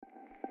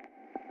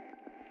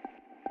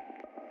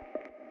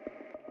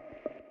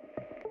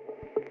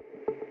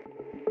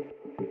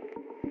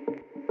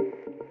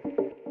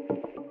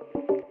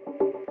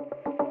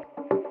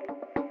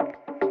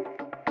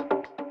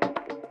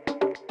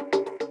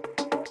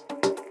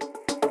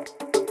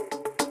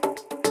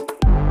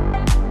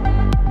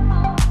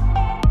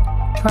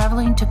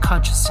Traveling to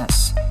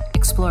consciousness,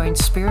 exploring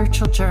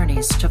spiritual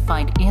journeys to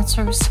find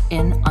answers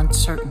in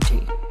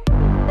uncertainty.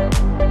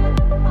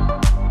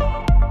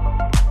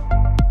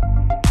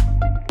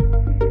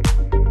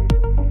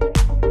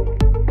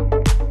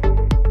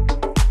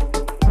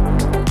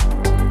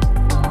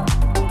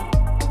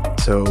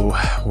 So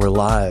we're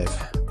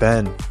live.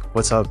 Ben,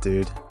 what's up,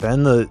 dude?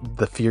 Ben,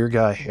 the fear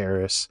guy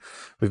Harris.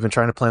 We've been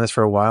trying to plan this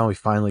for a while and we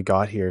finally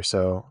got here.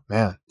 So,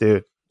 man,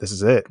 dude, this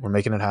is it. We're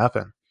making it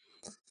happen.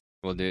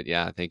 Well, dude,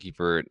 yeah, thank you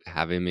for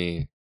having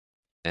me.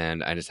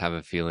 And I just have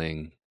a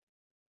feeling,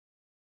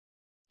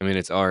 I mean,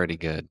 it's already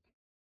good.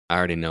 I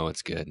already know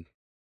it's good,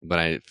 but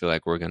I feel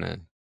like we're going to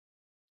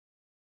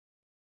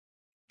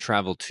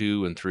travel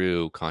to and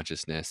through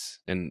consciousness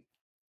and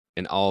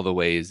in all the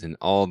ways, in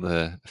all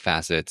the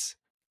facets,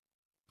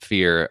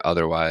 fear,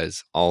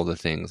 otherwise, all the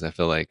things. I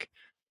feel like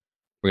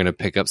we're going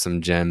to pick up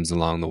some gems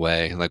along the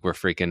way. Like we're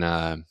freaking,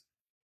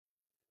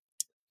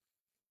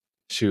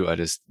 I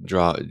just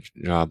draw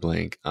a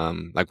blank.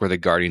 Like we're the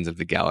Guardians of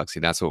the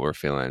Galaxy. That's what we're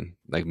feeling.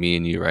 Like me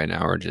and you right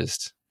now are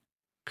just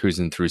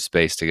cruising through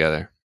space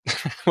together.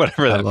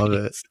 Whatever that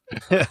means.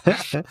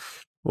 It.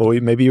 Well,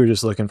 maybe you were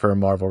just looking for a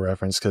Marvel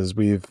reference because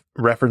we've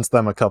referenced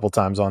them a couple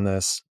times on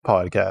this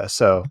podcast.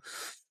 So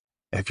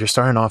if you're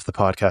starting off the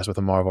podcast with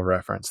a Marvel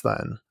reference,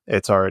 then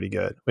it's already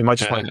good. We might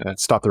just want to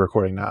stop the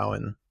recording now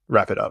and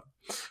wrap it up.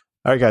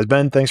 All right, guys.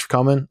 Ben, thanks for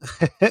coming.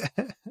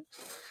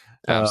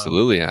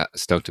 Absolutely.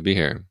 Stoked to be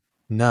here.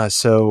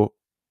 So,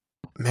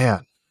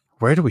 man,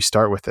 where do we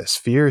start with this?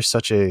 Fear is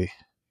such a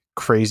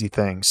crazy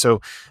thing.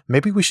 So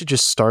maybe we should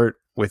just start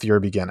with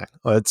your beginning.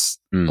 Let's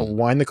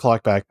wind the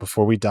clock back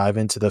before we dive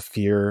into the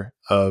fear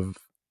of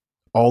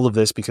all of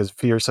this, because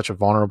fear is such a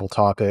vulnerable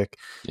topic.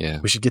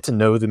 Yeah. We should get to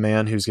know the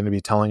man who's going to be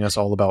telling us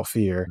all about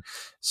fear.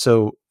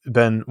 So,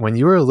 Ben, when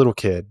you were a little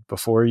kid,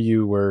 before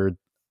you were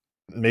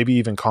maybe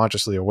even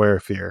consciously aware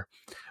of fear,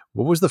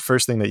 what was the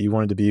first thing that you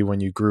wanted to be when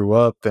you grew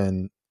up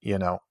and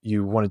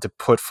you wanted to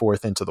put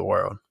forth into the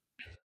world?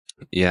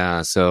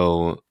 Yeah.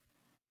 So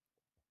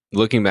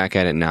looking back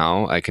at it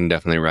now, I can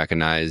definitely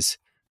recognize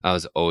I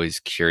was always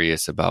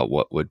curious about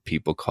what would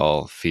people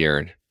call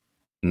fear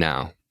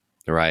now,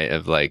 right?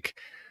 Of like,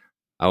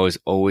 I was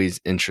always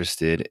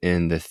interested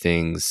in the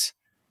things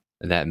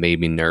that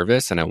made me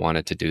nervous and I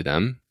wanted to do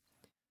them.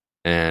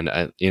 And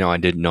I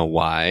didn't know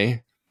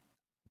why.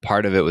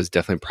 Part of it was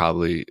definitely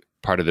probably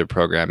part of the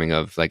programming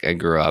of like, I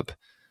grew up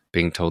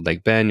being told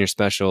like, Ben, you're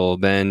special.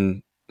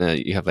 Ben,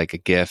 you have like a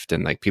gift.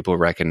 And like people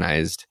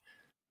recognized,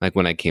 like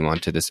when I came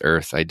onto this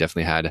earth, I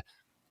definitely had,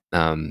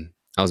 I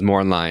was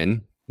more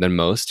online than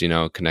most,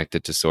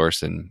 connected to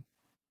source, and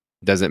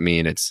doesn't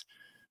mean it's,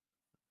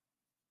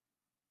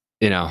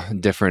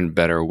 different,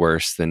 better,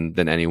 worse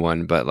than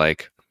anyone. But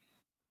like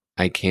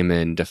I came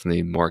in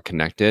definitely more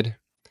connected.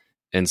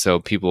 And so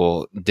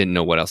people didn't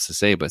know what else to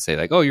say, but say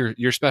like, oh,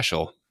 you're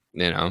special,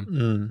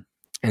 And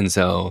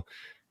so,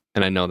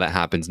 and I know that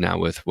happens now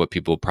with what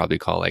people probably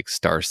call like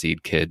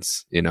starseed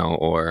kids,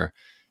 or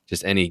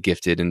just any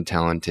gifted and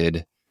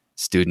talented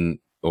student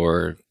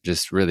or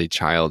just really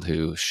child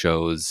who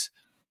shows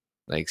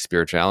like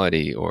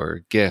spirituality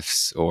or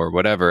gifts or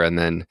whatever. And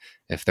then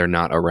if they're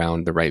not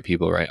around the right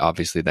people, right,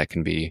 obviously that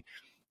can be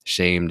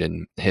shamed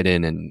and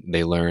hidden and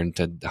they learn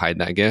to hide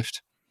that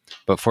gift.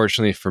 But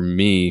fortunately for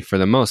me, for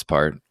the most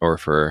part, or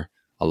for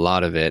a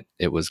lot of it,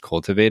 it was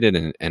cultivated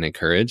and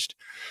encouraged.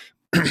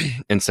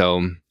 And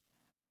so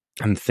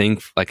I'm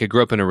thankful, like I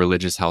grew up in a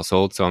religious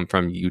household. So I'm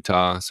from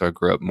Utah. So I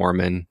grew up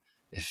Mormon.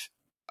 If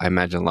I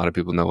imagine a lot of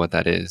people know what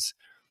that is.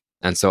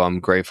 And so I'm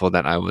grateful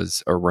that I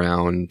was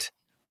around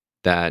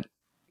that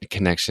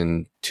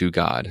connection to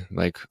God,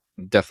 like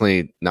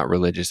definitely not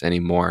religious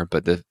anymore,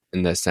 but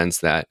in the sense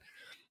that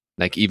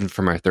like even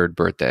for my third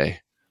birthday,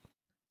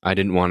 I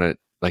didn't want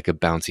like a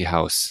bouncy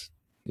house,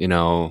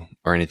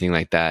 or anything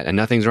like that. And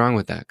nothing's wrong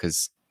with that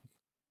because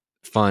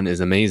fun is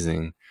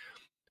amazing.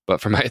 But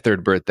for my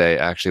third birthday,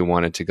 I actually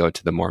wanted to go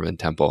to the Mormon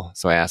temple.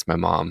 So I asked my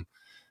mom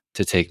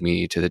to take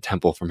me to the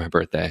temple for my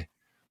birthday.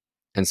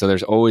 And so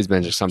there's always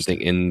been just something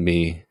in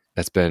me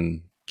that's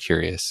been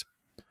curious.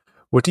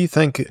 What do you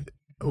think?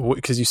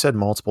 Because you said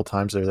multiple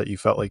times there that you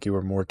felt like you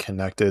were more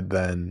connected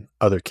than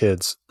other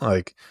kids.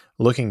 Like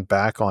looking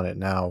back on it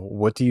now,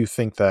 what do you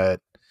think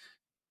that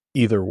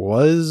either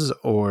was,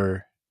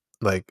 or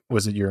like,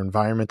 was it your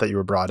environment that you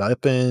were brought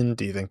up in?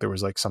 Do you think there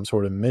was like some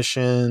sort of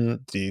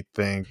mission? Do you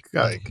think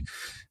like,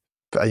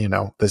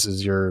 this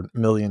is your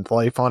millionth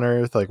life on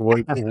earth? Like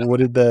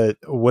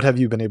what have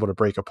you been able to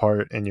break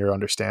apart in your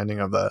understanding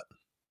of that?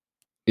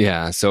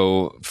 Yeah.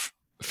 So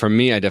for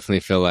me, I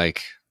definitely feel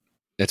like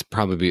it's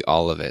probably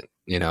all of it.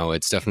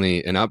 It's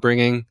definitely an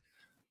upbringing,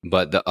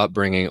 but the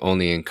upbringing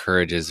only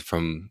encourages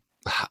from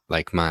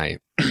like my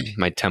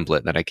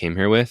template that I came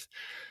here with.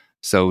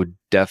 So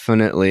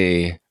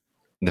definitely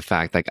the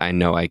fact like I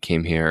know I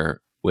came here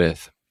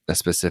with a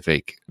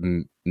specific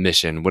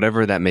mission,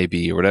 whatever that may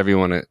be, or whatever you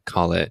want to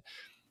call it.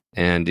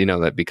 And,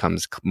 that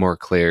becomes more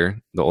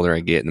clear the older I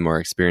get and the more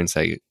experience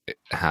I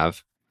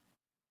have.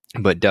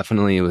 But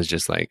definitely it was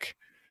just like,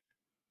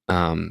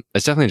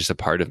 it's definitely just a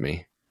part of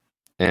me.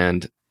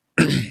 And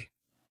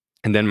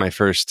and then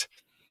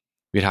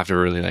we'd have to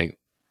really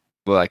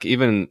like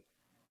even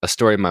a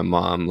story my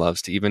mom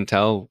loves to even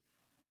tell.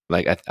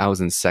 Like I was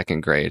in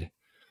second grade,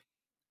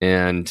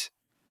 and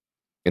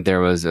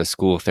there was a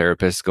school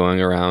therapist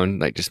going around,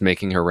 like just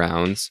making her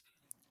rounds,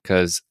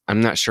 because I'm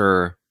not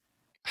sure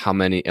how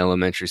many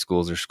elementary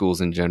schools or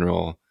schools in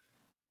general,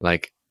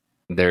 like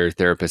their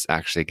therapist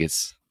actually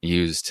gets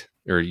used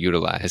or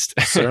utilized.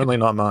 Certainly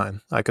not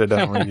mine. I could have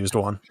definitely used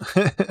one.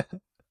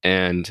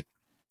 And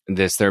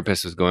this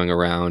therapist was going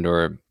around,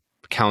 or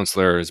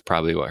counselor is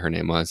probably what her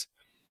name was,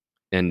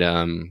 and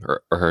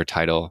or her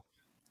title.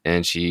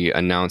 And she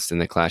announced in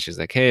the class, she's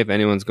like, "Hey, if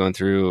anyone's going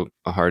through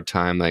a hard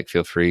time, like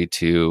feel free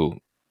to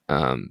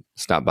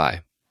stop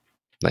by."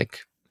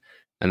 Like,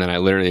 and then I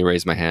literally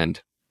raised my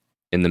hand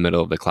in the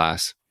middle of the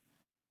class,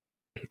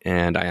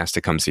 and I asked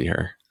to come see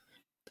her.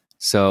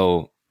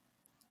 So,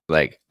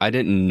 like, I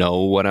didn't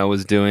know what I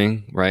was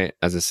doing, right?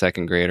 As a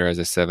second grader, as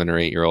a 7 or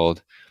 8 year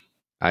old,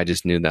 I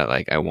just knew that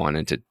like I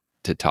wanted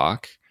to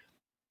talk.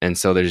 And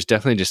so there's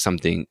definitely just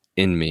something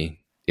in me,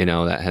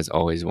 that has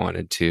always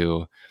wanted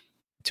to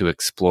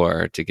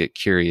explore, to get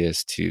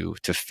curious, to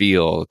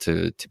feel,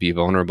 to be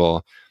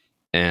vulnerable.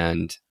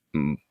 And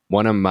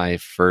one of my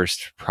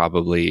first,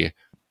 probably,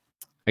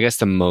 I guess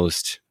the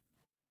most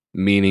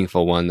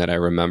meaningful one that I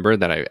remember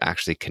that I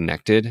actually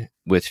connected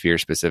with fear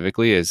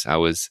specifically is I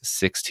was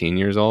 16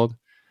 years old.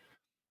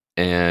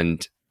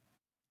 And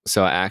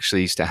so I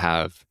actually used to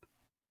have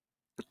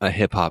a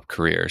hip hop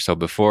career. So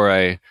before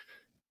I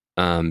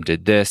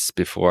did this,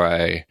 before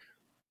I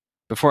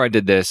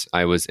did this,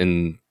 I was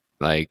in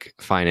like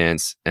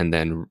finance, and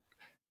then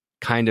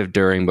kind of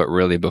during, but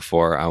really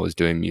before, I was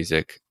doing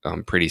music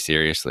pretty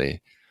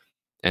seriously.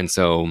 And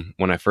so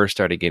when I first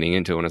started getting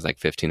into it, when I was like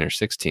 15 or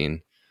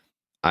 16,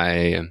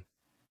 I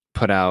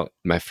put out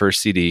my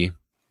first CD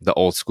the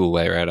old school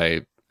way,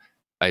 right?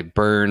 I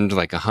burned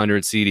like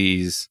 100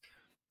 CDs,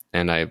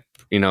 and I,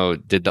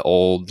 did the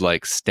old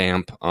like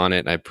stamp on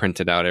it. I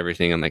printed out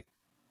everything and like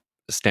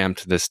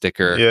stamped the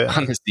sticker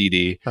on the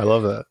CD. I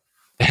love that.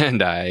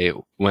 And I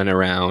went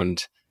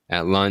around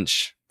at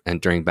lunch and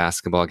during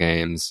basketball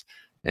games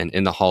and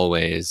in the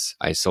hallways.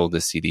 I sold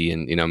the CD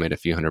and, made a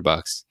few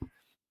 $100.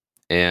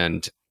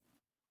 And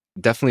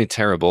definitely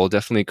terrible,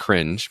 definitely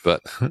cringe,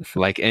 but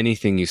like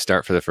anything you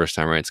start for the first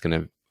time, right, it's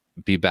going to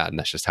be bad. And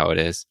that's just how it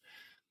is.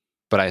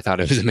 But I thought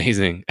it was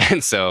amazing.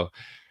 And so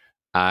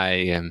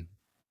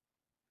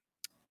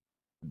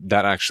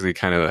that actually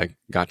kind of like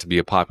got to be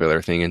a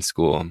popular thing in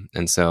school.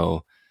 And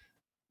so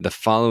the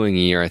following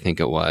year, I think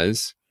it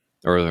was,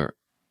 or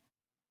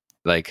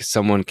like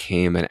someone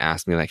came and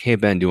asked me like, "Hey,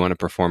 Ben, do you want to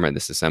perform at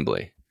this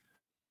assembly?"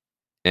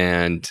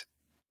 And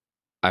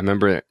I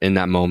remember in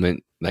that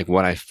moment, like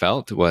what I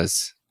felt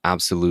was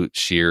absolute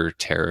sheer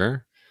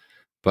terror,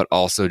 but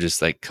also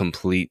just like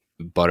complete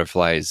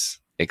butterflies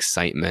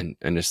excitement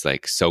and just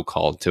like so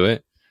called to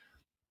it.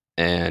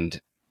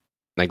 And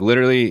like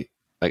literally,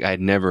 like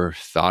I'd never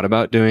thought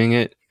about doing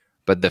it,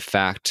 but the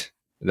fact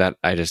that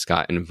I just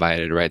got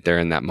invited right there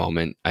in that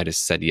moment, I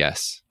just said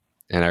yes.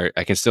 And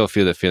I can still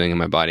feel the feeling in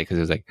my body, because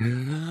it was like,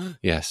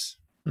 yes.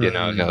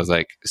 I was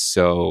like,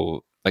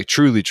 so like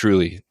truly,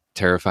 truly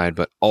terrified,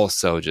 but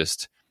also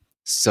just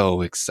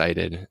so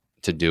excited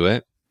to do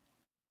it.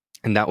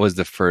 And that was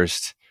the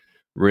first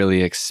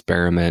really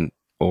experiment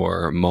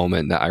or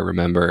moment that I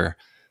remember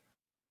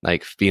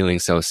like feeling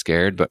so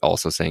scared, but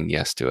also saying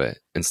yes to it,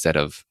 instead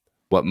of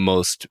what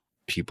most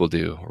people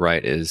do,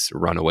 right, is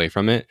run away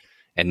from it.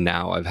 And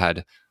now I've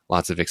had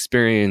lots of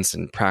experience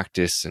and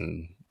practice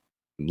and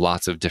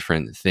lots of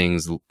different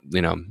things,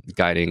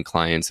 guiding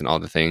clients and all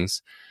the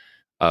things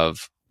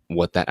of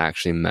what that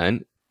actually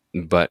meant.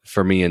 But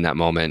for me in that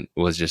moment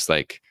was just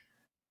like,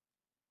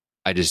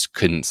 I just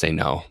couldn't say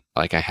no.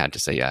 Like I had to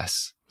say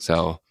yes.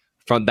 So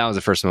that was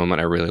the first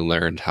moment I really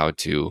learned how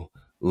to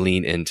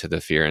lean into the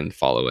fear and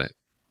follow it.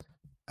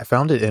 I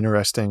found it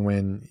interesting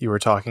when you were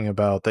talking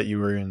about that you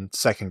were in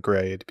second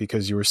grade,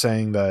 because you were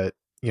saying that,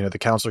 the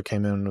counselor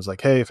came in and was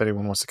like, "Hey, if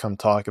anyone wants to come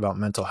talk about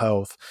mental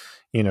health,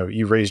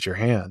 you raised your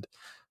hand."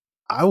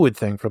 I would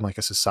think from like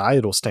a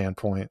societal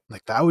standpoint,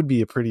 like that would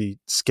be a pretty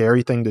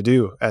scary thing to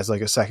do as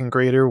like a second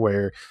grader,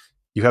 where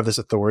you have this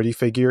authority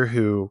figure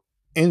who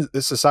in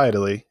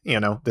societally,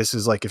 this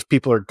is like, if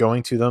people are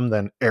going to them,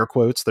 then air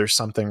quotes, there's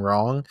something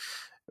wrong.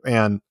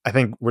 And I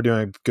think we're doing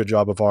a good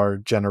job of our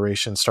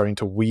generation starting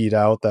to weed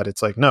out that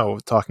it's like, no,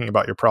 talking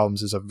about your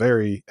problems is a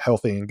very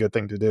healthy and good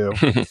thing to do.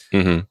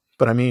 Mm-hmm.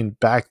 But I mean,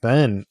 back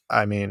then,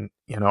 I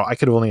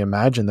could only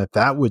imagine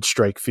that would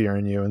strike fear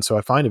in you. And so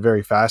I find it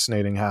very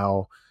fascinating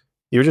how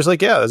you're just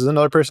like, yeah, this is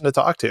another person to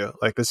talk to.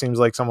 Like, this seems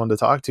like someone to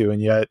talk to.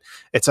 And yet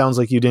it sounds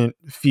like you didn't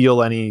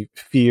feel any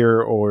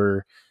fear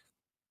or,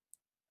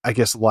 I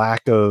guess,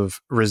 lack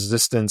of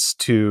resistance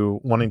to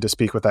wanting to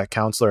speak with that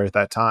counselor at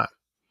that time.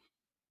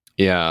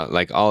 Yeah.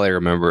 Like all I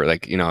remember,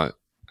 like,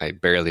 I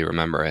barely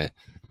remember it,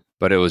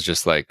 but it was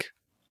just like,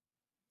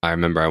 I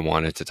remember I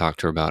wanted to talk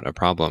to her about a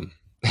problem,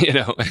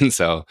 and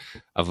so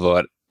of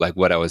what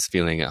I was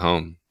feeling at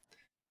home.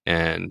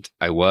 And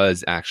I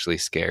was actually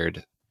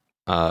scared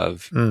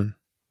of Mm.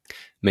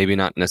 maybe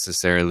not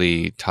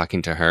necessarily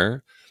talking to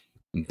her,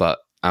 but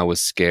I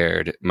was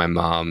scared.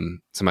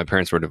 So my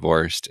parents were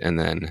divorced, and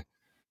then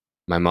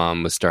my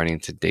mom was starting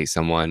to date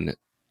someone.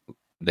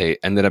 They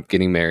ended up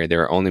getting married. They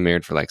were only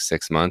married for like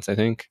 6 months, I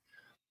think.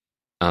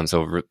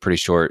 So pretty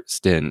short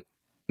stint.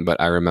 But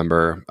I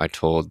remember I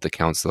told the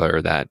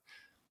counselor that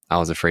I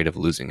was afraid of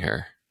losing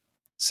her.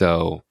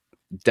 So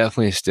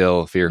definitely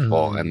still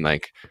fearful. And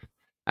like,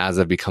 as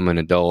I've become an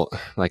adult,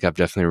 like I've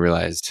definitely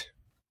realized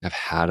I've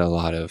had a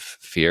lot of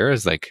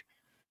fears. Like,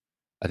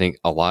 I think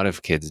a lot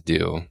of kids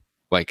do.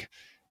 Like,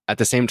 at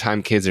the same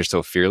time, kids are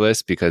so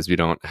fearless because we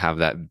don't have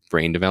that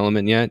brain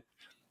development yet.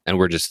 And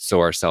we're just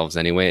so ourselves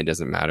anyway. It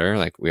doesn't matter.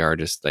 Like, we are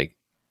just like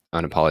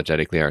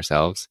unapologetically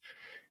ourselves.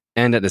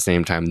 And at the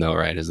same time, though,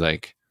 right, is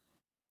like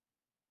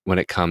when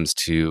it comes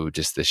to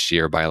just the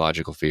sheer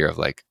biological fear of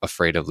like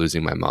afraid of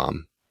losing my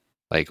mom,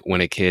 like when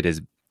a kid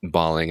is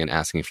bawling and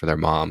asking for their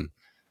mom,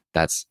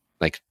 that's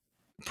like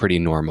pretty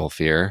normal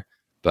fear.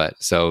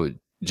 But so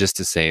just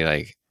to say,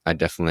 like, I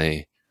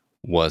definitely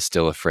was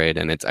still afraid.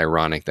 And it's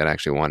ironic that I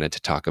actually wanted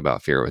to talk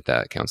about fear with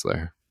that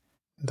counselor.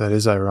 That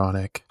is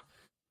ironic.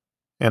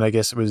 And I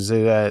guess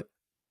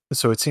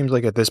so it seems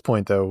like at this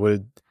point though,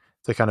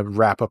 to kind of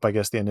wrap up, I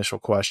guess, the initial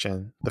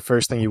question, the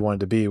first thing you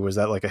wanted to be, was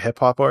that like a hip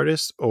hop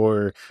artist,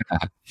 or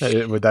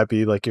would that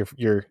be like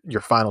your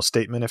final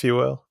statement, if you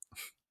will?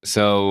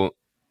 So,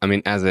 I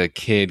mean, as a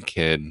kid,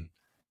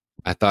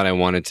 I thought I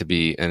wanted to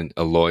be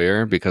a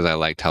lawyer because I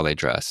liked how they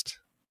dressed.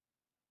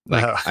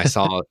 Like I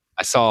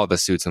saw the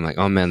suits. I'm like,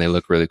 oh man, they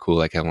look really cool.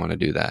 Like I want to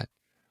do that.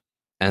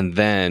 And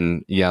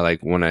then, yeah,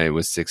 like when I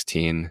was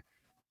 16,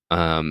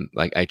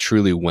 like I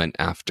truly went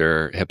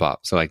after hip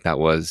hop. So like that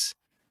was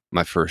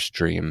my first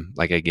dream.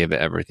 Like I gave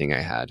it everything I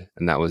had,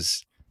 and that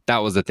was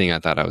the thing I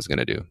thought I was going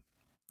to do.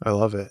 I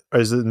love it.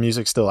 Is the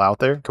music still out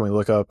there? Can we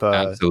look up?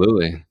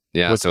 Absolutely.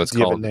 Yeah. So it's do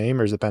you have called a name,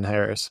 or is it Ben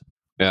Harris?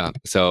 Yeah.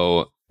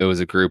 So it was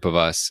a group of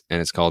us,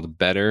 and it's called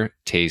Better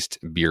Taste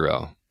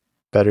Bureau.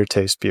 Better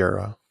Taste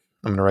Bureau.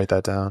 I'm going to write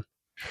that down.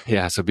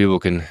 Yeah. So people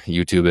can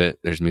YouTube it.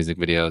 There's music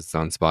videos. It's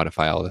on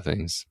Spotify, all the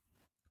things.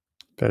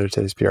 Better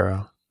Taste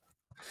Bureau.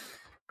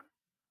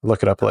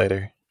 Look it up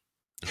later.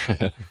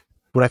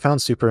 What I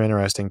found super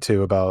interesting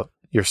too about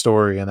your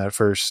story and that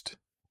first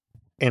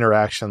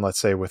interaction, let's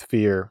say, with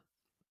fear,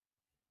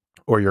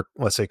 or your,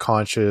 let's say,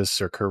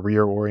 conscious or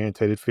career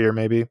orientated fear,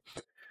 maybe,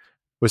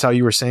 was how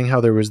you were saying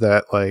how there was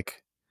that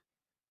like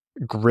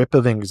grip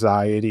of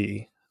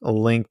anxiety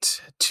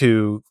linked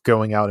to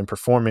going out and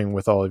performing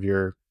with all of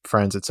your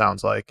friends, it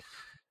sounds like.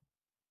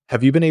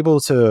 Have you been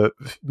able to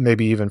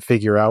maybe even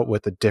figure out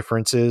what the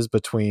difference is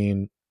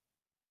between,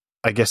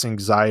 I guess,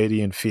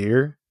 anxiety and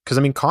fear? Because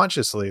I mean,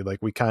 consciously, like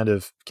we kind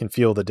of can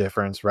feel the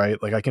difference,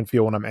 right? Like I can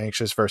feel when I'm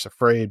anxious versus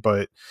afraid,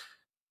 but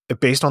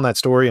based on that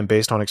story and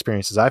based on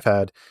experiences I've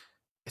had,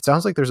 it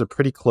sounds like there's a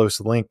pretty close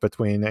link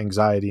between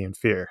anxiety and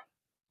fear.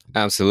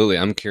 Absolutely.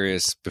 I'm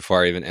curious,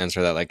 before I even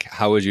answer that, like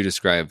how would you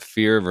describe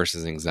fear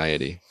versus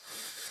anxiety?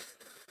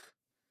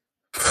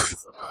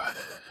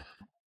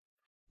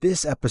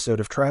 This episode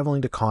of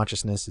Traveling to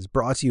Consciousness is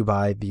brought to you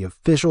by the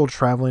official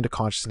Traveling to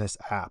Consciousness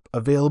app,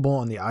 available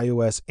on the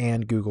iOS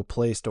and Google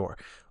Play Store.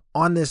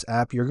 On this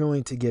app, you're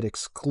going to get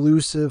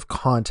exclusive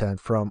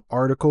content, from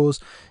articles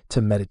to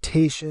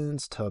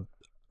meditations to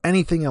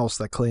anything else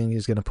that Clayton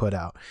is going to put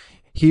out.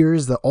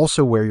 Here's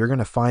also where you're going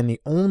to find the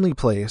only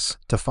place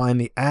to find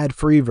the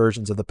ad-free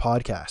versions of the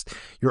podcast.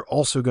 You're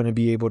also going to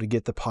be able to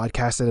get the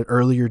podcast at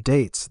earlier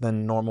dates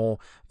than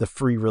the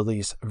free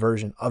release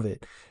version of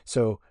it.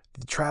 So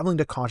the Traveling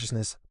to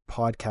Consciousness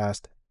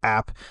podcast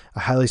app,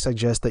 I highly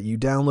suggest that you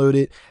download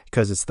it,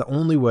 because it's the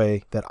only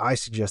way that I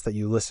suggest that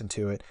you listen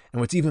to it. And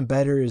what's even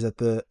better is that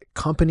the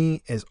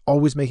company is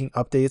always making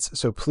updates,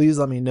 so please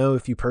let me know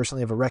if you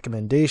personally have a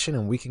recommendation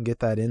and we can get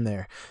that in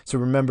there. So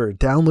remember,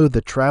 download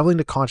the Traveling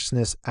to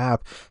Consciousness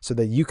app so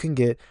that you can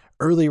get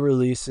early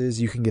releases,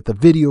 you can get the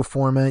video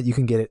format, you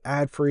can get it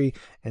ad-free,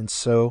 and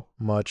so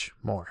much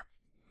more.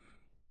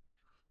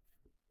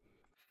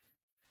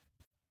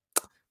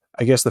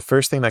 I guess the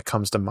first thing that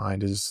comes to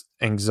mind is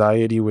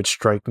anxiety would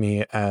strike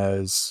me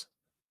as,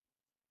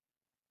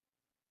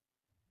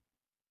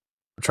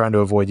 I'm trying to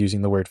avoid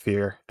using the word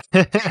fear.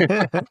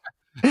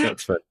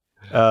 That's fun.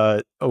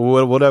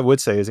 What I would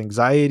say is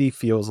anxiety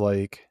feels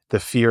like the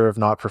fear of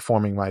not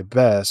performing my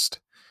best,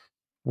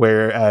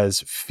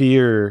 whereas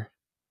fear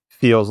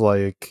feels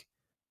like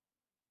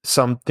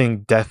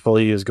something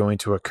deathly is going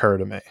to occur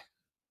to me.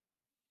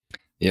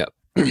 Yeah.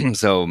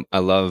 So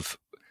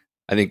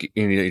I think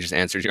you just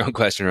answered your own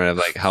question, right? Of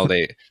like how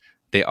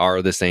they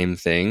are the same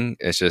thing.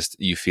 It's just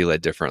you feel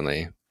it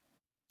differently,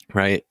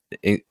 right?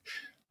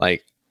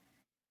 Like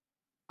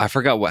I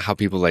forgot how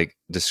people like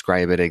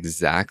describe it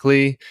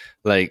exactly.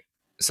 Like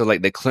so,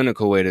 like the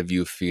clinical way to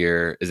view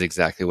fear is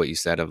exactly what you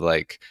said, of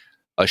like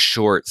a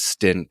short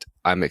stint.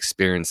 I'm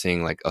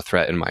experiencing like a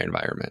threat in my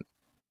environment,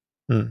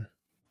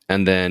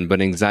 and then but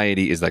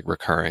anxiety is like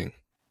recurring.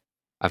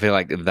 I feel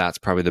like that's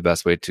probably the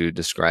best way to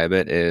describe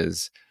it,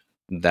 is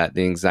that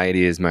the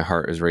anxiety is my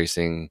heart is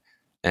racing.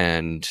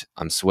 and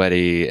I'm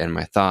sweaty and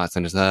my thoughts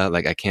and just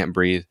like I can't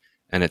breathe,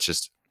 and it's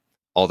just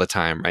all the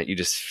time, right? You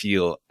just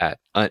feel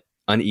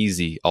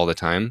uneasy all the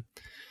time.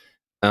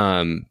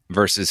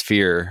 Versus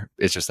fear,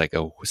 it's just like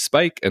a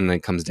spike and then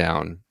comes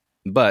down.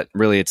 But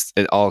really,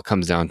 it all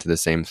comes down to the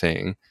same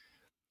thing,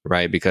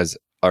 right? Because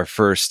our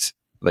first,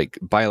 like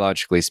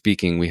biologically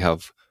speaking, we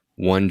have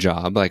one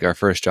job. Like our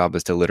first job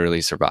is to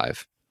literally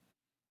survive.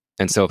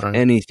 And so if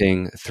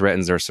anything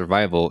threatens our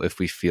survival, if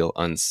we feel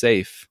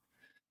unsafe,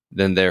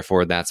 then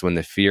therefore that's when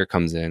the fear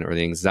comes in, or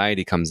the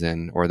anxiety comes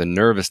in, or the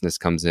nervousness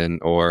comes in,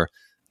 or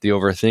the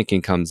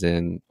overthinking comes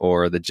in,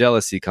 or the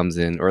jealousy comes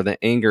in, or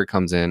the anger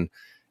comes in.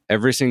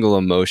 Every single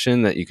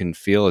emotion that you can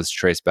feel is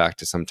traced back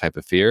to some type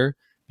of fear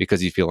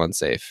because you feel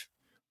unsafe.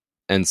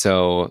 And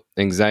so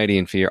anxiety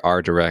and fear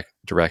are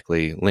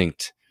directly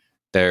linked.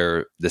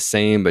 They're the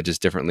same, but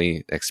just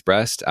differently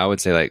expressed. I would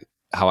say like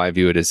how I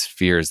view it is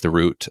fear is the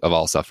root of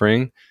all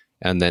suffering.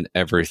 And then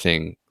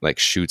everything like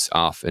shoots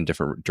off in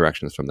different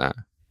directions from that.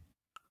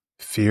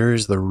 Fear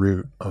is the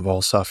root of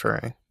all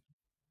suffering.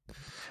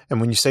 And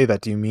when you say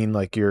that, do you mean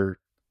like your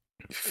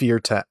fear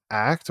to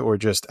act, or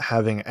just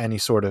having any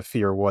sort of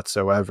fear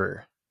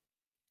whatsoever?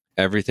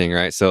 Everything,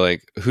 right? So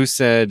like, who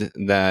said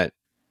that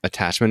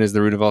attachment is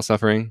the root of all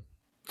suffering?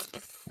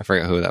 I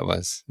forgot who that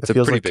was. It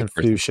feels like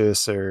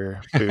Confucius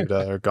or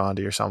Buddha or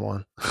Gandhi or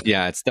someone.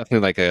 Yeah, it's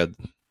definitely like a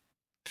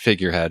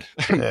figurehead.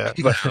 Yeah.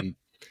 But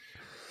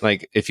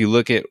like if you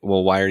look at,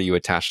 well, why are you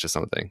attached to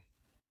something?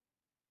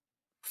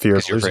 Fear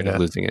of you're afraid of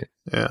losing it.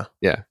 Yeah.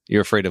 Yeah.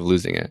 You're afraid of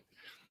losing it.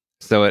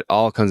 So it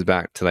all comes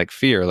back to like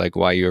fear, like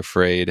why you're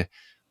afraid,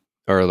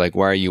 or like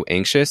why are you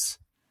anxious?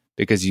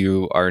 Because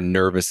you are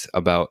nervous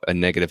about a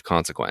negative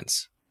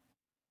consequence.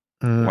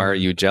 Why are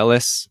you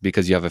jealous?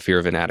 Because you have a fear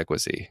of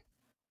inadequacy.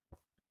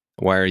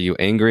 Why are you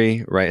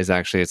angry? Right? Is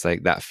actually, it's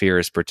like that fear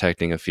is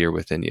protecting a fear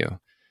within you.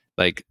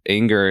 Like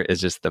anger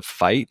is just the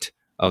fight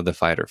of the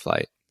fight or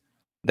flight.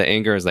 The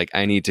anger is like,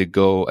 I need to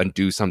go and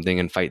do something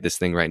and fight this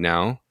thing right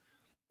now,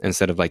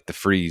 instead of like the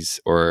freeze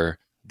or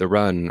the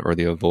run or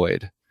the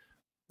avoid.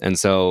 And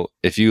so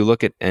if you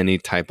look at any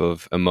type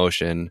of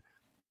emotion,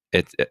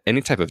 it's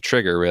any type of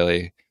trigger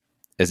really,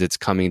 is it's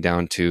coming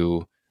down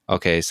to,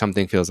 okay,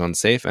 something feels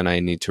unsafe and I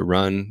need to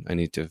run, I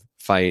need to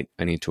fight,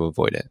 I need to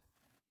avoid it.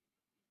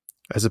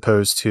 As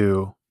opposed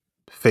to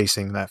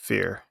facing that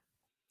fear.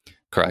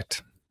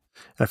 Correct.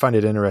 And I find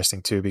it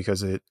interesting too,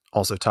 because it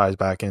also ties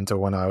back into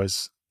when I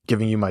was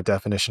giving you my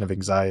definition of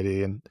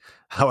anxiety and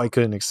how I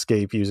couldn't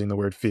escape using the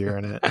word fear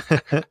in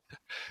it.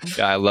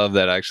 Yeah, I love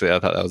that actually. I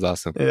thought that was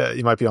awesome. Yeah,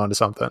 you might be onto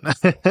something.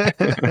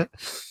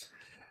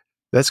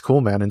 That's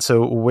cool, man. And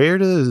so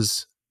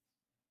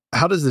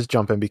how does this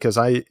jump in? Because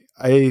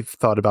I've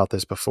thought about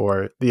this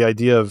before. The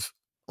idea of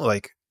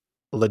like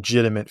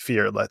legitimate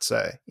fear, let's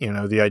say,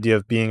 the idea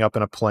of being up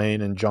in a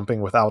plane and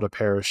jumping without a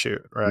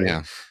parachute, right?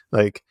 Yeah.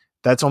 Like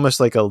that's almost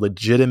like a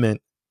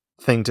legitimate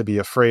thing to be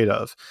afraid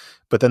of.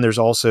 But then there's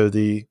also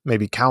the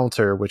maybe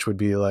counter, which would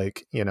be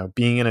like,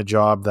 being in a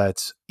job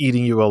that's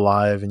eating you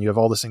alive and you have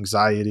all this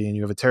anxiety and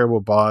you have a terrible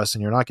boss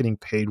and you're not getting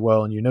paid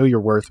well and you're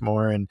worth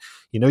more and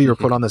you're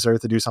put on this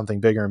earth to do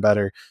something bigger and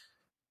better.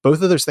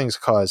 Both of those things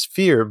cause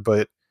fear,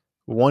 but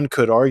one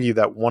could argue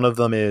that one of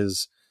them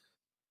is,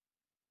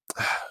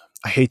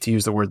 I hate to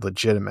use the word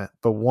legitimate,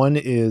 but one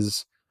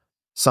is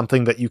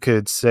something that you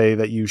could say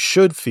that you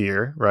should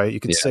fear, right? You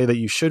could say that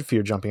you should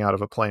fear jumping out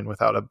of a plane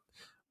without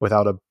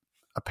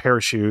a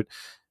parachute.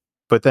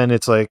 But then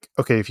it's like,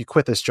 okay, if you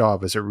quit this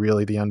job, is it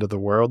really the end of the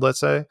world, let's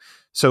say?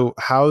 So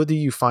how do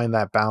you find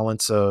that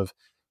balance of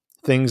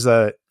things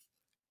that,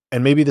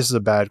 and maybe this is a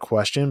bad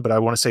question, but I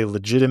want to say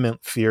legitimate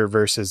fear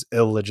versus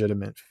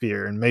illegitimate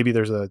fear. And maybe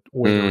there's a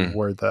way to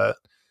word that.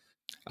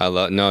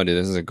 No, dude,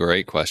 this is a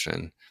great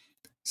question.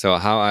 So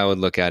how I would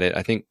look at it,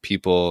 I think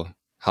people,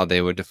 how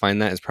they would define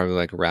that is probably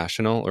like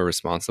rational or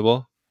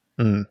responsible,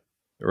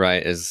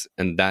 right?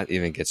 And that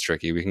even gets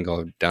tricky. We can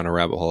go down a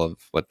rabbit hole of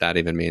what that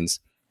even means.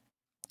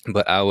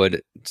 But I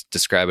would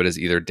describe it as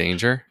either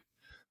danger,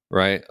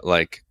 right?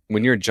 Like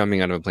when you're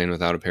jumping out of a plane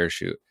without a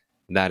parachute,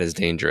 that is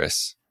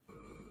dangerous,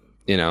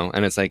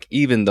 and it's like,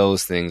 even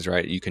those things,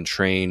 right? You can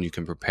train, you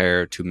can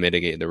prepare to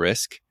mitigate the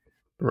risk.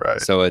 Right.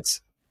 So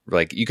it's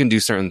like, you can do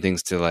certain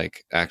things to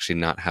like actually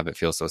not have it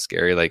feel so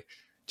scary. Like,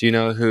 do you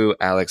know who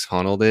Alex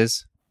Honnold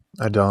is?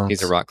 I don't.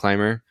 He's a rock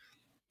climber,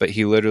 but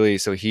he literally,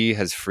 so he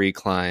has free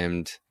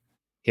climbed,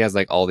 he has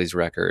like all these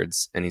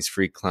records and he's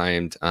free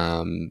climbed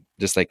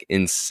just like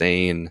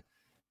insane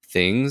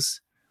things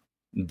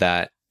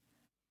that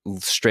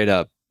straight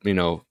up,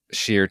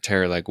 sheer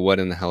terror. Like, what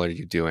in the hell are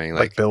you doing?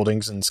 Like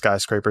buildings and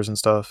skyscrapers and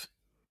stuff.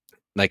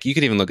 Like you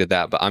could even look at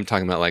that, but I'm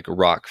talking about like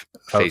rock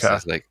faces.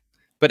 Okay. Like,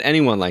 but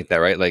anyone like that,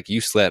 right? Like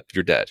you slip,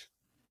 you're dead.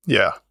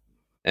 Yeah.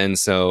 And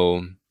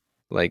so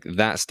like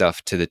that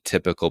stuff to the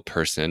typical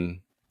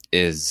person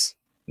is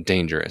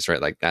dangerous,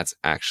 right? Like that's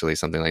actually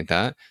something like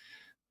that.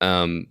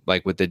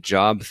 Like with the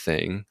job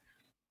thing,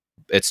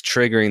 it's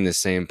triggering the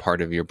same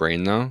part of your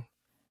brain though.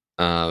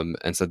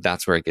 And so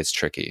that's where it gets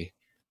tricky,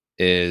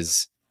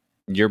 is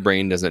your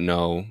brain doesn't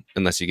know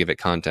unless you give it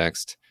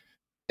context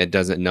it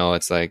doesn't know.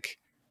 It's like,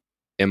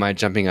 am I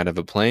jumping out of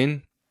a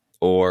plane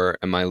or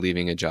am I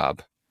leaving a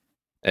job?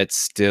 It's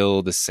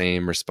still the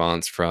same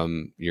response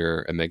from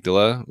your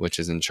amygdala, which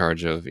is in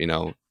charge of,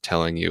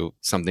 telling you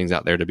something's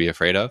out there to be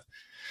afraid of.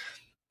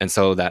 And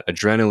so that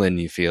adrenaline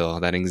you feel,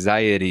 that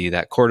anxiety,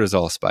 that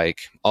cortisol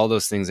spike, all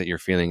those things that you're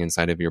feeling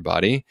inside of your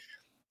body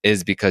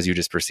is because you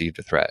just perceived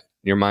a threat.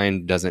 Your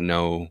mind doesn't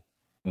know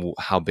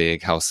how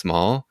big, how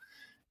small,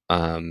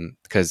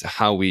 because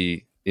how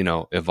we,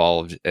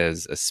 evolved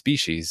as a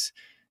species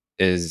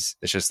it's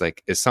just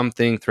like, is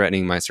something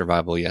threatening my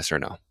survival? Yes or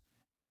no?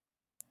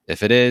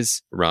 If it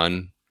is,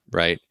 run,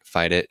 right?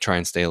 Fight it, try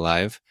and stay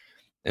alive.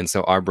 And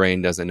so our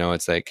brain doesn't know.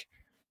 It's like,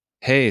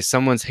 hey,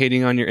 someone's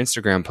hating on your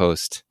Instagram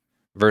post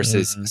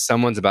versus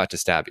someone's about to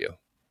stab you.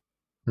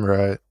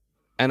 Right.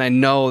 And I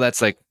know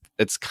that's like,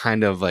 it's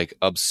kind of like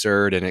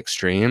absurd and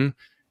extreme.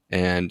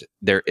 And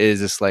there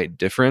is a slight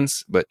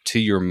difference, but to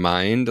your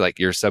mind, like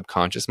your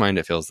subconscious mind,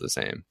 it feels the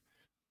same.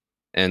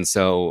 And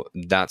so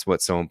that's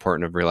what's so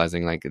important of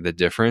realizing like the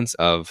difference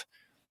of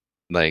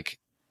like,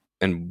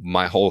 and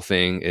my whole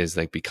thing is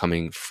like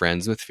becoming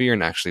friends with fear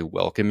and actually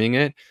welcoming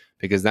it,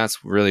 because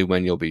that's really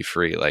when you'll be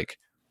free. Like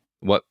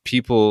what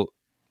people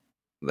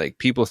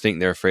think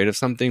they're afraid of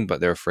something,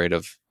 but they're afraid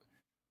of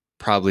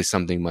probably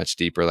something much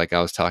deeper. Like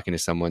I was talking to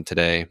someone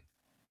today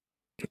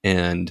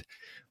and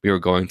we were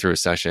going through a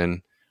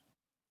session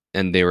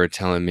and they were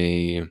telling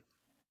me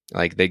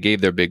like they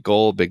gave their big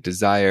goal, big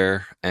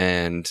desire.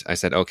 And I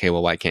said, okay,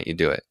 well, why can't you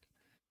do it?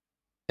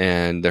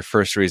 And their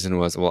first reason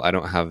was, well, I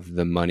don't have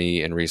the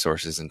money and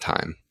resources and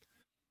time.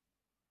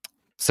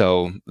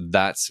 So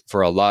that's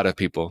for a lot of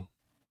people,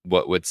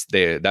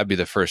 that'd be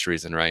the first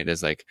reason, right?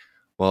 Is like,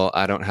 well,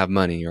 I don't have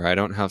money, or I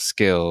don't have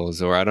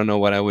skills, or I don't know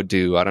what I would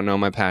do. I don't know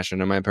my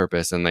passion or my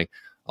purpose. And like,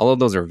 all of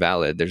those are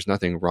valid. There's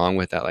nothing wrong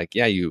with that. Like,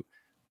 yeah, you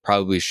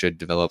probably should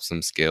develop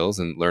some skills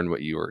and learn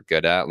what you are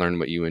good at, learn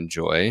what you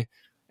enjoy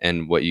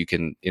and what you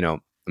can,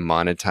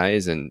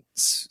 monetize and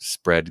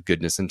spread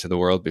goodness into the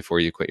world before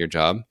you quit your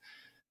job.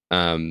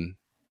 I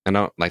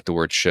don't like the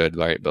word should,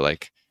 right? But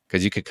like,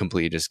 because you could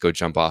completely just go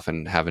jump off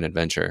and have an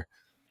adventure.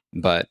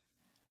 But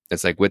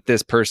it's like with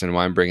this person,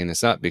 why I'm bringing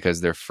this up,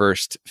 because their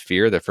first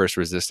fear, their first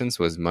resistance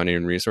was money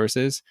and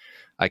resources.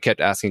 I kept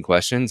asking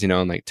questions,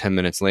 and like 10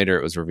 minutes later,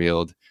 it was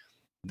revealed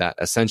that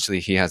essentially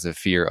he has a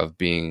fear of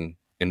being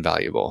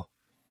invaluable.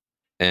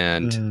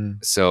 And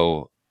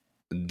so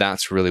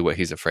that's really what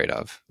he's afraid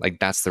of. Like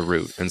that's the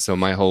root. And so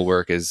my whole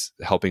work is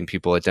helping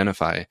people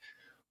identify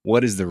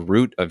what is the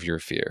root of your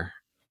fear,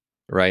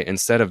 right?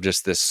 Instead of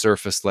just this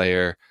surface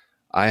layer,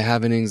 I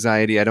have an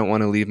anxiety, I don't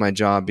want to leave my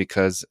job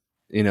because,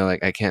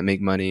 like I can't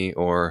make money,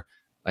 or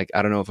like,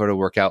 I don't know if it'll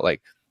work out.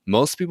 Like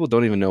most people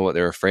don't even know what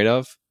they're afraid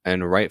of,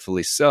 and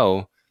rightfully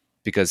so,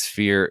 because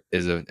fear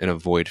is an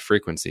avoid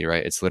frequency,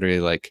 right? It's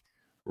literally like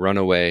run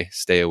away,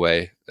 stay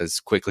away as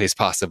quickly as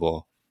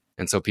possible.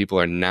 And so people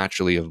are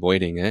naturally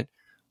avoiding it.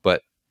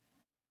 But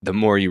the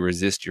more you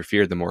resist your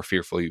fear, the more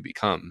fearful you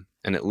become.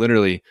 And it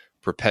literally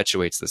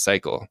perpetuates the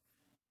cycle.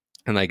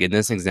 And like in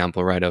this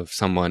example, right, of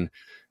someone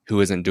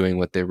who isn't doing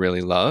what they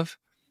really love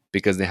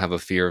because they have a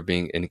fear of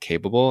being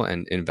incapable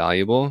and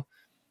invaluable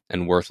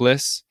and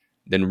worthless,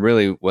 then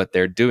really what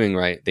they're doing,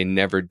 right, they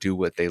never do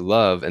what they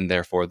love, and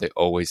therefore they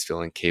always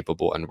feel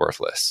incapable and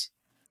worthless.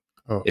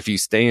 Oh. If you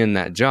stay in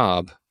that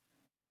job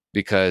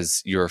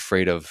because you're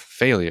afraid of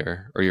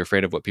failure, or you're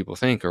afraid of what people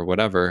think or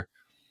whatever,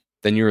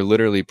 then you're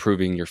literally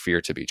proving your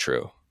fear to be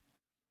true.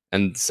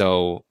 And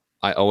so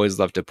I always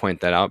love to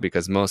point that out,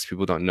 because most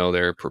people don't know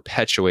they're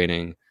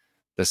perpetuating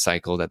the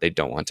cycle that they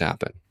don't want to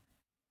happen.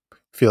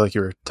 I feel like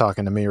you were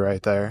talking to me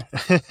right there.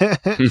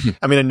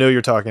 I mean, I know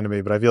you're talking to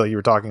me, but I feel like you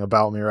were talking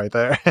about me right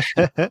there.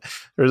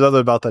 There's something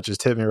about that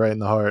just hit me right in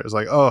the heart. It was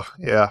like, oh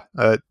yeah,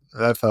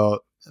 that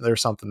felt,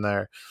 there's something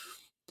there.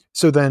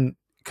 So then,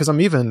 because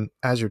I'm even,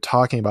 as you're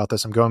talking about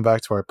this, I'm going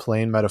back to our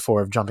plane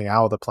metaphor of jumping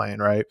out of the plane,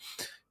 right?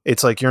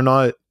 It's like you're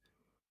not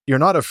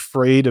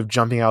afraid of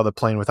jumping out of the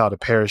plane without a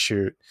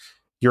parachute.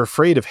 You're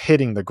afraid of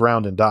hitting the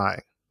ground and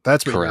dying.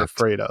 That's what you're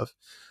afraid of.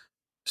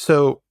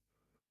 So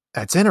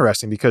that's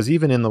interesting, because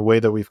even in the way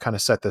that we've kind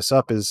of set this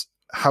up is,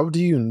 how do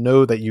you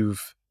know that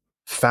you've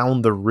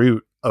found the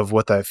root of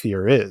what that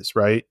fear is,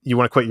 right? You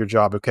want to quit your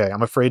job. Okay,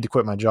 I'm afraid to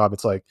quit my job.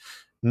 It's like,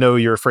 no,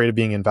 you're afraid of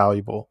being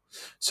invaluable.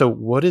 So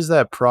what does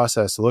that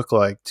process look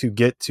like to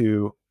get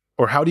to,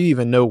 or how do you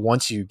even know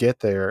once you get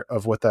there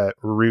of what that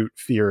root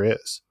fear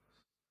is?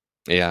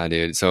 Yeah,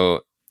 dude.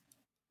 So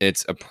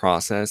it's a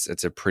process.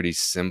 It's a pretty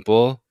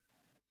simple.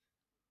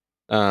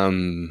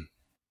 I'm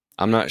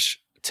not.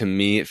 To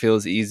me, it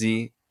feels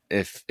easy.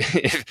 If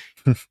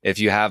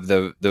you have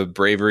the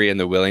bravery and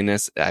the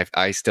willingness,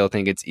 I still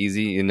think it's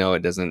easy.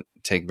 It doesn't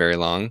take very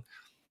long,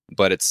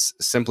 but it's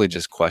simply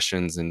just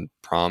questions and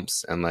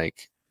prompts, and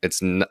like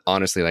it's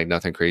honestly like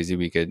nothing crazy.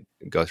 We could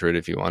go through it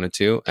if you wanted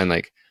to, and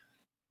like,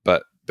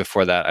 but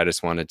before that, I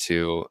just wanted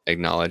to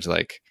acknowledge,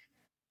 like,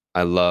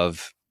 I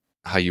love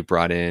how you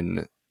brought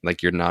in,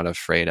 like, you're not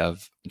afraid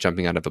of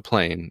jumping out of a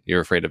plane,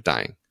 you're afraid of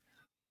dying.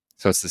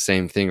 So it's the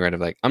same thing, right? Of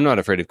like, I'm not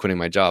afraid of quitting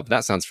my job.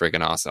 That sounds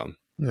freaking awesome.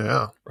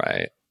 Yeah.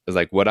 right? It's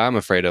like what I'm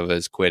afraid of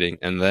is quitting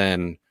and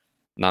then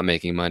not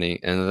making money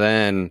and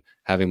then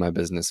having my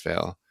business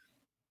fail.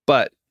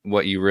 But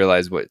what you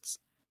realize, what's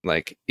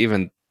like,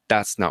 even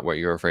that's not what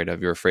you're afraid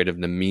of. You're afraid of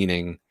the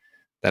meaning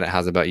that it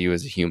has about you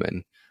as a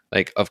human.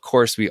 Like, of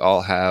course, we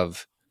all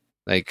have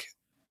like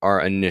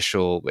our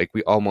initial, like,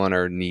 we all want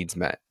our needs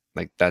met.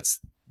 Like, that's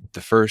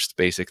the first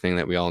basic thing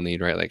that we all need,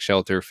 right? Like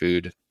shelter,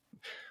 food.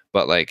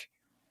 But like,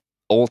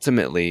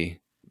 ultimately,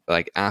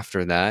 like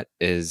after that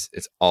is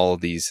it's all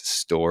these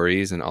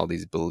stories and all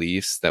these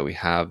beliefs that we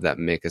have that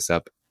make us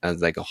up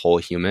as like a whole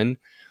human.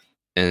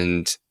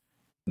 And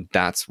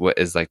that's what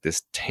is like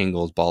this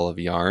tangled ball of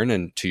yarn.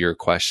 And to your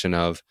question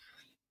of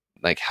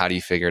like, how do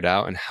you figure it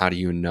out and how do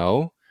you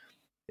know?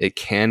 It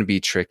can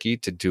be tricky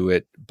to do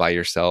it by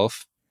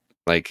yourself.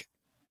 Like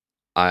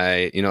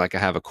like I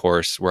have a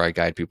course where I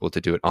guide people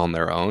to do it on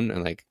their own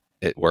and like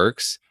it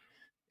works.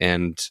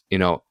 And,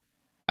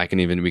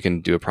 we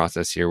can do a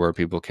process here where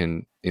people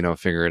can,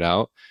 figure it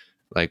out.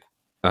 Like,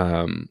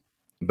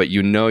 but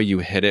you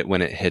hit it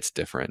when it hits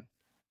different.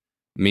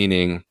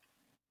 Meaning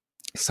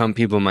some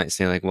people might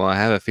say like, well, I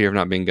have a fear of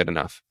not being good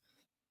enough.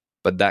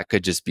 But that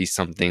could just be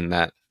something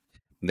that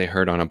they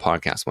heard on a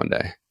podcast one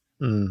day.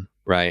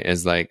 Right.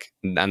 Is like,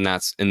 and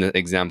that's in the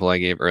example I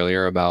gave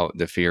earlier about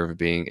the fear of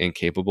being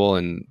incapable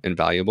and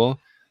invaluable,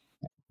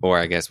 or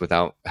I guess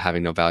without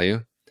having no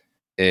value,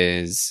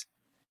 is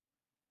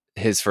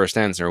his first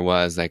answer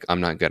was like,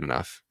 I'm not good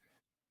enough.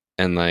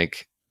 And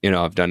like,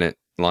 I've done it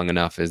long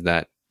enough is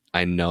that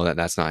I know that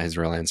that's not his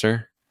real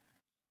answer.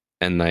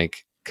 And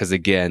like, because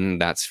again,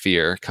 that's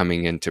fear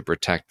coming in to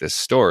protect this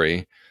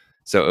story.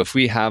 So if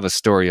we have a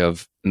story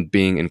of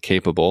being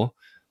incapable,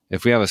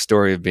 if we have a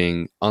story of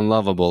being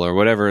unlovable or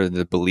whatever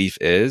the belief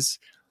is,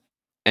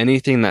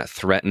 anything that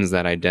threatens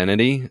that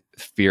identity,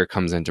 fear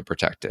comes in to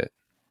protect it.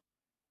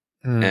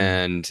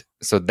 And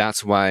so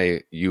that's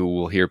why you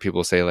will hear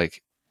people say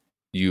like,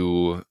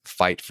 you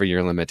fight for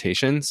your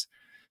limitations.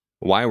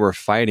 Why we're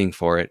fighting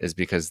for it is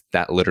because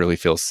that literally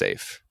feels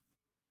safe.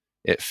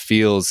 It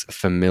feels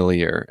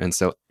familiar. And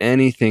so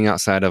anything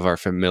outside of our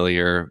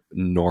familiar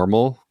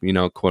normal,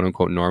 quote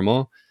unquote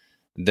normal,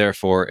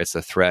 therefore it's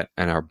a threat.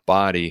 And our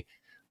body,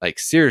 like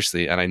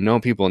seriously, and I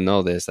know people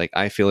know this, like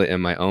I feel it in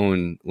my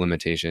own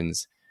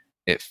limitations.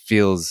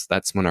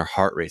 That's when our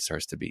heart rate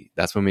starts to beat.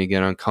 That's when we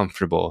get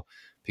uncomfortable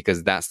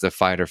because that's the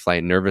fight or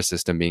flight nervous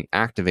system being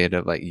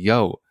activated. Like,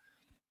 yo,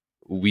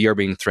 we are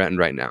being threatened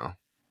right now.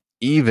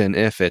 Even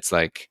if it's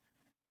like,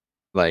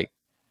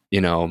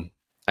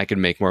 I could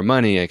make more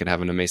money, I could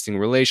have an amazing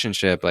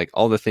relationship, like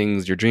all the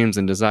things, your dreams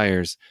and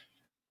desires,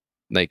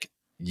 like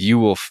you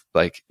will,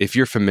 like if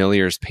your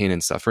familiar is pain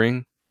and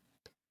suffering,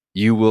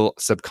 you will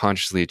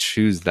subconsciously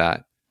choose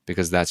that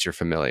because that's your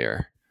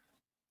familiar.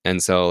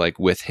 And so like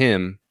with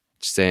him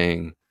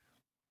saying,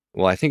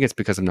 well, I think it's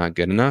because I'm not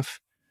good enough.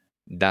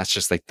 That's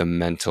just like the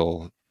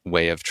mental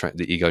way of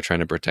the ego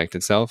trying to protect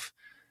itself.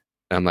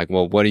 And I'm like,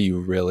 well, what are you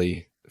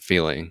really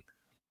feeling?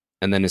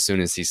 And then as soon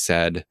as he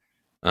said,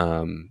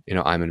 I'm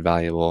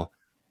invaluable,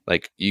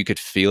 like you could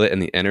feel it in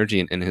the energy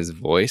and in his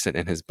voice and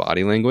in his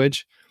body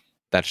language.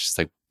 That's just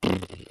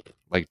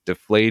like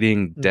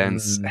deflating,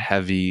 dense,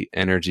 heavy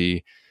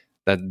energy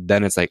that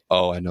then it's like,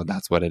 oh, I know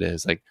that's what it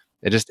is. Like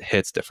it just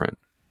hits different.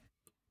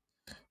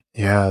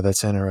 Yeah,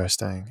 that's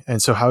interesting.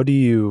 And so how do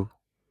you,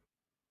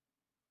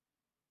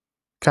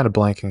 kind of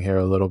blanking here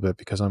a little bit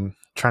because I'm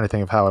trying to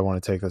think of how I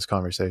want to take this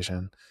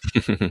conversation,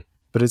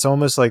 but it's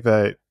almost like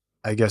that,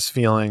 I guess,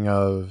 feeling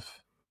of,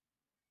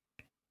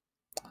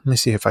 let me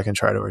see if I can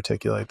try to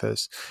articulate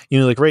this.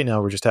 Like right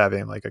now we're just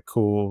having like a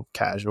cool,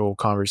 casual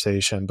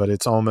conversation, but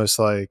it's almost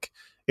like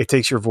it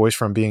takes your voice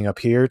from being up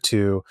here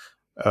to,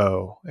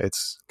 oh,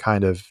 it's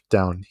kind of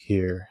down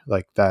here.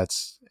 Like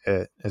that's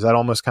it. Is that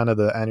almost kind of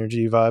the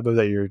energy vibe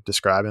that you're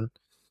describing?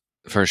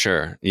 For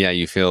sure. Yeah,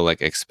 you feel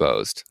like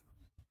exposed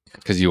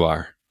because you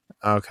are.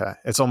 Okay.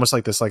 It's almost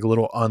like this like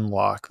little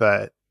unlock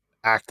that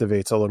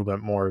activates a little bit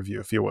more of you,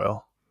 if you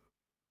will.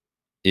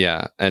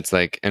 Yeah, it's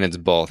like, and it's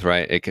both,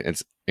 right?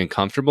 It's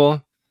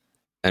uncomfortable,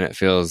 and it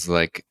feels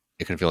like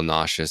it can feel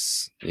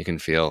nauseous. You can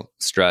feel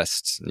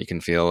stressed. You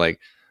can feel like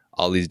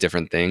all these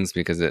different things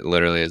because it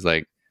literally is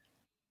like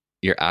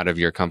you're out of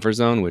your comfort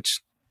zone, which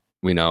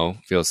we know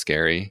feels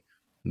scary,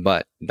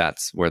 but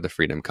that's where the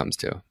freedom comes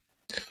to.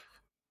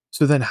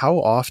 So then, how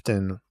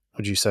often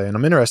would you say? And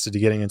I'm interested to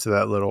getting into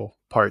that little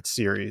part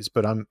series,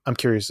 but I'm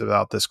curious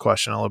about this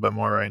question a little bit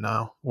more right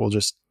now.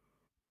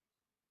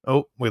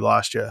 Oh, we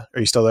lost you. Are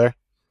you still there?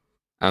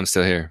 I'm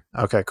still here.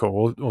 Okay,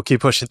 cool. We'll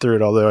keep pushing through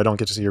it, although I don't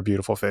get to see your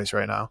beautiful face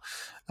right now.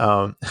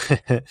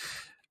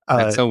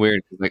 That's so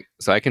weird. Like,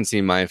 so I can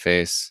see my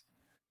face.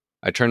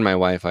 I turned my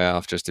Wi-Fi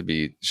off just to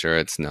be sure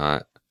it's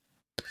not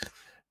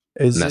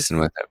messing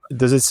with it.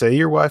 Does it say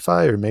your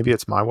Wi-Fi, or maybe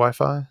it's my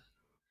Wi-Fi?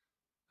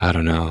 I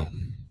don't know.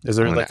 Is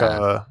there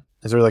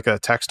like a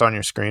text on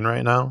your screen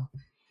right now?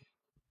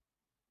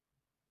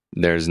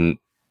 There's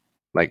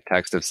like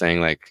text of saying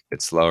like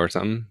it's slow or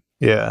something.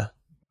 Yeah.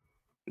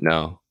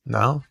 No.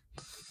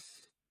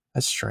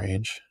 That's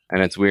strange.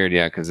 And it's weird,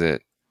 yeah, because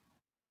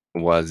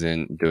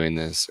wasn't doing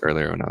this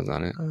earlier when I was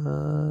on it.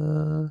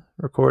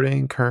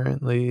 Recording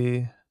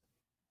currently.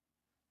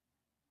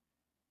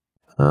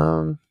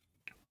 Huh.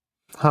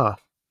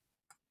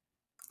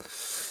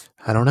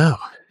 I don't know.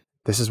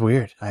 This is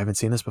weird. I haven't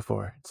seen this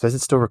before. It says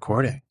it's still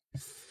recording.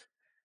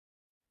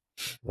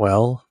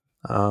 Well,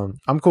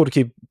 I'm cool to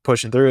keep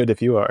pushing through it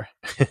if you are.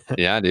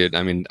 Yeah, dude.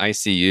 I mean, I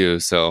see you,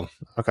 so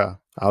Okay.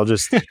 I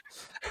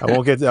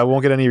won't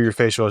get any of your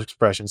facial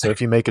expressions. So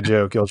if you make a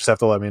joke, you'll just have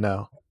to let me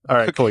know. All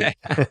right, cool. Okay.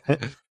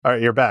 All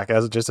right, you're back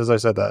just as I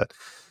said that.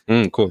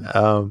 Cool.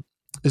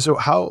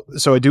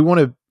 So I do want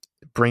to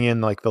bring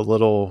in like the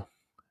little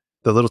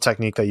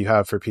technique that you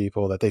have for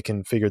people that they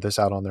can figure this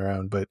out on their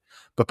own. But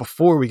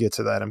before we get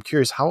to that, I'm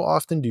curious, how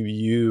often do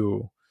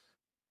you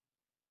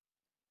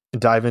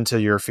dive into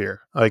your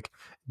fear? Like,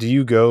 do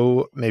you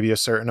go maybe a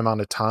certain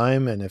amount of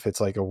time, and if it's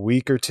like a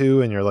week or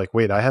two and you're like,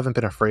 wait, I haven't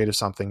been afraid of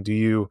something, do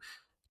you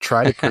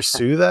try to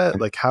pursue that?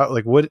 Like,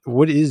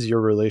 what is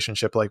your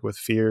relationship like with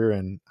fear,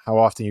 and how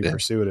often you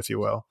pursue it, if you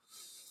will?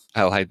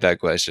 I like that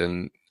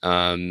question.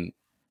 I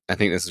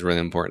think this is really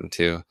important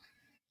too.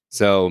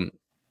 So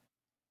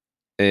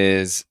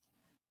is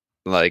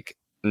like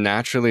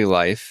naturally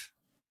life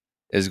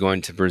is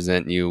going to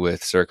present you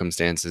with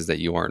circumstances that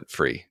you aren't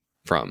free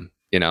from.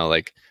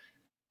 Like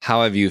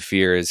how I view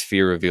fear is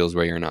fear reveals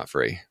where you're not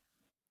free.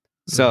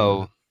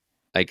 So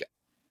like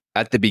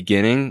at the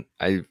beginning,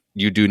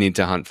 you do need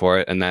to hunt for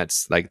it. And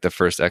that's like the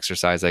first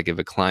exercise I give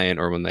a client,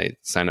 or when they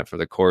sign up for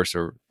the course,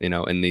 or,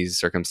 in these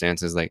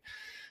circumstances, like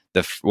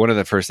one of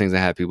the first things I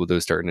have people do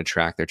is starting to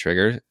track their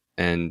triggers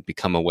and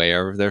become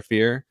aware of their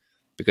fear,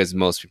 because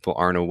most people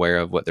aren't aware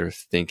of what they're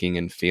thinking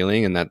and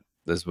feeling. And that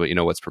is what,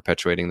 what's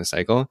perpetuating the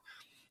cycle.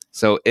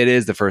 So it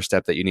is the first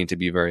step that you need to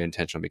be very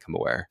intentional, become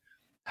aware.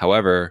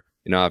 However,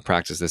 I've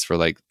practiced this for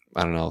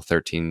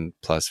 13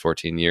 plus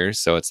 14 years.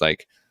 So it's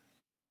like,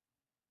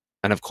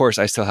 and of course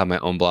I still have my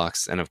own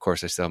blocks, and of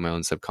course I still have my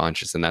own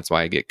subconscious, and that's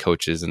why I get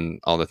coaches and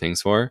all the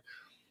things for.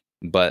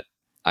 But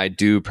I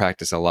do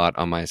practice a lot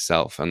on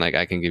myself. And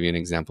I can give you an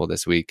example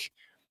this week.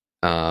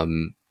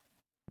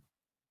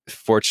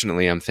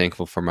 Fortunately, I'm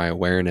thankful for my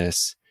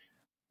awareness.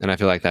 And I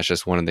feel like that's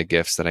just one of the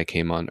gifts that I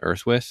came on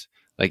earth with.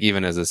 Like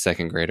even as a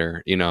second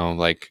grader,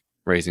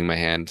 raising my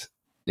hand,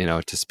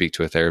 to speak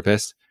to a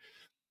therapist.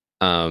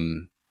 But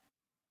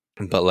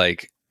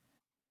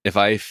if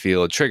I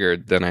feel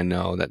triggered, then I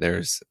know that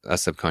there's a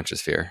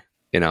subconscious fear,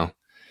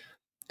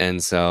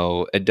 And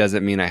so it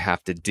doesn't mean I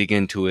have to dig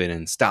into it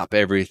and stop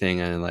everything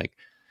and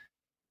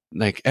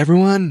like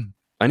everyone,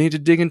 I need to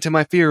dig into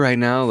my fear right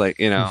now.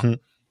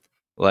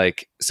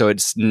 So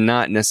it's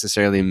not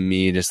necessarily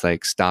me just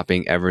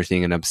stopping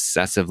everything and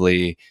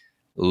obsessively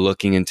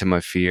looking into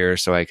my fear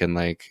so I can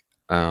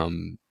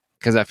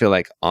because I feel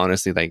like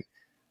honestly,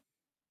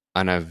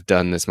 and I've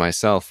done this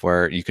myself,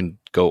 where you can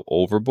go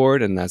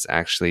overboard, and that's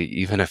actually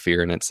even a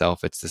fear in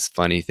itself. It's this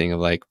funny thing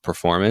of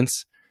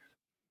performance.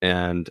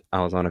 And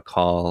I was on a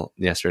call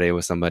yesterday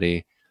with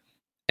somebody,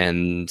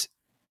 and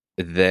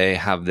they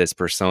have this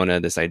persona,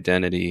 this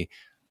identity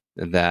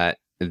that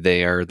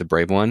they are the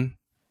brave one,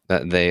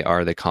 that they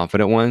are the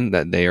confident one,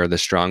 that they are the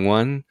strong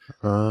one.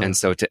 And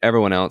so to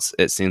everyone else,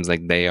 it seems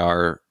like they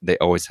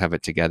always have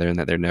it together and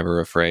that they're never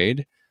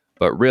afraid.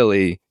 But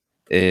really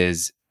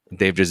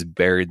they've just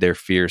buried their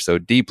fear so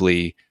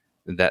deeply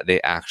that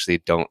they actually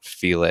don't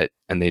feel it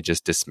and they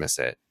just dismiss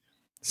it.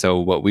 So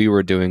what we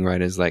were doing,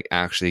 right, is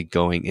actually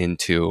going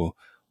into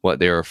what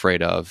they were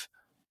afraid of.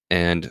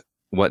 And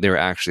what they were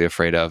actually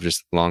afraid of,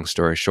 just long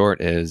story short,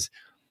 is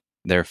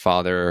their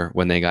father,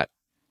 when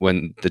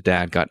the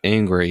dad got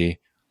angry,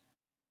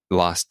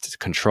 lost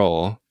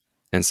control.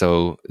 And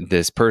so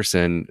this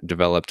person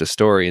developed a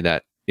story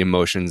that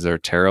emotions are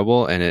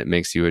terrible and it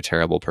makes you a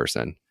terrible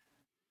person.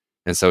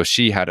 And so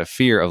she had a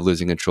fear of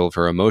losing control of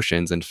her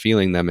emotions and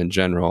feeling them in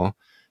general.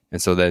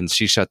 And so then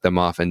she shut them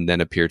off and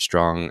then appeared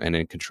strong and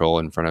in control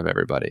in front of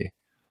everybody.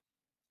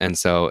 And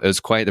so it was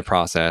quite the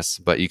process,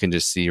 but you can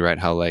just see, right,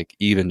 how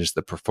even just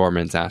the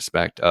performance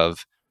aspect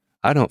of,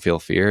 I don't feel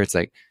fear. It's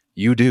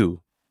you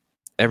do.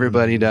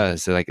 Everybody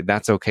does. So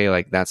that's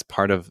okay. That's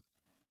part of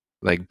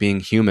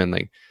being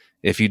human.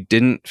 If you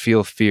didn't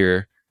feel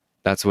fear,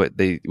 that's what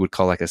they would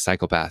call a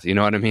psychopath. You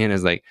know what I mean?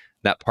 Is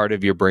that part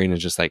of your brain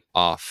is just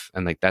off,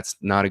 and that's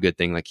not a good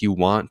thing. You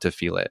want to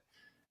feel it.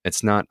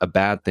 It's not a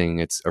bad thing.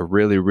 It's a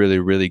really, really,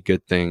 really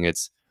good thing.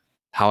 It's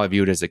how I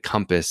view it as a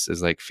compass,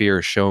 is fear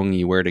is showing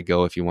you where to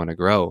go if you want to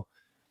grow.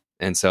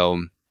 And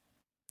so,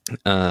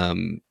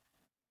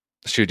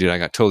 shoot, dude, I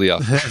got totally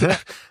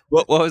off.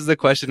 What was the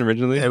question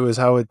originally? It was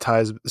how it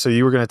ties. So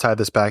you were going to tie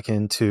this back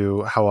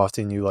into how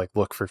often you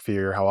look for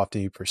fear, how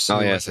often you pursue. Oh,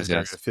 yes.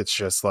 If it's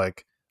just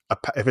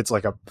if it's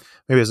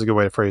maybe it's a good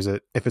way to phrase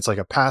it. If it's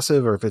a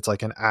passive, or if it's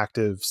an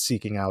active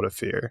seeking out of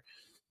fear.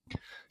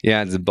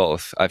 Yeah, it's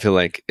both. I feel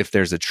if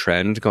there's a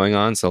trend going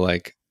on, so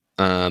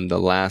the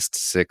last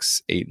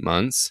 6-8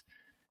 months,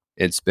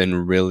 it's been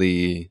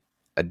really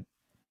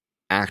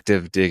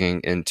active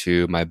digging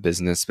into my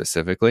business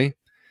specifically.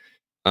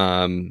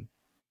 And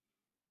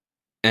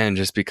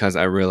just because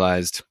I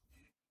realized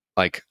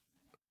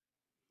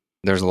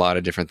there's a lot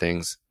of different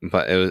things,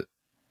 but it was,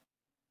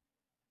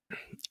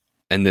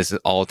 and this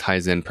all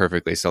ties in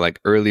perfectly. So like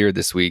earlier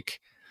this week,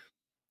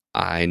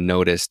 I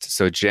noticed,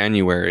 so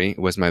January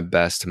was my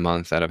best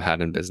month that I've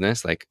had in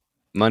business, like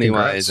money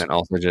wise, Congrats. and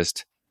also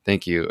just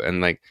thank you.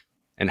 And like,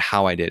 and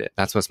how I did it.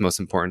 That's what's most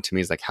important to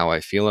me, is like how I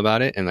feel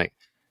about it and like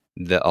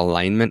the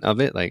alignment of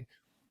it. Like,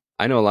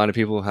 I know a lot of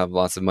people have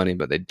lots of money,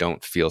 but they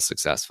don't feel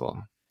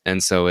successful.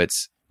 And so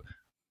it's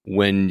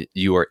when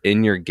you are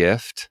in your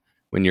gift,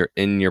 when you're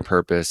in your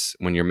purpose,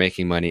 when you're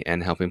making money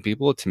and helping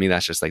people, to me,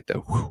 that's just like the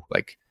whew,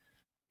 like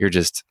you're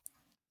just,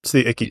 It's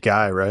the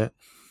Ikigai, right?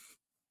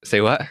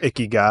 say what?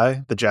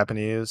 Ikigai, the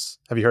Japanese.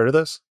 Have you heard of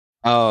this?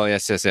 Oh,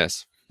 yes, yes,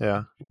 yes.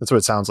 Yeah, that's what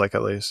it sounds like,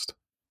 at least.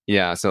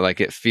 Yeah. So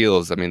like it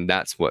feels, I mean,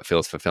 that's what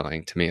feels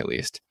fulfilling to me, at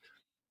least,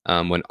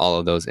 when all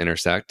of those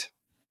intersect.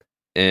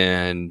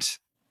 And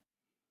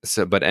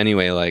so, but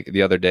anyway, like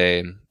the other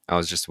day, I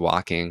was just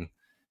walking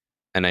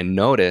and I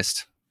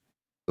noticed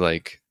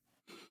like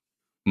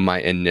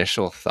my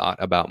initial thought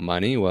about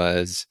money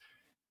was,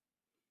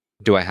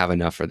 do I have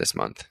enough for this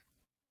month?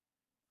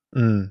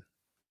 Mm.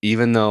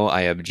 Even though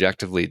I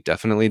objectively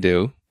definitely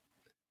do,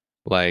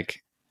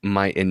 like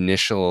my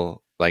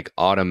initial, like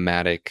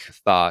automatic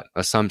thought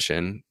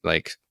assumption,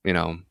 like, you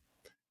know,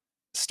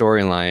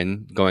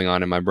 storyline going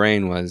on in my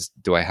brain was,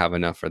 do I have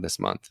enough for this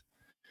month?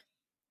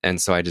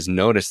 And so I just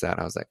noticed that.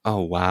 I was like,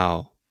 oh,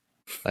 wow.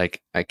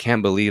 Like, I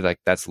can't believe like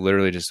that's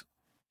literally just,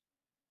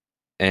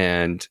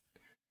 and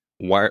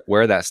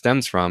where that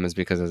stems from is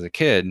because as a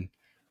kid,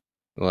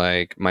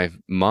 like my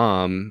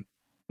mom,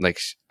 like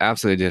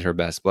absolutely did her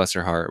best, bless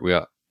her heart.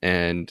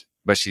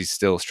 But she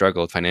still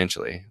struggled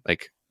financially,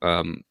 like,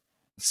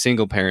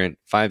 single parent,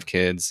 5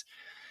 kids.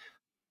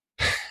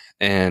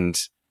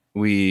 And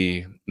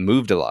we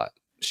moved a lot.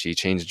 She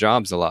changed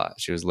jobs a lot.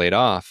 She was laid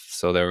off.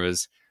 So there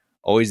was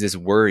always this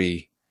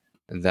worry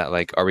that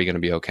like, are we going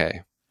to be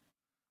okay?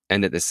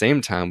 And at the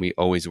same time, we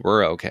always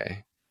were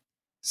okay.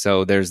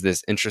 So there's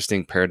this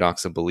interesting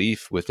paradoxical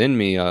belief within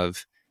me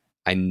of,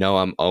 I know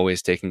I'm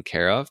always taken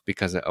care of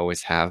because I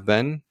always have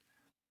been.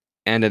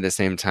 And at the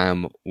same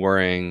time,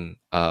 worrying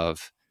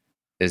of,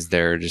 is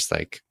there just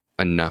like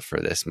enough for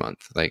this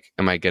month? Like,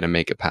 am I going to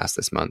make it past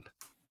this month?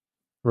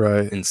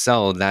 Right. And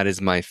so that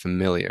is my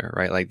familiar,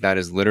 right? Like that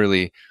is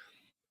literally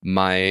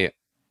my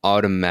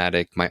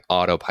my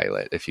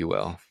autopilot, if you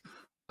will,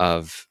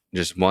 of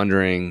just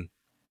wondering,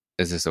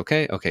 is this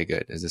okay? Okay,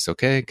 good. Is this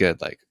okay?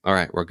 Good. Like, all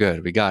right, we're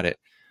good. We got it.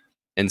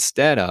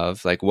 Instead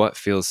of like what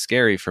feels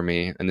scary for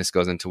me, and this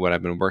goes into what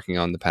I've been working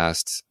on the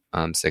past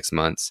 6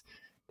 months,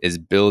 is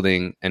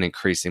building and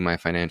increasing my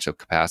financial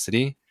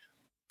capacity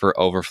for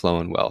overflow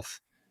and wealth.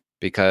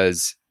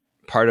 Because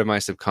part of my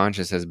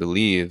subconscious has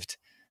believed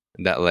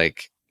that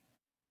like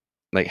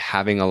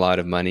having a lot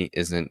of money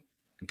isn't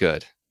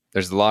good.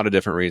 There's a lot of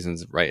different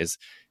reasons, right?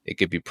 It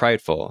could be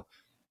prideful.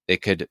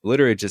 It could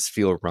literally just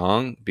feel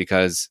wrong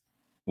because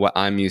what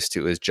I'm used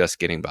to is just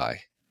getting by.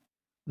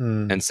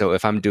 Mm. And so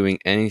if I'm doing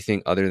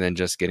anything other than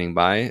just getting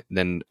by,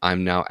 then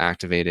I'm now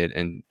activated.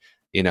 And,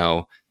 you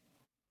know,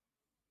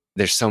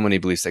 there's so many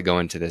beliefs that go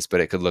into this, but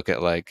it could look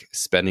at like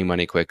spending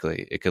money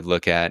quickly. It could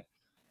look at,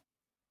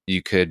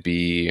 you could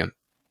be,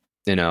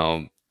 you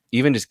know,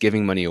 even just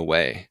giving money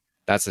away.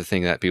 That's the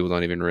thing that people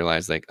don't even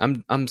realize. Like,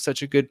 I'm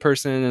such a good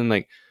person and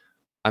like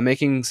I'm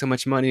making so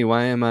much money.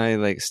 Why am I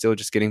like still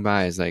just getting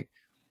by? Is like,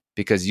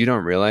 because you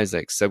don't realize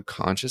like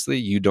subconsciously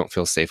you don't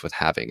feel safe with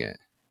having it.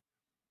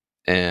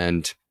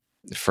 And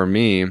for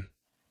me,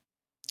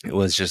 it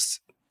was just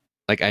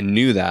like, I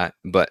knew that,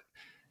 but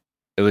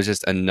it was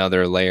just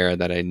another layer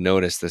that I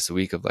noticed this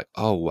week of like,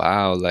 oh,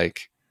 wow.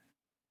 Like,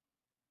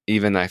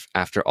 even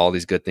after all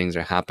these good things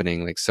are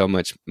happening, like so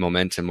much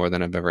momentum, more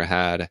than I've ever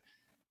had,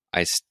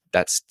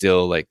 that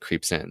still like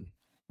creeps in.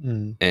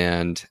 Mm.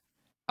 And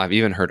I've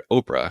even heard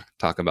Oprah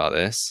talk about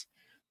this,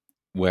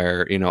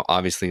 where, you know,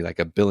 obviously like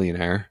a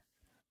billionaire,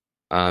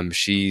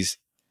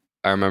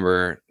 I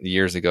remember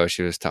years ago,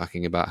 she was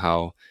talking about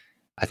how,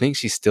 I think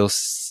she still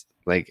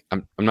like,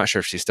 I'm not sure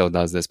if she still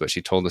does this, but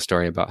she told the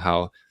story about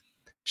how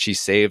she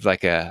saved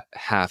like a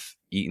half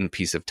eaten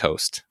piece of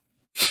toast,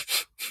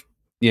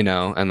 you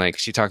know, and like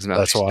she talks about how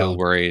That's she still wild.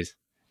 worries,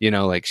 you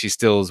know, like she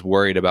still is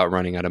worried about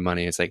running out of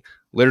money. It's like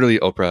literally,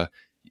 Oprah,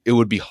 it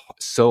would be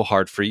so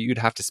hard for you. You'd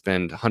have to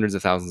spend hundreds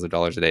of thousands of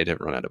dollars a day to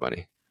run out of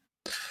money.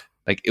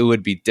 Like it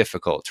would be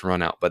difficult to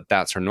run out, but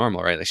that's her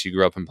normal, right? Like she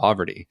grew up in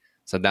poverty.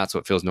 So that's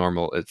what feels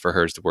normal for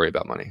her, is to worry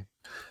about money.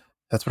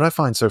 That's what I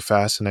find so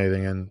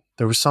fascinating. And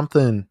there was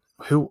something,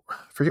 I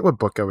forget what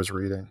book I was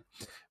reading,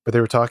 but they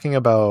were talking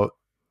about,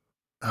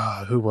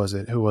 who was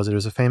it? It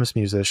was a famous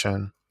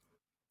musician.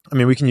 I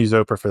mean, we can use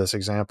Oprah for this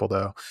example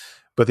though,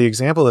 but the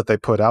example that they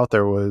put out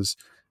there was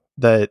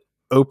that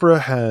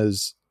Oprah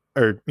has,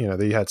 or, you know,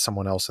 they had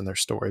someone else in their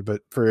story,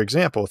 but for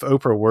example, if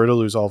Oprah were to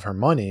lose all of her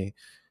money,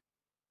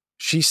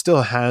 she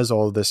still has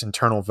all of this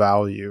internal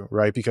value,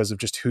 right? Because of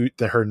just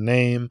her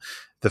name,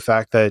 the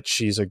fact that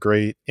she's a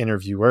great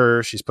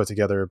interviewer, she's put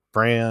together a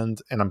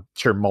brand, and I'm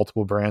sure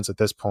multiple brands at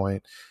this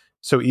point.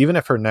 So even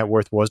if her net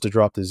worth was to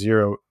drop to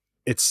zero,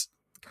 it's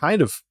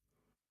kind of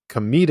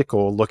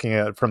comedical looking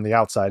at it from the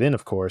outside in,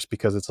 of course,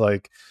 because it's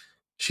like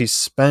she's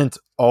spent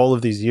all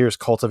of these years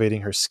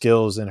cultivating her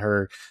skills and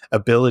her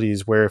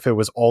abilities, where if it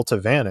was all to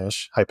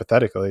vanish,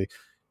 hypothetically,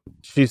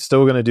 she's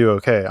still going to do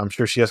okay. I'm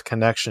sure she has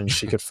connections.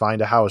 She could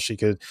find a house. She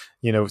could,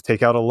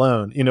 take out a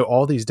loan,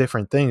 all these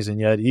different things. And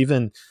yet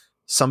even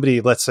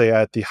somebody, let's say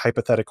at the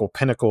hypothetical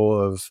pinnacle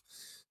of,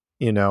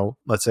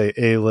 let's say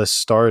A-list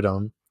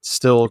stardom,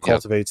 still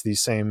cultivates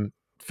these same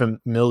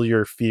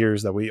familiar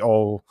fears that we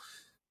all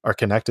are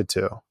connected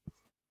to.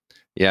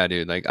 Yeah,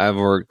 dude. Like I've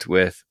worked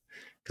with,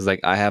 because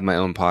like I have my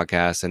own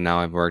podcast, and now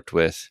I've worked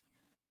with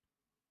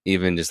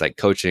even just like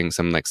coaching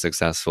some like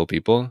successful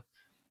people,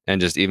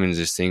 and just even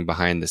just seeing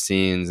behind the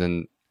scenes.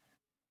 And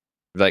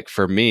like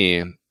for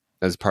me,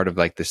 as part of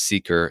like the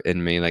seeker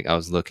in me, like I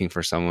was looking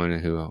for someone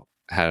who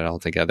had it all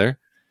together.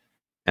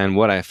 And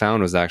what I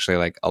found was actually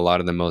like a lot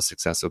of the most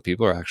successful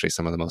people are actually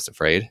some of the most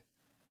afraid.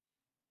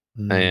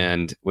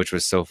 And which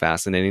was so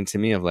fascinating to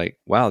me, of like,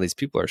 wow, these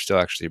people are still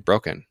actually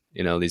broken.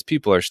 These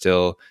people are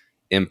still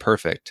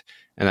imperfect.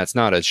 And that's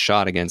not a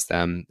shot against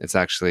them. It's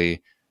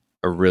actually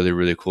a really,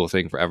 really cool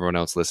thing for everyone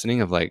else listening,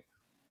 of like,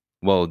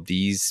 well,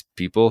 these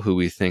people who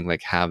we think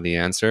like have the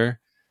answer,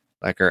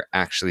 like are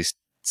actually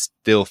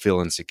still feel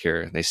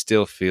insecure. They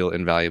still feel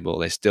invaluable.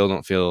 They still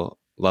don't feel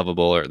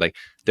lovable, or like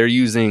they're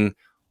using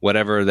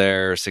whatever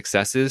their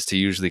success is to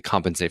usually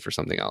compensate for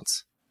something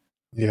else.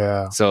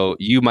 Yeah. So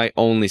you might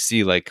only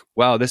see like,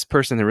 wow, this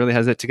person really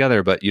has it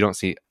together, but you don't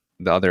see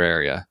the other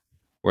area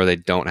where they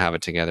don't have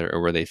it together or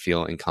where they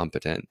feel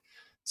incompetent.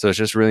 So it's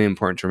just really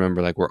important to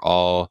remember, like we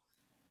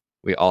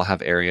all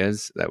have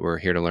areas that we're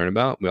here to learn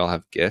about. We all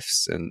have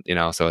gifts, and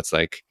so it's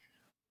like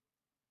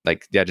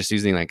yeah, just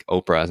using like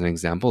Oprah as an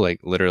example,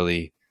 like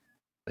literally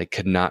like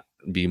could not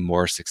be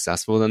more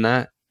successful than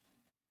that.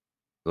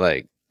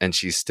 Like, and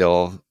she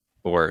still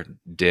or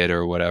did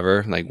or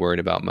whatever, like worried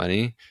about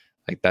money.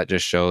 Like that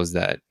just shows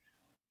that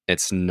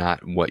it's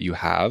not what you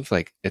have.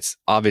 Like it's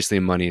obviously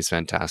money is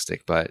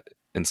fantastic,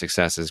 and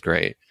success is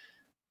great,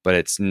 but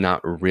it's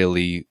not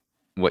really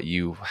what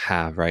you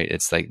have, right?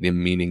 It's like the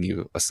meaning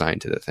you assign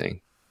to the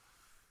thing.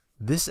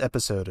 This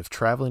episode of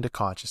Traveling to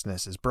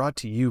Consciousness is brought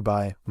to you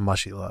by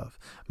Mushy Love.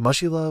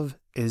 Mushy Love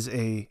is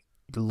a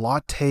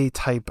latte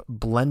type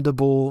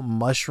blendable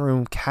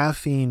mushroom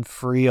caffeine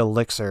free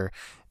elixir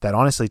that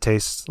honestly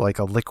tastes like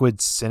a liquid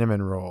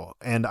cinnamon roll.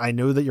 And I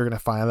know that you're going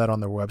to find that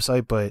on their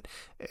website, but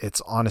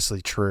it's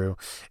honestly true.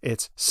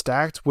 It's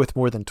stacked with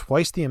more than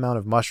twice the amount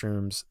of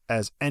mushrooms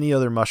as any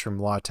other mushroom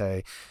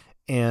latte.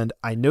 And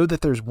I know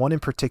that there's one in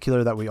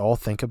particular that we all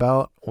think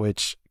about,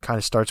 which kind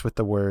of starts with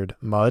the word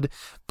mud,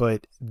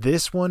 but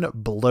this one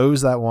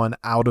blows that one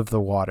out of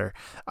the water.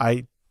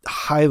 I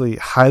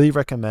highly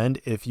recommend,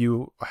 if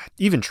you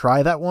even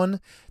try that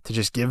one, to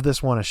just give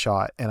this one a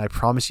shot. And I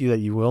promise you that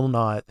you will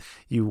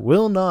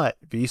not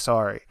be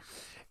sorry,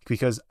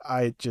 because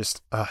I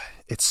just,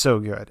 it's so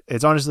good.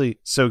 It's honestly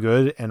so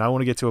good. And I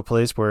want to get to a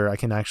place where I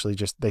can actually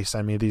they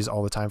send me these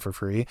all the time for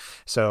free.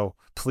 So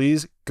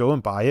please go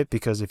and buy it,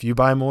 because if you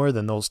buy more,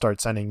 then they'll start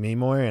sending me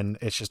more. And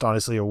it's just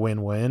honestly a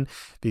win-win,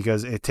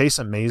 because it tastes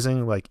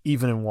amazing, like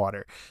even in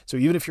water. So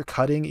even if you're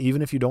cutting,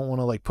 even if you don't want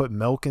to like put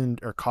milk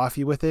or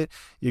coffee with it,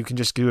 you can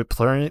just do it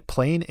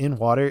plain in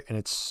water, and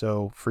it's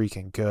so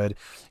freaking good.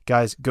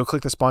 Guys, go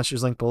click the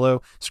sponsors link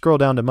below, scroll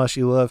down to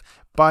Mushy Love,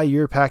 buy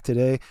your pack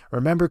today.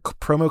 Remember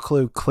promo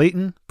code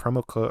Clayton,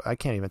 I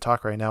can't even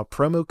talk right now,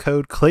 promo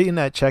code Clayton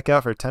at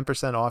checkout for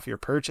 10% off your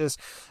purchase.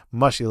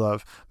 Mushy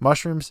Love.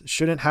 Mushrooms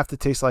shouldn't have to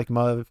taste like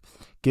mud.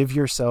 Give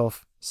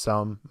yourself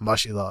some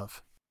Mushy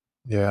Love.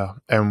 Yeah,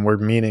 and we're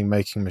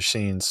making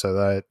machines, so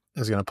that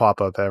is going to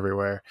pop up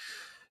everywhere.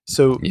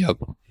 So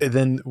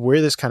then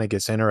where this kind of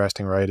gets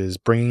interesting, right, is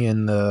bringing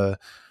in the,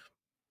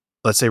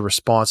 let's say,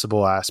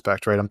 responsible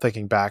aspect, right? I'm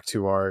thinking back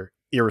to our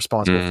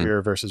irresponsible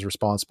fear versus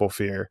responsible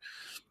fear.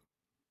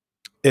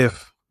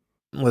 If,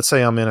 let's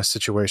say I'm in a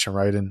situation,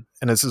 right, and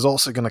this is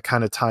also going to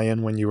kind of tie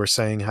in when you were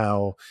saying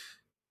how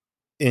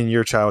in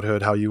your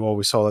childhood, how you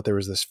always saw that there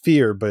was this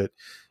fear, but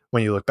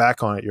when you look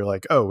back on it, you're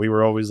like, oh, we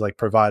were always like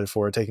provided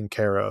for, taken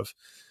care of.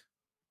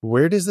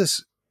 Where does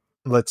this,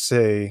 let's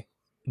say,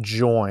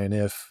 join?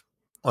 If,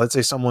 let's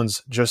say,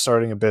 someone's just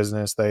starting a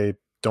business, they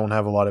don't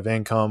have a lot of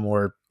income,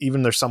 or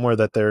even there's somewhere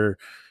that they're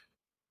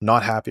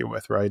not happy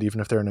with, right?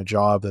 Even if they're in a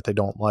job that they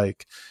don't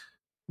like,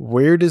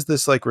 where does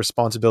this like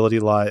responsibility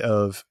lie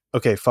of,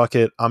 okay, fuck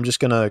it, I'm just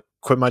going to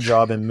quit my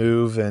job and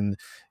move and,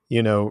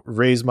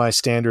 raise my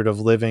standard of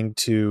living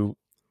to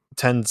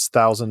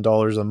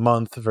 $10,000 a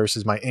month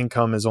versus my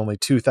income is only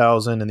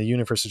 $2,000 and the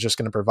universe is just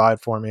going to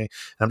provide for me. And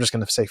I'm just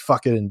going to say,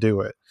 fuck it and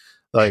do it.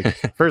 Like,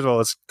 first of all,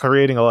 it's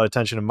creating a lot of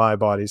tension in my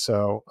body.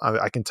 So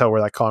I can tell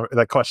where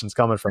that question's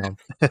coming from.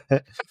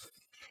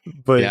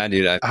 But yeah,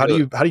 dude, how do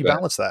you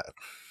balance that?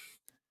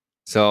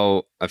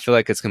 So I feel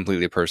like it's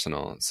completely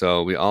personal.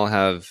 So we're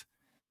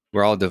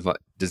all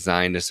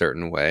designed a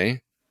certain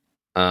way.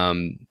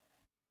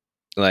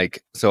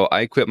 Like, so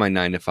I quit my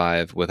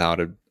 9-to-5 without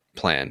a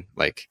plan.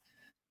 Like,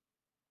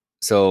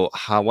 so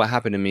what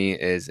happened to me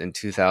is in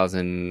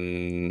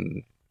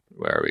 2000,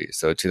 where are we?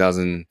 So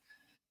 2000,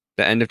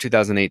 the end of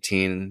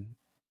 2018,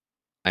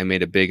 I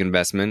made a big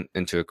investment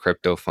into a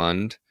crypto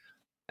fund,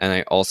 and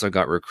I also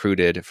got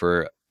recruited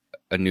for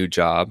a new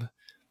job.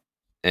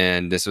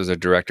 And this was a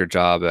director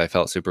job. I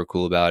felt super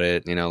cool about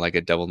it. Like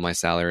it doubled my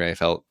salary. I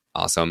felt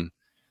awesome.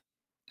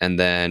 And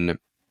then,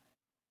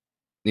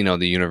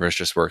 the universe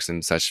just works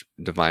in such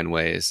divine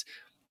ways.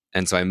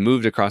 And so I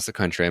moved across the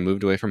country. I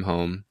moved away from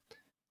home,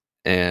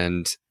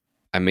 and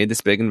I made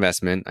this big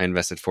investment. I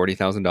invested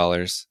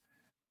 $40,000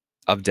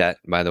 of debt,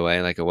 by the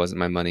way. Like it wasn't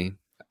my money,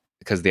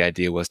 because the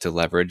idea was to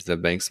leverage the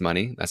bank's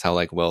money. That's how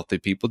like wealthy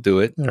people do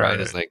it, right?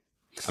 It's like,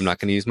 I'm not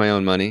going to use my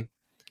own money.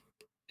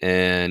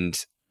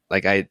 And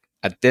like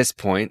at this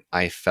point,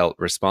 I felt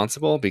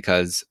responsible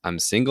because I'm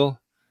single.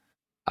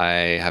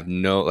 I have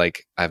no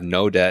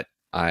debt.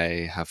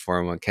 I have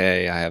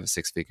 401k. I have a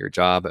 6-figure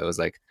job. It was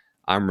like,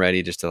 I'm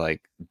ready just to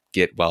like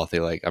get wealthy.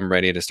 Like I'm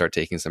ready to start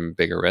taking some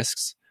bigger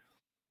risks.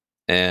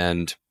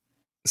 And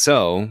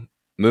so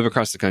move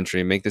across the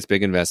country, make this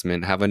big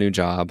investment, have a new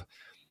job.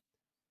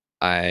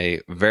 I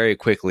very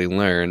quickly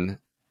learn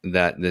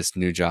that this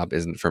new job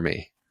isn't for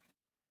me.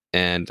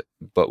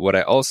 But what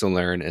I also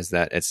learn is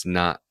that it's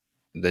not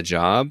the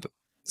job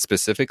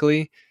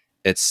specifically,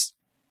 it's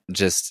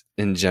just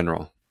in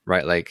general,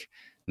 right? Like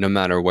no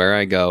matter where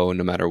I go,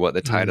 no matter what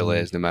the title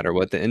is, no matter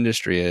what the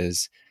industry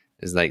is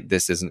like,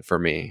 this isn't for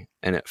me.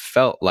 And it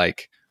felt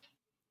like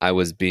I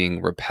was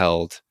being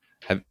repelled.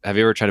 Have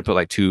you ever tried to put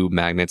like two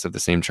magnets of the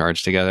same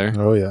charge together?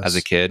 Oh, yes. As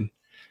a kid?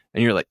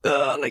 And you're like,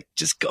 like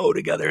just go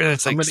together. And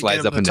it's like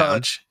slides up and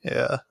down.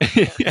 Yeah.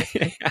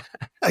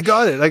 I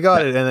got it.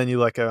 And then you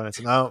let go and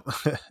it's no.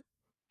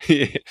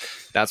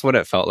 That's what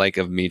it felt like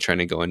of me trying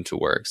to go into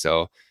work.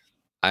 So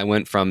I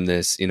went from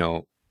this,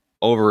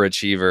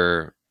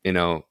 overachiever,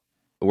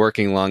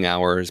 working long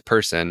hours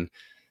person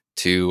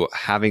to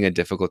having a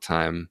difficult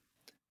time.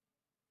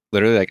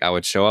 Literally, like I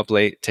would show up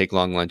late, take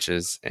long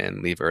lunches,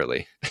 and leave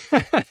early.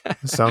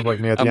 Sounds like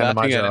me at the end of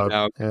my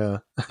job. Yeah.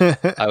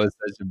 I was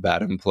such a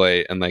bad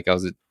employee, and like I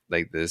was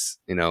like this,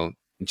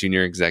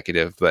 junior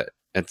executive, but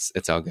it's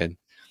all good.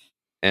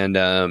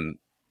 And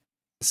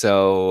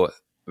so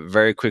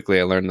very quickly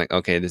I learned like,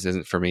 okay, this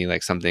isn't for me.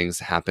 Like something's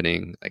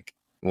happening. Like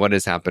what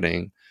is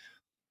happening?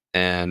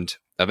 And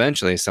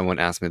eventually someone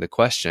asked me the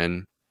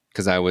question,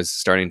 because I was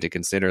starting to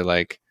consider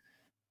like,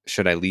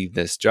 should I leave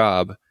this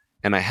job?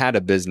 And I had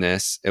a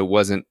business. It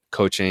wasn't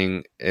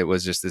coaching. It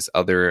was just this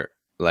other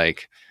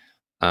like,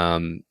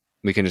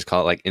 we can just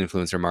call it like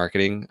influencer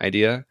marketing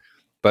idea,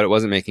 but it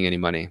wasn't making any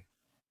money.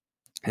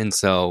 And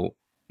so,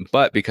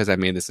 but because I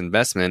made this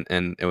investment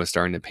and it was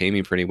starting to pay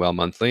me pretty well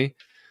monthly,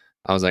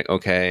 I was like,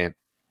 okay,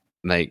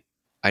 like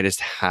I just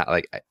had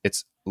like,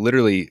 it's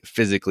literally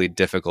physically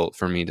difficult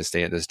for me to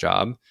stay at this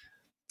job.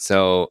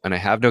 So, and I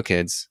have no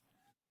kids.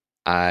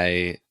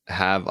 I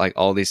have like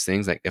all these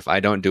things. Like if I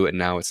don't do it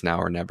now, it's now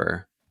or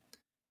never.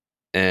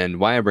 And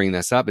why I bring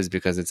this up is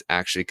because it's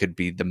actually could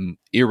be the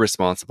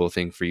irresponsible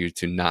thing for you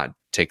to not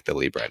take the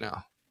leap right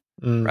now.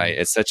 Right.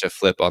 It's such a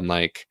flip on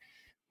like,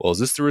 well, is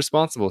this the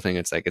responsible thing?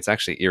 It's like, it's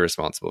actually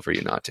irresponsible for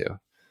you not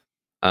to.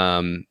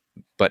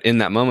 But in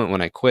that moment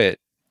when I quit,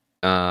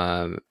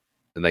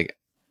 like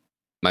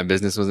my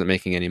business wasn't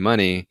making any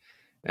money.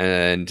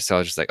 And so I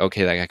was just like,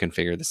 okay, like I can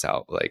figure this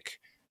out. Like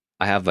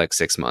I have like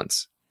 6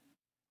 months.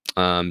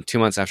 2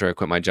 months after I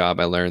quit my job,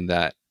 I learned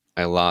that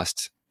I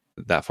lost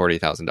that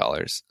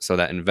 $40,000. So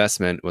that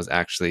investment was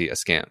actually a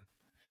scam.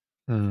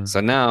 So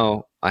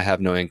now I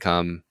have no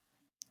income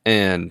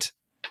and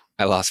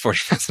I lost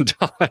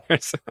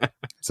 $40,000.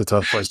 It's a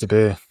tough place to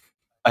be.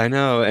 I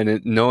know.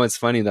 And what's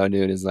funny though,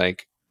 dude, is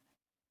like,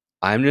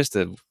 I'm just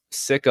a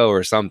sicko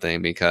or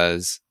something,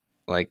 because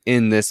like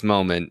in this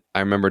moment, I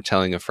remember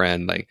telling a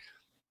friend, like,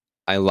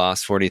 I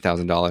lost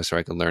 $40,000 so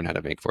I could learn how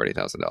to make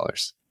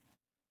 $40,000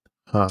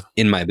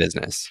 in my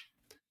business.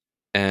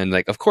 And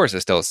like, of course it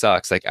still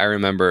sucks. Like I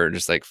remember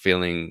just like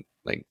feeling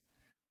like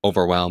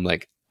overwhelmed.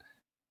 Like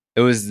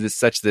it was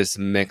such this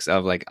mix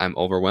of like, I'm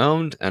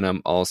overwhelmed and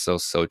I'm also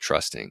so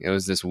trusting. It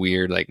was this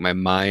weird, like my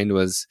mind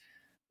was,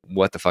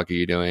 what the fuck are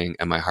you doing?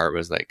 And my heart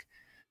was like,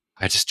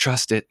 I just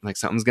trust it. Like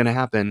something's going to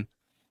happen.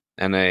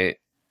 And I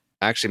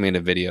actually made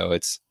a video.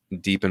 It's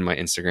deep in my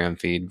Instagram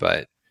feed,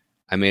 but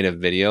I made a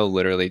video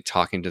literally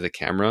talking to the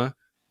camera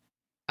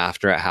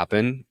after it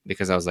happened,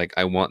 because I was like,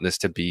 I want this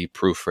to be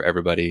proof for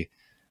everybody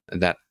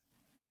that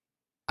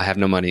I have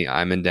no money,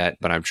 I'm in debt,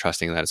 but I'm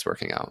trusting that it's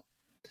working out.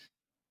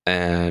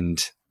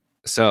 And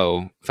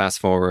so fast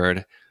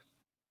forward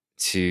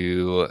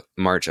to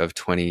March of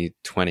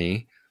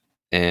 2020,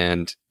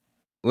 and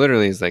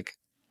literally it's like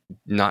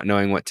not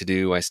knowing what to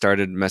do. I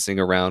started messing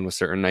around with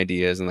certain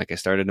ideas, and like I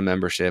started a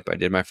membership. I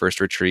did my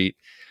first retreat.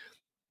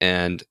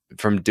 And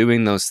from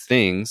doing those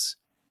things,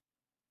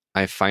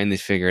 I finally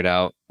figured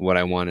out what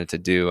I wanted to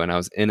do. And I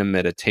was in a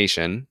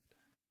meditation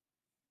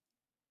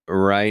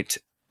right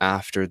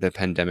after the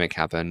pandemic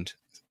happened.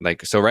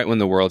 Like, so right when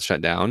the world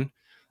shut down,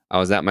 I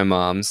was at my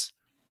mom's,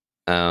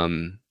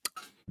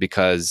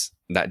 because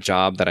that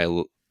job that I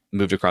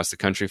moved across the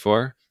country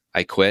for,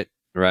 I quit.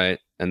 Right.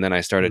 And then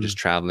I started just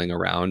traveling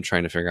around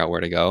trying to figure out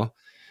where to go.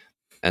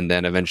 And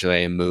then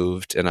eventually I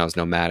moved and I was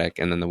nomadic.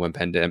 And then when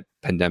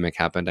pandemic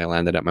happened, I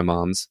landed at my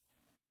mom's.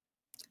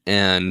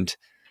 And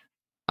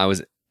I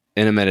was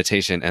in a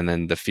meditation, and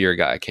then the fear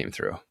guy came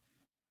through.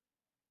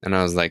 And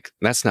I was like,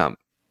 that's not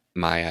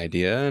my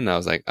idea. And I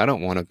was like, I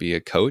don't want to be a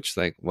coach.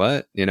 Like,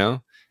 what? You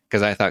know?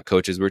 Because I thought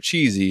coaches were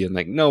cheesy and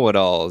like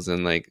know-it-alls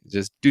and like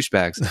just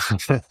douchebags.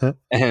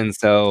 And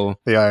so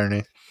the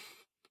irony.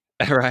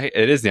 Right?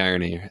 It is the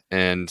irony.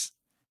 And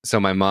so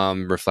my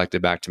mom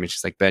reflected back to me.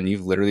 She's like, Ben,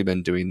 you've literally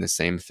been doing the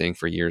same thing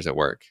for years at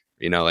work.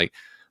 You know, like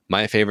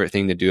my favorite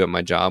thing to do at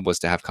my job was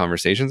to have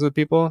conversations with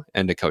people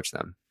and to coach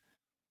them.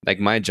 Like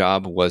my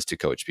job was to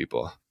coach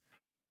people.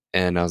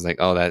 And I was like,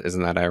 oh,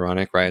 isn't that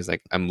ironic, right? It's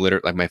like, I'm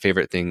literally like, my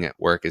favorite thing at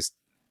work is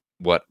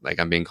what like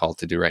I'm being called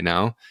to do right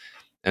now.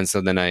 And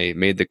so then I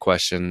made the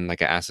question,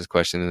 like I asked this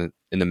question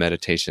in the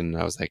meditation.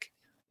 I was like,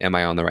 am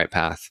I on the right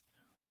path?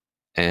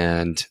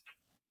 And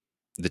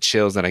the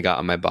chills that I got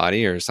on my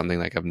body are something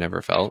like I've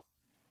never felt.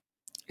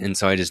 And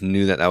so I just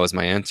knew that was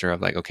my answer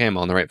of like, okay, I'm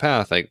on the right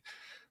path. Like,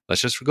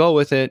 let's just go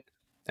with it.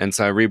 And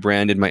so I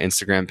rebranded my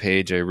Instagram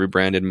page. I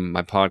rebranded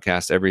my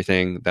podcast,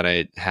 everything that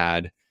I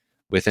had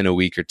within a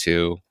week or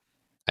two.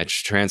 I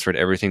transferred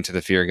everything to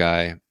the Fear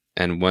Guy.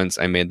 And once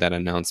I made that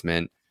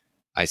announcement,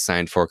 I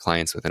signed 4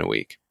 clients within a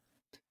week.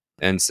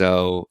 And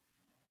so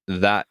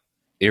that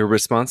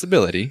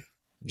irresponsibility,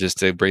 just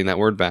to bring that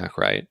word back,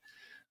 right,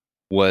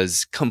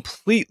 was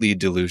completely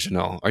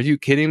delusional. Are you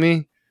kidding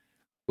me?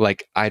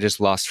 Like, I just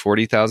lost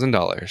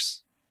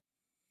 $40,000.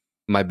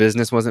 My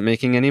business wasn't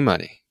making any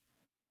money.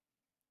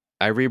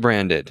 I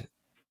rebranded,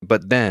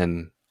 but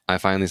then I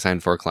finally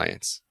signed 4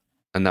 clients.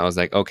 And that was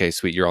like, okay,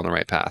 sweet, you're on the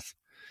right path.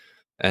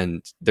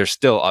 And there's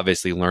still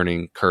obviously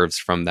learning curves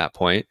from that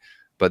point,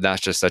 but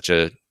that's just such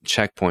a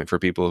checkpoint for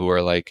people who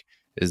are like,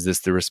 is this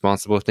the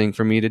responsible thing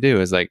for me to do?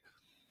 Is like,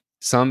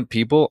 some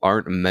people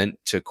aren't meant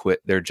to quit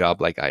their job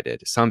like I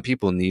did. Some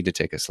people need to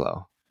take it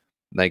slow.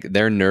 Like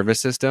their nervous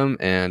system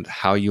and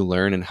how you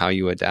learn and how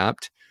you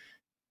adapt,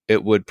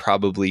 it would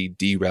probably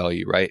derail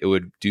you, right? It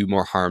would do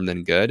more harm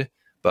than good.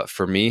 But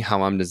for me,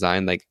 how I'm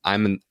designed, like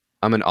I'm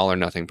an all or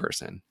nothing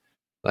person.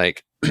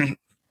 Like,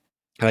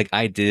 like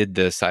I did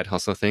the side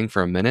hustle thing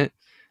for a minute,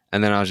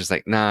 and then I was just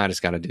like, nah, I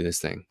just got to do this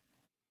thing.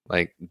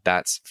 Like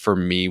that's for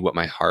me what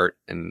my heart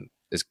and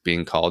is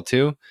being called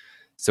to.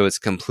 So it's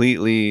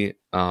completely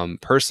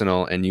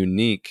personal and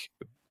unique.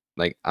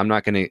 Like I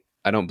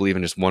don't believe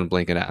in just one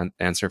blanket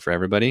answer for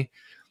everybody.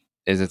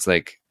 It's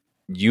like,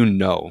 you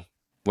know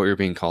what you're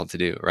being called to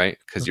do, right?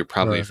 Because you're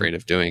probably afraid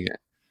of doing it.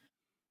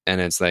 And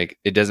it's like,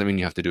 it doesn't mean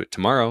you have to do it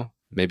tomorrow.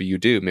 Maybe you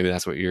do. Maybe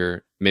that's what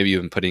maybe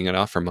you've been putting it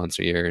off for months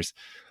or years.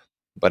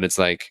 But it's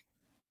like,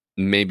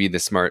 maybe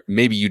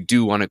you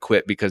do want to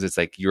quit because it's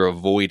like you're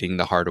avoiding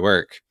the hard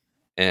work,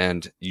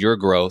 and your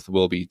growth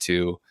will be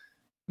to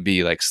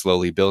be like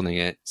slowly building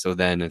it. So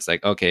then it's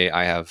like, okay,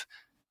 I have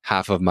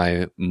half of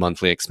my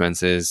monthly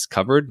expenses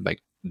covered.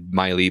 Like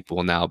my leap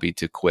will now be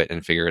to quit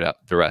and figure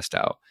the rest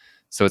out.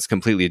 So it's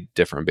completely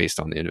different based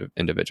on the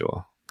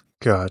individual.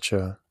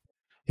 Gotcha.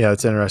 Yeah,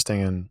 it's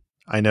interesting. And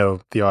I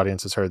know the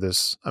audience has heard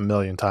this a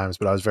million times,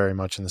 but I was very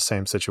much in the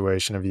same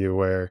situation of you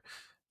where,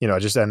 you know, I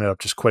just ended up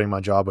just quitting my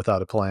job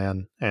without a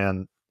plan.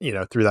 And, you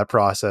know, through that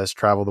process,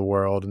 traveled the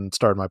world and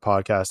started my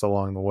podcast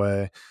along the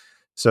way.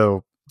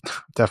 So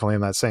definitely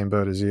in that same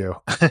boat as you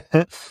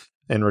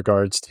in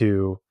regards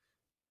to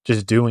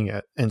just doing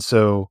it. And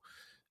so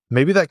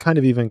maybe that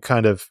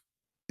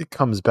it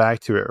comes back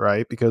to it,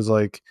 right? Because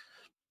like,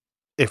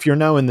 if you're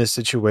now in this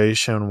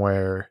situation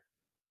where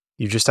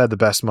you just had the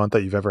best month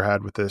that you've ever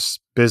had with this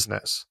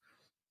business,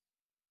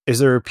 is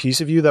there a piece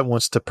of you that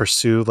wants to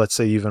pursue, let's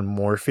say, even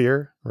more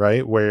fear,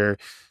 right? Where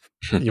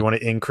you want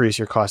to increase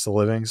your cost of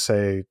living,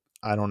 say,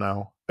 I don't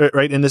know,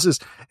 right? And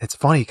it's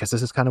funny because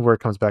this is kind of where it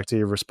comes back to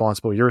you're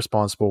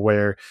responsible,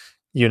 where,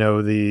 you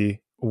know, the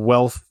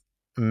wealth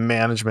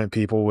management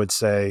people would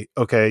say,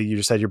 okay, you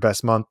just had your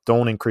best month,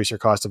 don't increase your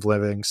cost of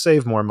living,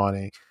 save more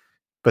money.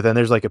 But then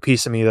there's like a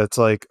piece of me that's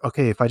like,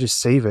 okay, if I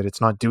just save it,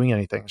 it's not doing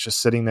anything. It's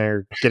just sitting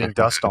there getting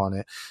dust on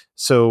it.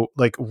 So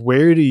like,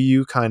 where do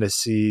you kind of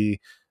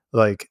see,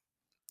 like,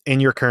 in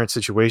your current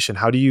situation,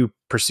 how do you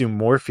pursue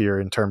more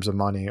fear in terms of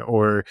money?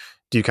 Or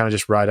do you kind of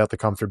just ride out the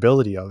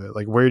comfortability of it?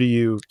 Like, where do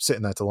you sit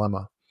in that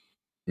dilemma?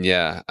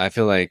 Yeah, I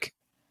feel like,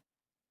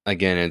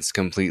 again, it's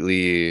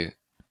completely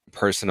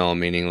personal,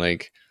 meaning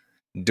like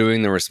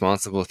doing the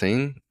responsible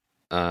thing,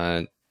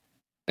 and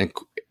in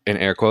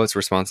air quotes,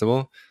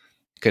 responsible,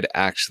 could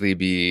actually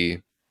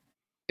be,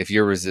 if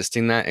you're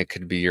resisting that, it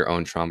could be your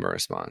own trauma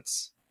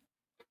response.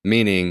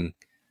 Meaning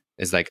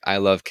is like, I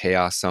love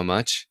chaos so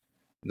much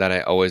that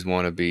I always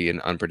want to be in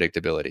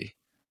unpredictability.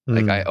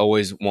 Like I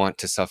always want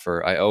to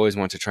suffer. I always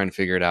want to try and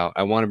figure it out.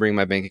 I want to bring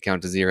my bank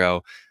account to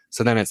zero.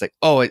 So then it's like,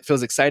 oh, it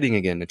feels exciting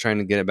again to trying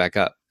to get it back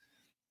up.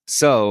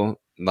 So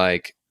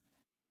like,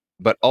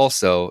 but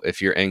also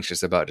if you're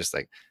anxious about just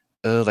like,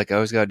 oh, like I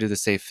always got to do the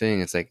safe thing.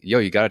 It's like, yo,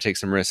 you got to take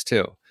some risks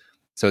too.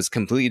 So it's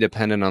completely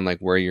dependent on like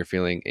where you're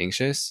feeling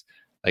anxious.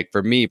 Like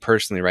for me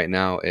personally right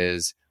now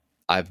is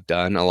I've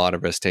done a lot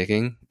of risk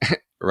taking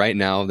right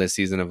now, the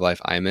season of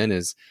life I'm in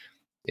is,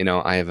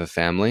 I have a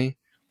family.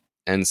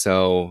 And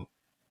so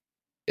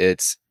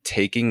it's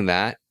taking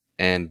that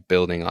and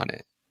building on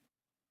it.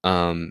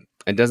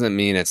 It doesn't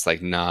mean it's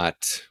like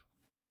not,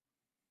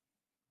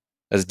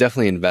 it's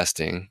definitely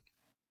investing.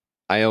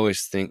 I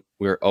always think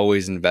we're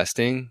always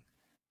investing.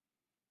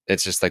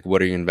 It's just like,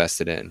 what are you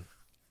invested in?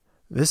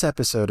 This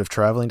episode of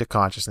Traveling to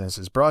Consciousness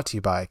is brought to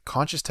you by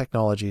Conscious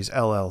Technologies,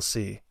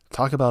 LLC.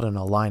 Talk about an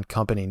aligned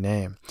company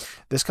name.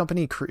 This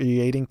company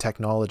creating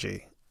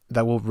technology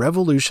that will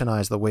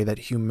revolutionize the way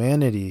that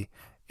humanity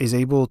is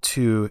able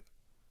to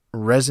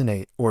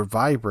resonate or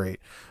vibrate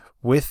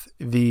with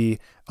the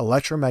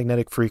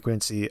electromagnetic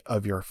frequency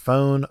of your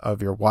phone,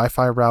 of your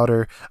Wi-Fi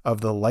router,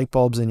 of the light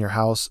bulbs in your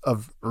house,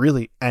 of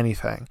really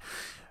anything.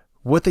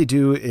 What they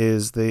do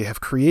is they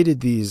have created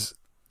these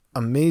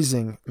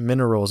amazing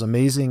minerals,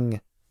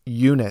 amazing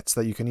units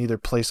that you can either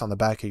place on the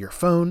back of your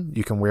phone,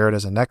 you can wear it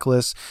as a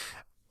necklace,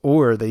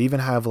 or they even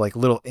have like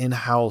little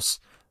in-house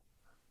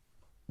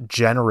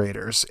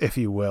generators, if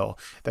you will,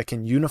 that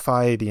can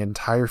unify the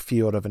entire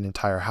field of an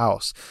entire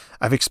house.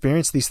 I've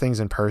experienced these things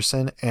in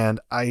person, and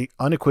I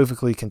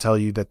unequivocally can tell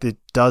you that it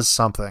does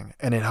something,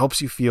 and it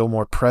helps you feel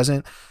more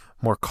present,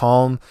 more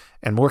calm,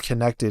 and more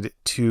connected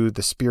to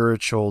the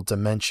spiritual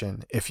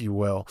dimension, if you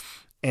will.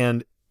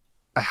 And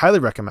I highly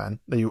recommend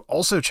that you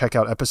also check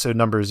out episode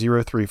number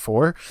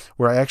 034,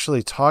 where I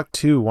actually talked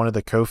to one of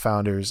the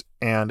co-founders,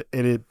 and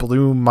it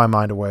blew my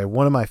mind away.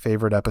 One of my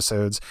favorite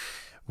episodes,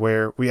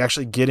 where we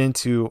actually get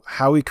into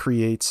how he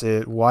creates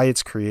it, why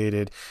it's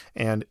created.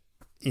 And,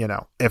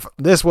 if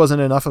this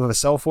wasn't enough of a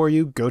sell for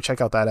you, go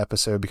check out that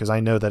episode, because I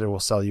know that it will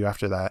sell you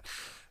after that.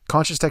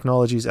 Conscious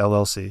Technologies,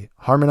 LLC,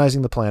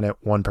 harmonizing the planet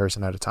one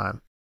person at a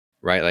time.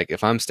 Right? Like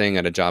if I'm staying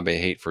at a job I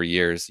hate for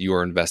years, you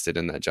are invested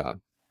in that job.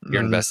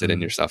 You're invested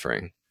in your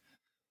suffering.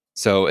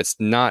 So it's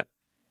not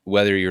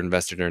whether you're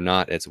invested or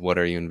not, it's what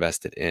are you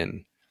invested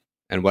in?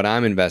 And what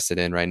I'm invested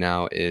in right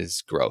now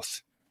is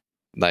growth.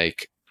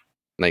 Like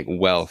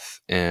wealth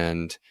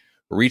and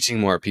reaching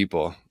more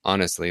people.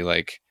 Honestly,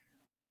 like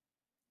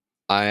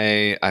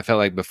I felt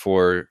like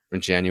before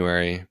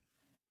January,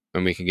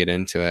 when we can get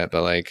into it,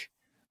 but like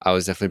I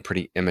was definitely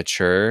pretty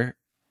immature.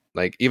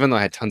 Like even though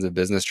I had tons of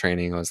business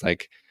training, it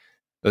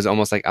was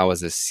almost like I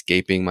was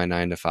escaping my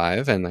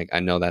 9-to-5. And like, I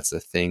know that's the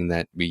thing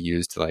that we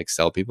use to like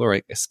sell people,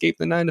 right? Escape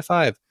the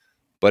 9-to-5,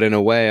 but in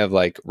a way of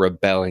like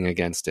rebelling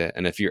against it.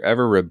 And if you're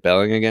ever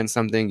rebelling against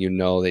something, you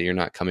know that you're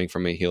not coming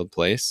from a healed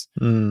place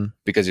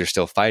because you're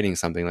still fighting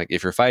something. Like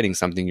if you're fighting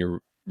something,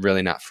 you're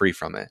really not free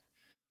from it.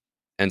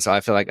 And so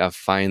I feel like I've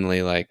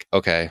finally like,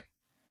 okay,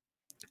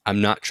 I'm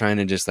not trying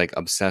to just like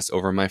obsess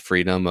over my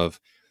freedom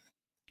of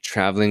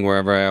traveling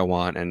wherever I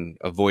want and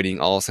avoiding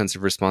all sense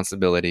of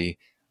responsibility.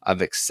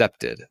 I've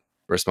accepted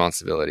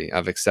responsibility.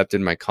 I've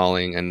accepted my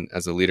calling and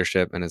as a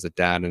leadership and as a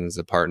dad and as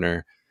a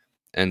partner.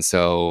 And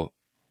so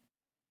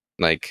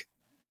like,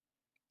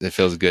 it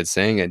feels good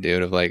saying it,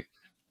 dude, of like,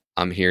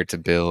 I'm here to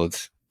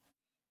build,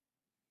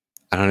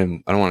 I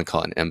don't want to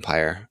call it an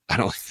empire. I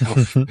don't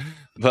know,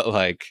 but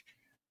like,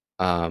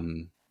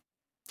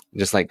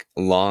 just like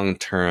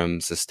long-term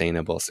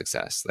sustainable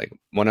success. Like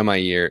one of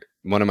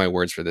my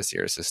words for this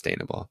year is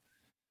sustainable,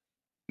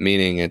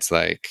 meaning it's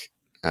like,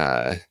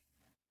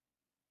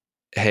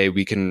 hey,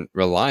 we can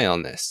rely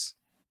on this.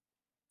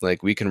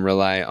 Like we can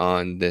rely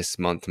on this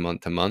month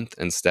to month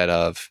instead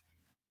of,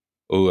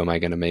 oh, am I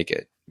going to make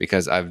it?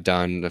 Because I've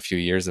done a few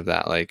years of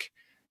that. Like,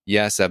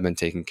 yes, I've been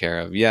taken care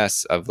of.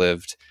 Yes, I've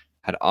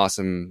had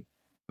awesome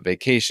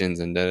vacations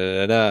and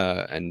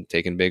and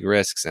taken big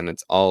risks. And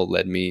it's all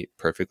led me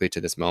perfectly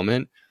to this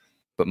moment.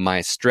 But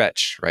my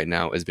stretch right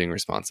now is being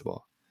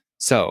responsible.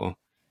 So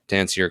to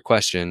answer your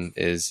question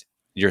is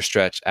your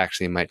stretch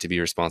actually might to be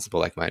responsible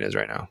like mine is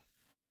right now.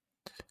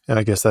 And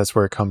I guess that's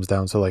where it comes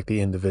down to like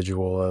the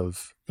individual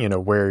of,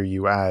 where are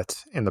you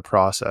at in the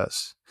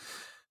process?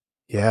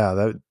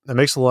 Yeah, that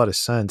makes a lot of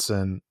sense.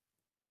 And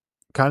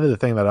kind of the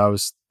thing that I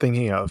was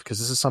thinking of, because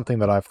this is something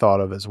that I've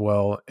thought of as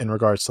well in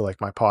regards to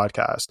like my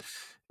podcast,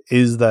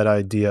 is that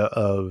idea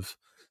of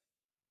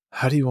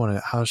how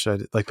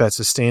should I, like that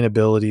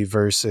sustainability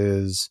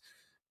versus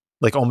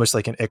like almost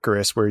like an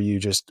Icarus where you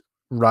just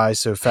rise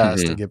so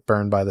fast to get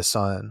burned by the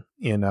sun,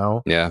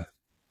 Yeah.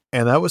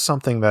 And that was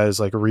something that has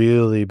like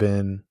really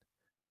been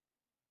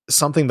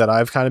something that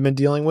I've kind of been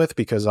dealing with,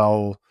 because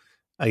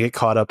I get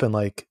caught up in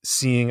like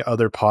seeing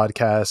other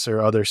podcasts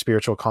or other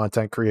spiritual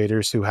content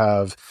creators who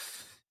have,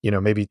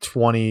 maybe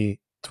 20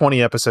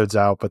 episodes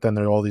out, but then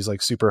there are all these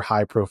like super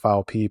high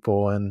profile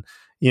people. And,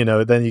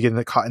 then you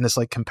get caught in this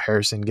like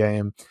comparison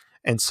game.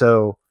 And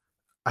so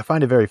I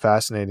find it very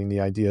fascinating, the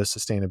idea of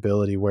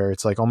sustainability, where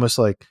it's like almost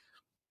like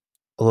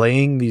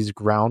laying these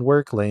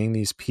groundwork, laying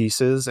these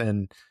pieces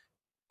and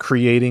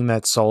creating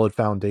that solid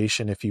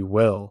foundation, if you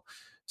will.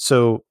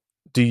 So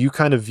do you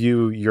kind of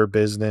view your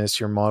business,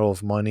 your model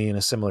of money in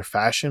a similar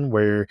fashion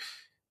where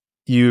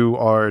you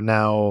are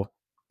now,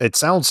 it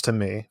sounds to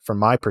me from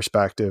my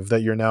perspective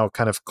that you're now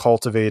kind of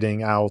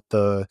cultivating out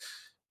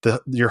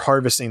you're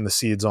harvesting the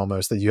seeds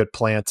almost that you had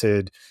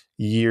planted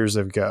years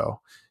ago.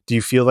 Do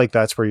you feel like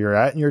that's where you're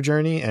at in your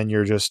journey and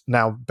you're just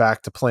now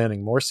back to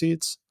planting more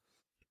seeds?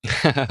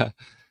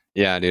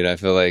 Yeah, dude, I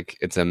feel like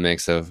it's a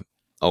mix of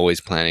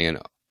always planning and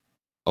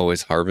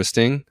always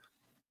harvesting.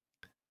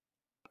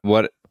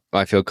 What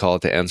I feel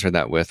called to answer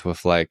that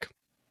with like,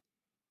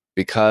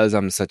 because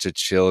I'm such a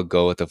chill,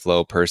 go with the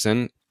flow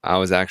person, I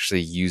was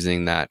actually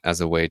using that as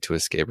a way to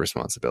escape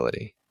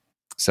responsibility.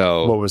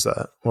 So what was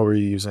that? What were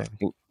you using?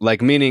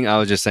 Like, meaning I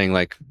was just saying,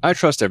 like, I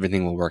trust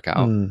everything will work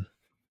out.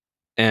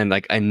 And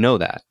like, I know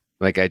that,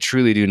 like, I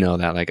truly do know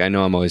that, like, I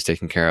know I'm always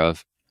taken care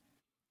of,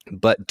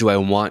 but do I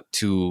want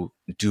to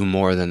do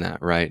more than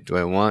that? Right? Do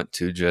I want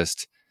to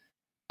just,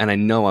 and I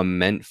know I'm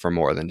meant for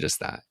more than just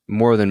that,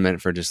 more than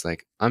meant for just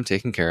like, I'm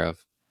taken care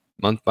of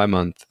month by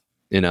month,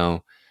 you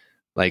know,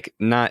 like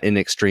not in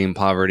extreme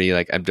poverty.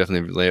 Like I'm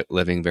definitely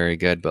living very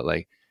good, but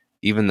like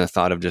even the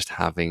thought of just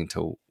having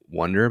to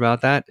wonder about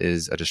that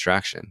is a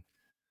distraction.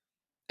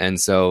 And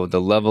so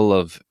the level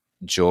of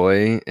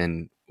joy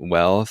and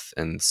wealth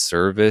and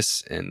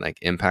service and like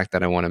impact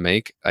that I want to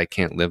make, I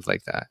can't live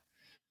like that.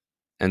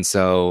 And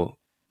so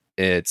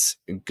it's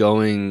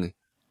going,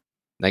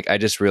 like, I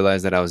just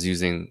realized that I was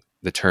using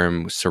the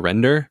term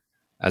surrender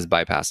as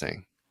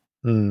bypassing.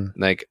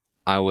 Like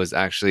I was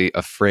actually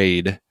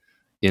afraid,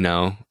 you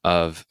know,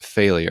 of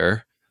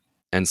failure.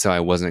 And so I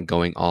wasn't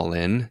going all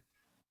in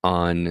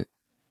on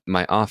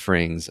my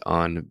offerings,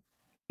 on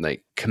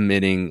like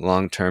committing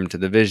long term to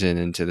the vision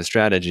and to the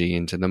strategy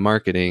and to the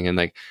marketing. And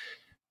like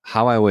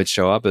how I would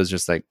show up is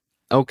just like,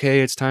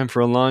 okay, it's time for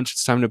a launch.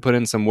 It's time to put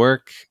in some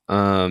work.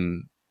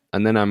 And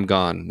then I'm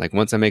gone. Like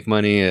once I make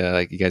money,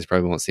 like you guys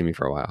probably won't see me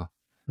for a while.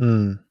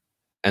 And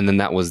then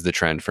that was the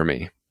trend for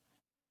me.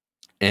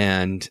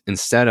 And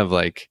instead of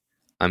like,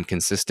 I'm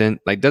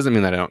consistent, like doesn't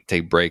mean that I don't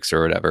take breaks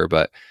or whatever,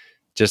 but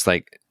just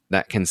like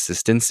that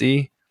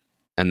consistency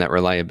and that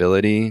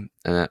reliability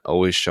and that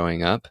always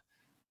showing up,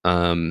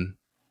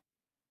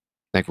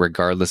 like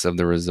regardless of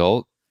the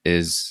result,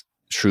 is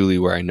truly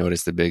where I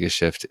noticed the biggest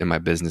shift in my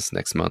business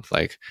next month.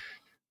 Like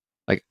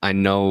I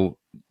know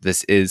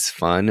this is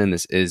fun and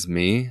this is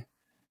me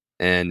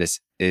and this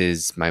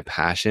is my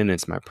passion.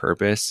 It's my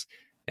purpose.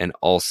 And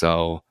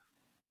also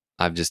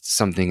I've just,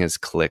 something has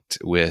clicked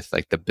with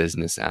like the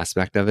business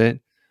aspect of it,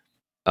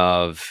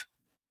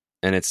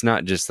 and it's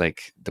not just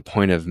like the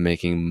point of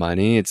making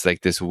money. It's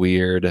like this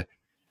weird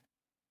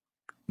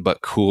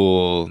but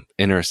cool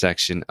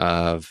intersection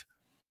of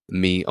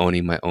me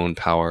owning my own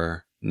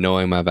power,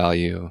 knowing my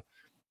value,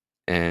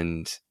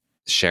 and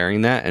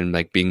sharing that, and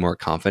like being more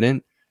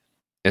confident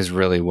is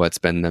really what's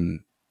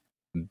been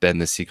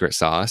the secret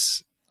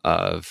sauce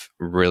of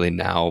really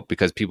now,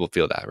 because people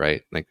feel that,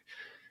 right? Like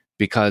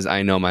because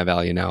I know my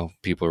value now,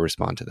 people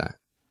respond to that.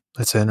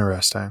 That's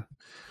interesting.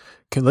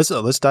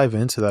 Let's dive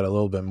into that a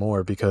little bit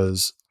more,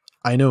 because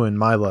I know in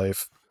my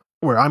life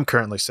where I'm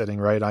currently sitting,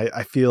 right,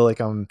 I feel like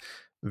I'm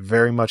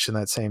very much in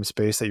that same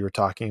space that you were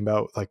talking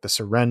about, like the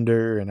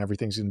surrender and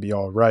everything's going to be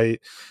all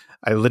right.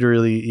 I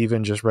literally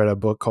even just read a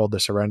book called The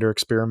Surrender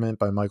Experiment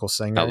by Michael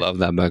Singer. I love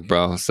that book,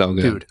 bro. So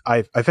good. Dude,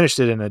 I finished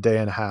it in a day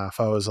and a half.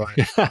 I was like,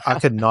 I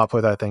could not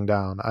put that thing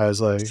down. I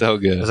was like, so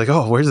good. I was like,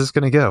 oh, where's this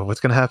going to go?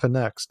 What's going to happen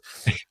next?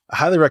 I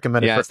highly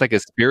recommend it. Yeah, it's like a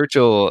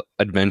spiritual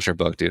adventure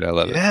book, dude. I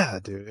love it. Yeah,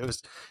 dude. It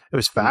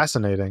was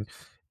fascinating.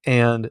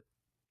 And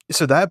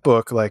so that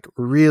book like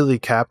really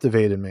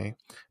captivated me.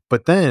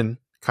 But then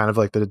kind of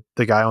like the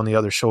guy on the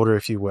other shoulder,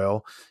 if you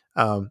will.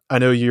 I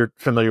know you're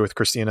familiar with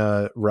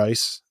Christina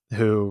Rice,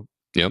 who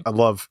Yep. I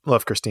love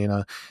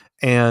Christina,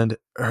 and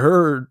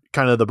her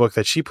kind of the book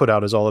that she put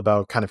out is all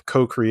about kind of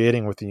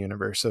co-creating with the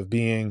universe, of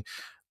being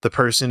the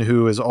person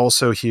who is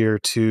also here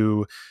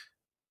to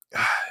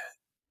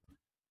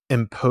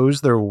impose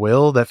their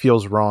will. That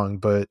feels wrong,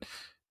 but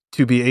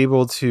to be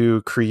able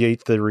to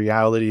create the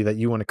reality that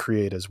you want to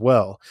create as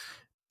well.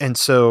 And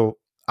so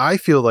I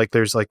feel like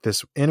there's like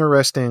this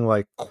interesting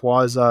like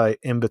quasi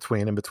in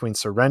between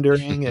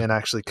surrendering and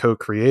actually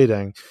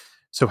co-creating.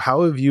 So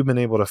how have you been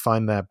able to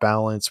find that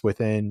balance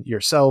within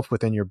yourself,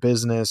 within your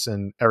business,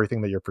 and everything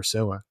that you're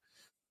pursuing?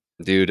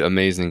 Dude,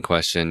 amazing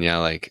question. Yeah,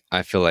 like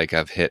I feel like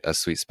I've hit a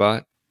sweet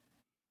spot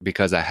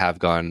because I have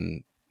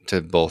gone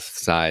to both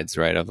sides,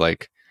 right? Of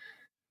like,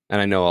 and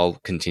I know I'll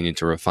continue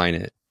to refine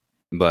it,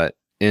 but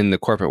in the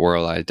corporate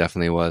world, I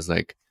definitely was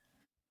like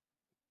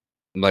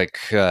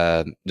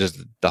just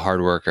the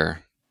hard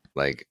worker,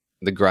 like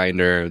the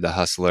grinder, the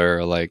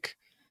hustler, like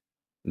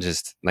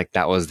just like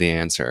that was the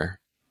answer.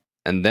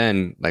 And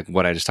then like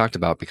what I just talked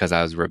about, because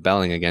I was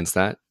rebelling against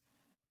that,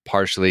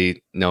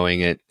 partially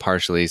knowing it,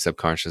 partially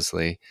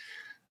subconsciously,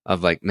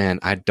 of like, man,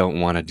 I don't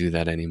want to do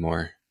that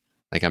anymore.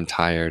 Like I'm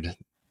tired.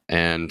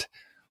 And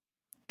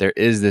there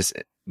is this,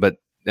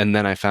 and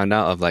then I found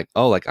out of like,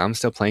 oh, like I'm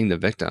still playing the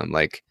victim.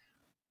 Like,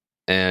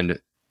 and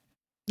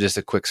just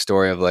a quick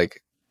story of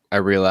like, I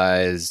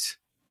realized,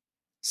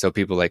 so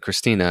people like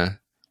Christina,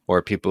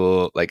 or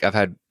people like, I've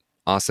had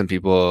awesome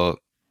people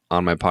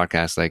on my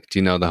podcast. Like, do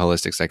you know the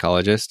holistic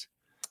psychologist?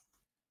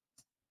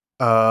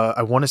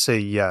 I want to say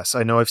yes.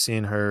 I know I've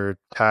seen her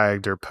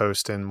tagged or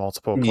post in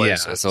multiple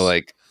places. Yeah. So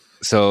like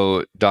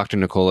So Dr.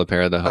 Nicole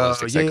LePera, the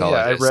holistic Yeah.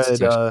 I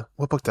psychologist, read,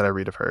 what book did I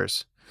read of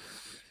hers?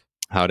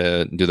 How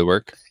to Do the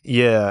Work.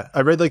 Yeah,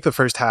 I read like the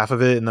first half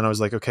of it, and then I was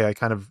like, okay, I've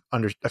kind of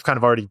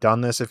already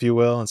done this, if you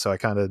will, and so I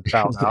kind of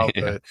bowed out.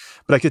 Yeah.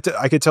 But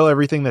I could tell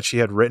everything that she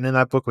had written in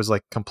that book was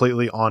like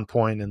completely on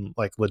point and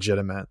like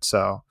legitimate.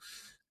 So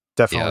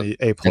definitely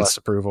A+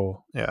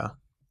 approval. Yeah.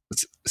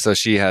 So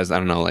she has, I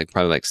don't know, like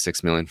probably like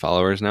 6 million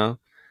followers now,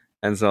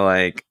 and so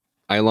like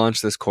I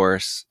launched this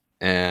course,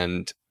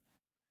 and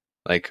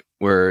like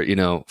we're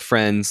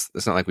friends.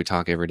 It's not like we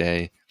talk every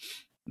day,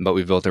 but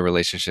we've built a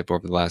relationship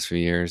over the last few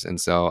years.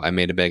 And so I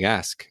made a big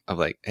ask of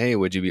like, hey,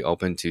 would you be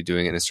open to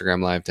doing an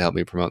Instagram live to help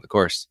me promote the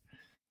course?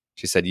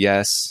 She said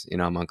yes.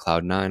 I'm on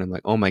cloud 9. I'm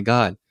like, oh my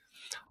God,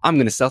 I'm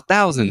going to sell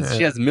thousands. Yeah.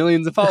 She has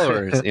millions of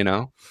followers,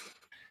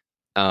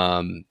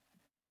 and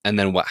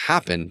then what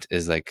happened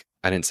is like,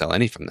 I didn't sell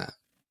any from that.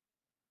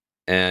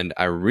 And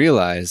I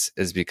realized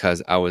is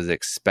because I was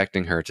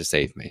expecting her to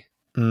save me.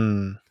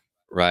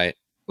 Right.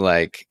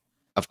 Like,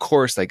 of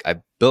course, like I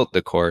built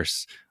the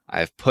course,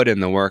 I've put in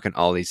the work and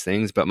all these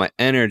things, but my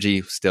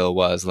energy still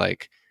was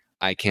like,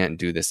 I can't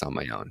do this on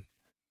my own.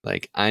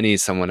 Like, I need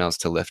someone else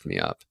to lift me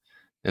up.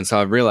 And so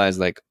I realized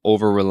like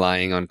over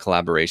relying on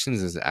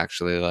collaborations is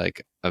actually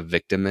like a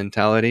victim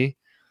mentality.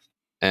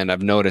 And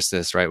I've noticed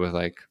this, right, with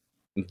like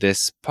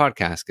this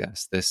podcast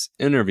guest, this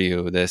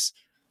interview, this,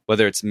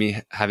 whether it's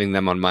me having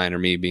them on mine or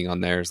me being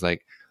on theirs,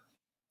 like,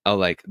 oh,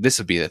 like this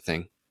would be the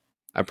thing.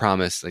 I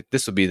promise, like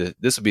this will be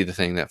the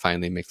thing that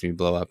finally makes me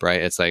blow up,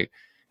 right? It's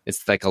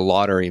like a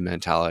lottery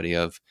mentality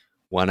of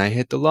when I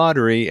hit the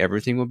lottery,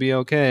 everything will be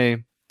okay.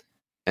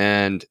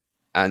 And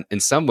in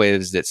some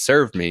ways it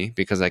served me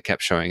because I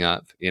kept showing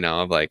up,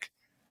 of like,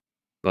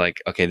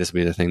 okay, this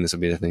will be the thing, this will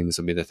be the thing, this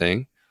will be the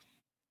thing.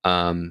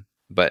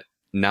 But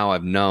now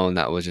I've known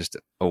that was just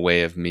a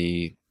way of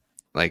me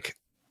like,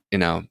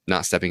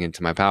 not stepping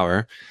into my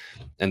power.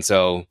 And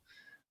so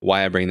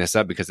why I bring this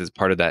up, because it's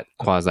part of that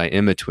quasi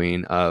in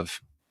between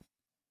of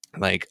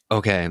like,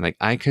 okay, like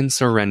I can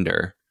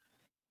surrender,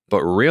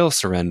 but real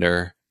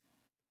surrender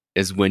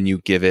is when you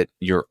give it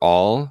your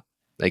all.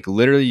 Like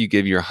literally you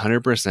give your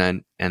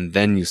 100% and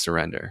then you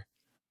surrender.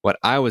 What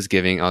I was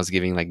giving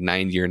like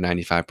 90 or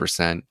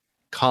 95%,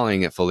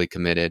 calling it fully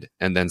committed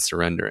and then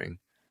surrendering.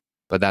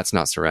 But that's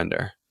not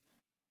surrender,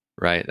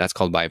 right? That's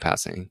called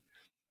bypassing.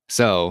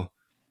 So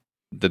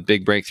the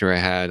big breakthrough I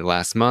had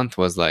last month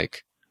was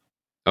like,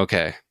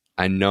 okay,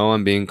 I know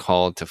I'm being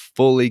called to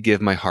fully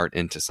give my heart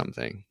into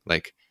something.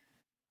 Like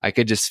I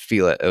could just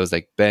feel it. It was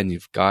like, Ben,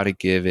 you've got to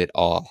give it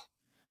all.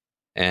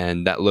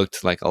 And that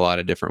looked like a lot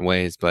of different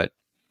ways, but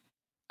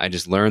I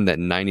just learned that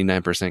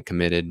 99%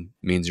 committed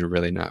means you're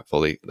really not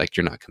fully, like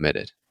you're not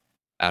committed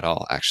at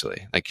all,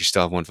 actually. Like you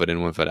still have 1 foot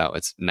in, 1 foot out.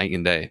 It's night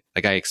and day.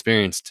 Like I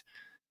experienced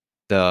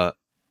the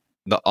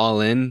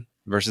all in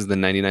versus the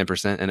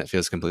 99%, and it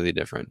feels completely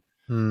different.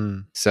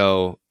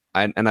 So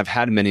I've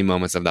had many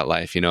moments of that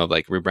life, of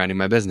like rebranding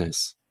my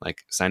business, like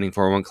signing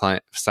for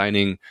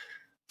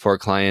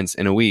clients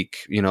in a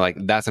week, like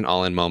that's an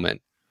all in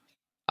moment.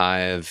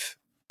 I've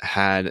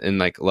had in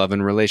like love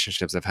and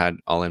relationships, I've had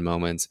all in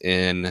moments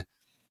in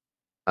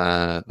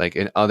like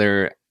in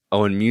other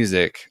in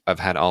music, I've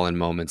had all in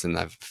moments, and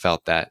I've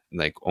felt that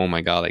like, oh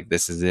my God, like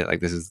this is it.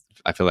 Like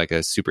I feel like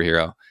a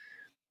superhero.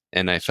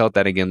 And I felt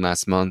that again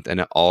last month, and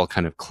it all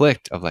kind of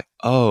clicked of like,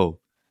 oh,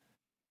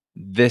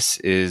 this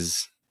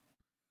is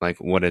like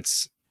what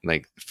it's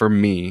like for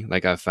me.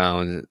 Like I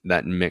found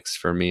that mix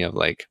for me of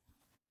like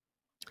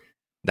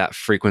that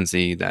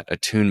frequency, that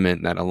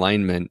attunement, that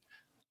alignment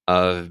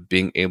of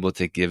being able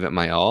to give it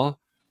my all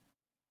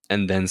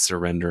and then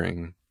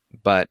surrendering.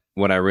 But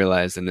what I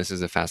realized, and this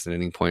is a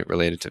fascinating point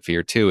related to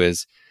fear too,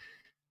 is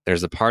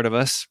there's a part of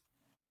us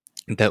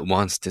that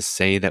wants to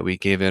say that we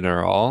gave it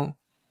our all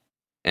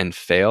and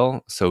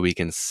fail so we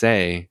can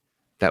say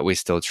that we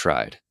still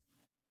tried.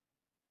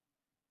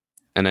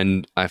 And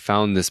then I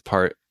found this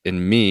part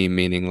in me,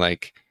 meaning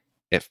like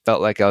it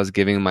felt like I was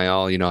giving my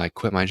all. I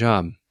quit my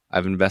job.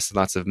 I've invested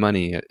lots of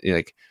money.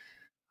 Like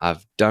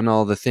I've done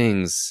all the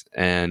things,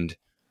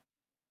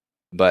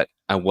 but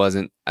I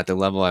wasn't at the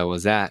level I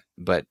was at.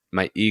 But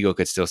my ego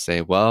could still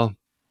say, well,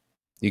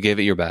 you gave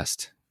it your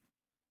best.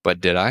 But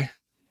did I?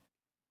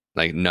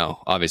 Like,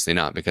 no, obviously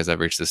not, because I've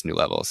reached this new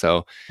level.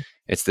 So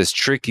it's this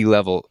tricky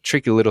little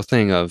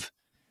thing of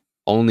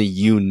only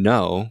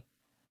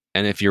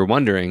and if you're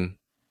wondering,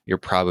 you're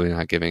probably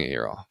not giving it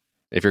your all.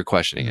 If you're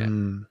questioning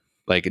it.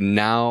 Like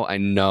now I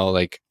know,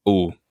 like,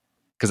 ooh,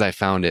 because I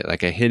found it.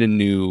 Like I hit a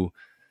new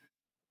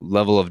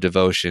level of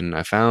devotion.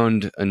 I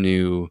found a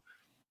new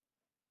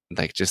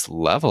like just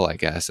level, I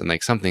guess. And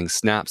like something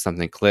snapped,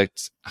 something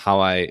clicked.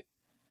 How I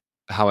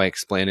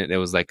explain it, it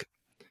was like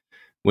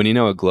when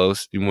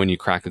when you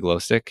crack a glow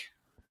stick.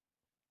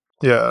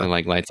 Yeah. And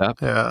like lights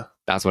up. Yeah.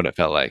 That's what it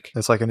felt like.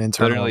 It's like an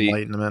internal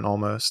enlightenment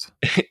almost.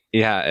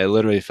 Yeah, it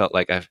literally felt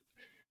like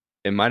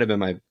it might have been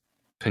my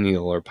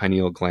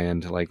pineal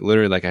gland, like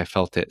literally like I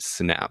felt it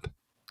snap.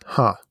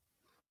 Huh.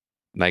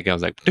 Like I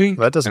was like, ding,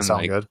 That doesn't and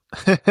sound like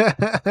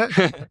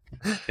good.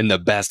 in the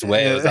best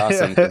way. It was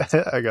awesome.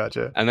 I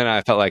gotcha. And then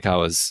I felt like I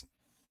was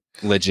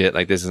legit.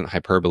 Like this isn't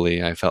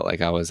hyperbole. I felt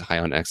like I was high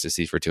on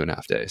ecstasy for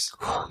 2.5 days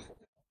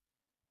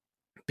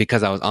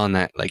because I was on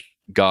that like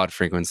God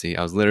frequency.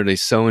 I was literally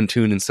so in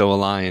tune and so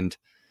aligned,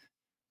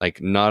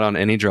 like not on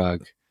any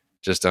drug,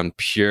 just on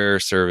pure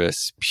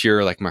service,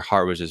 pure, like my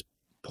heart was just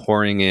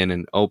pouring in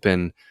and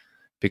open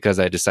because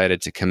I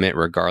decided to commit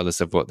regardless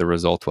of what the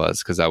result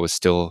was, because I was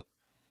still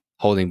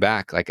holding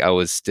back. Like I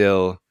was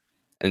still,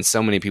 and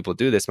so many people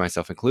do this,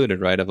 myself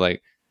included, right? Of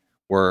like,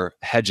 we're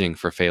hedging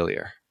for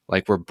failure.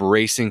 Like we're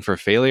bracing for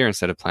failure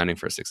instead of planning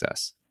for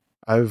success.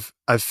 I've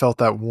felt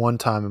that one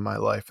time in my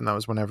life, and that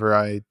was whenever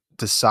I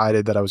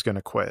decided that I was going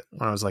to quit.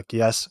 When I was like,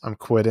 yes, I'm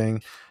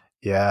quitting.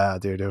 Yeah,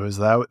 dude, it was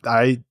that.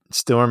 I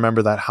still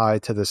remember that high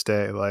to this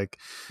day. Like,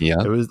 Yeah.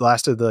 it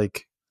lasted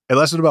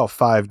about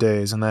 5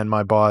 days, and then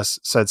my boss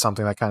said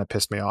something that kind of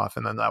pissed me off,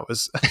 and then that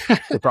was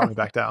it brought me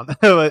back down.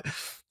 But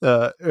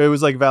it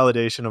was like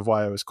validation of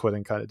why I was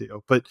quitting, kind of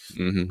deal. But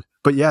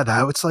but yeah,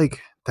 that's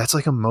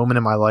like a moment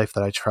in my life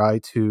that I try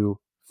to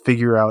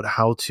figure out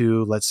how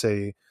to, let's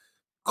say,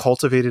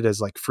 cultivate it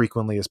as like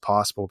frequently as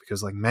possible,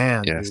 because like,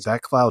 man, Yes. dude,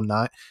 that cloud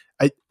 9,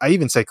 I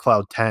even say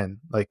cloud 10,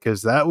 like,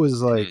 because that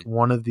was like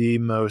one of the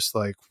most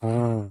like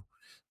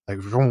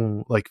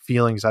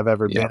feelings I've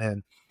ever been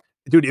in.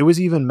 Dude, it was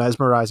even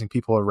mesmerizing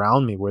people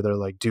around me where they're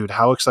like, dude,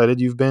 how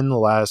excited you've been the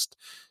last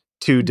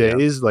 2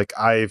 days. Like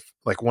I've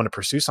like want to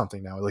pursue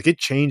something now. Like it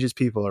changes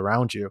people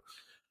around you.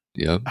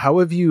 Yeah. How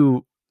did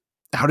you,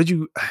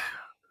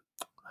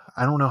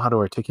 I don't know how to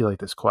articulate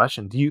this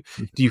question. Do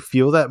you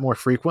feel that more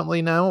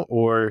frequently now,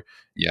 or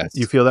Yes.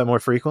 you feel that more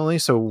frequently?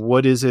 So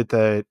what is it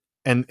that,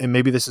 and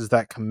maybe this is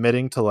that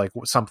committing to like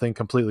something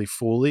completely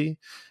fully,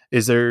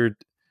 is there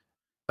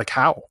like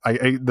how,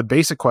 the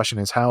basic question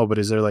is how, but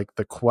is there like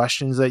the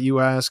questions that you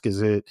ask?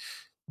 Is it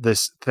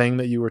this thing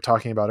that you were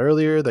talking about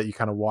earlier that you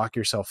kind of walk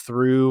yourself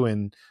through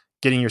and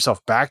getting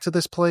yourself back to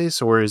this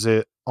place? Or is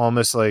it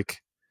almost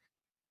like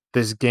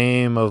this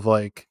game of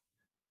like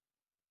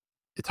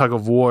a tug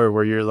of war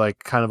where you're like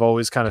kind of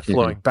always kind of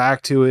flowing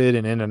back to it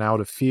and in and out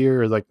of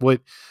fear? Or like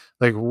what,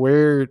 like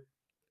where,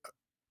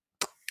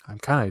 I'm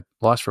kind of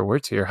lost for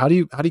words here. How do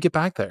you get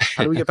back there?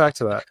 How do we get back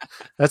to that?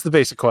 That's the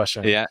basic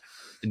question. Yeah.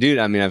 Dude,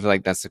 I mean, I feel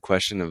like that's the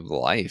question of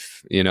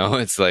life. You know,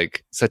 it's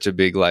like such a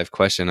big life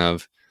question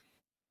of,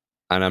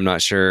 and I'm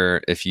not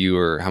sure if you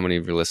or how many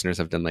of your listeners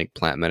have done like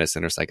plant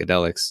medicine or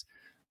psychedelics,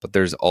 but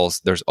there's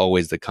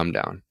always the come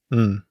down.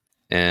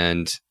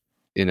 And,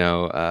 you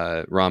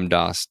know, Ram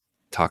Dass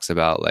talks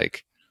about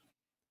like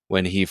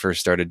when he first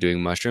started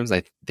doing mushrooms,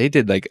 they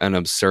did like an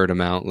absurd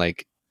amount,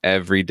 like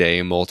every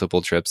day,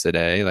 multiple trips a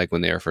day, like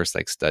when they were first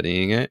like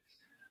studying it.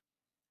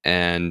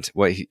 And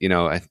what he, you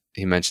know,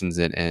 he mentions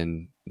it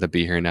in the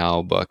Be Here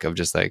Now book of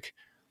just like,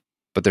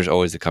 but there's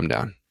always a come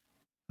down.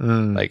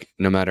 Like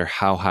no matter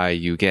how high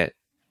you get,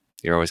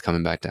 you're always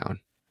coming back down.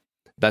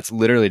 That's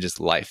literally just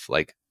life.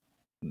 Like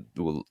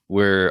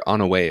we're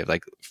on a wave,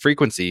 like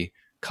frequency,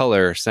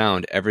 color,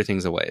 sound,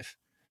 everything's a wave.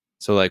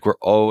 So like we're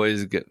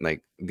always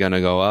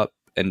gonna go up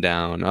and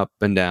down,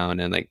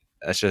 and like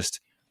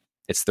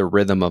it's the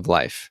rhythm of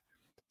life.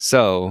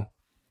 So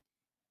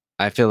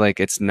I feel like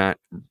it's not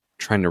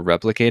trying to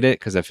replicate it,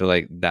 because I feel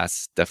like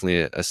that's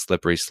definitely a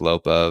slippery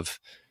slope of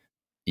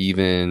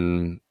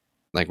even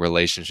like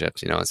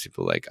relationships. You know, it's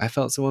people like, I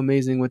felt so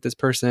amazing with this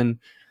person,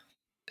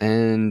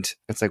 and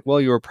it's like,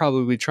 well, you were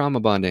probably trauma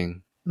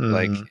bonding.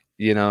 Like,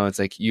 you know, it's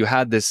like you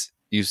had this,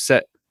 you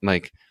set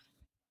like,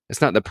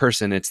 it's not the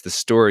person, it's the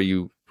story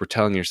you were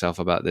telling yourself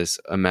about this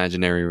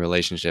imaginary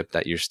relationship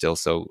that you're still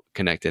so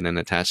connected and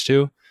attached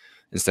to,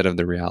 instead of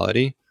the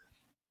reality.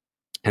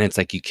 And it's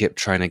like you keep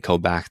trying to go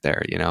back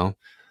there, you know?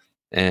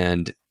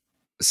 And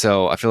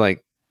so I feel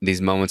like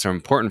these moments are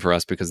important for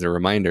us because they're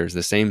reminders.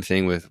 The same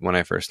thing with when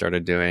I first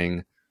started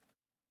doing,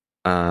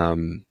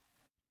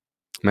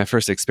 my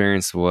first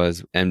experience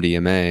was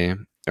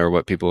MDMA, or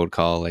what people would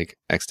call like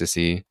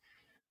ecstasy.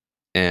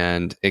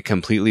 And it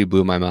completely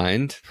blew my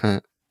mind,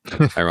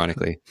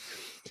 ironically,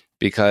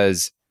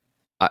 because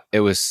it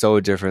was so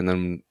different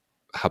than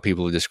how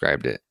people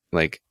described it.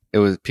 Like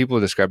people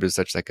described it as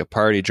such like a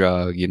party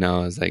drug, you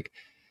know, it's like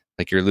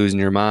you're losing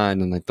your mind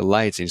and like the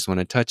lights, and you just want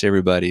to touch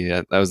everybody.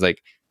 I was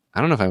like, I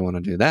don't know if I want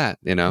to do that,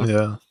 you know?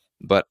 Yeah.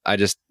 But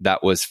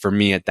that was for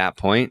me at that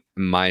point,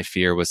 my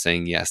fear was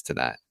saying yes to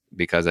that,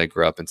 because I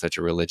grew up in such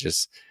a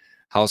religious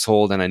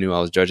household and I knew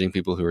I was judging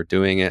people who were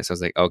doing it. So I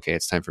was like, okay,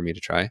 it's time for me to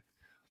try.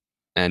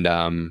 And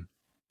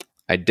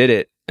I did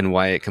it. And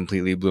why it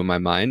completely blew my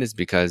mind is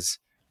because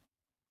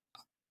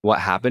what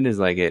happened is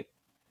like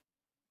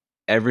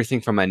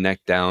everything from my neck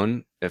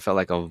down, it felt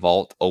like a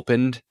vault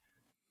opened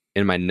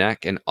in my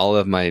neck, and all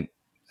of my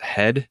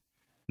head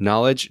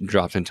knowledge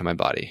dropped into my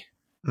body.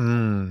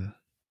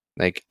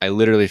 Like I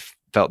literally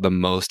felt the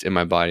most in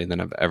my body than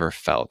I've ever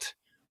felt,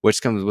 which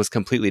was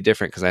completely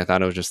different, because I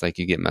thought it was just like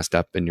you get messed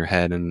up in your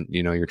head and,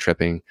 you know, you're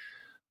tripping.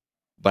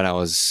 But I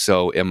was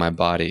so in my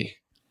body.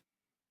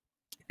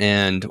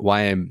 And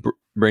why I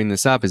bring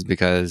this up is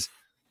because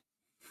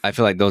I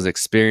feel like those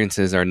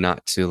experiences are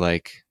not to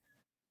like,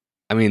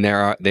 I mean,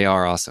 they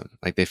are awesome.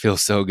 Like they feel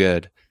so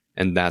good.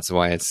 And that's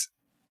why it's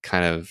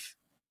kind of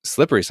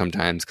slippery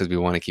sometimes, because we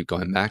want to keep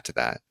going back to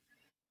that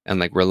and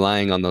like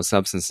relying on those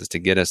substances to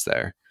get us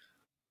there.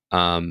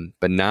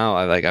 But now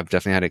I've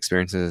definitely had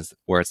experiences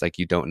where it's like,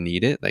 you don't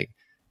need it. Like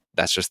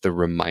that's just the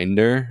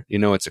reminder,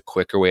 it's a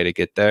quicker way to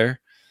get there.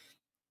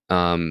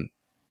 But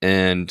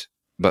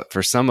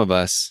for some of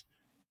us,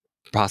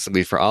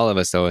 possibly for all of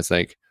us though, it's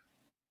like,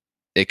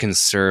 it can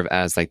serve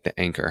as like the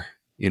anchor,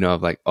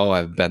 of like, oh,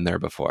 I've been there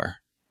before.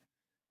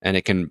 And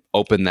it can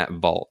open that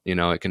vault,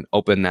 it can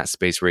open that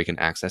space where you can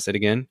access it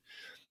again.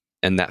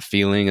 And that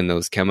feeling and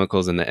those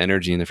chemicals and the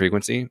energy and the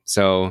frequency.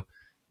 So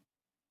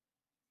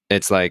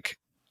it's like,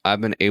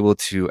 I've been able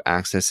to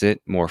access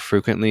it more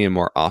frequently and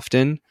more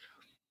often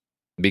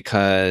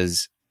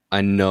because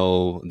I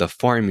know the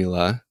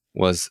formula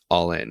was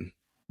all in.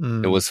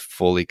 It was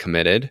fully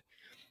committed.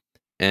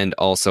 And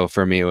also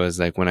for me, it was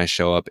like when I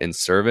show up in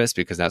service,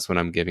 because that's when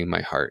I'm giving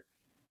my heart.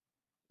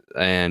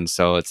 And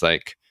so it's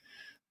like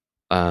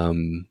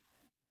when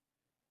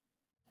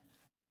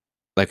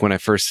I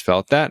first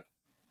felt that,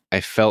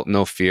 I felt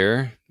no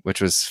fear, which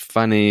was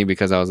funny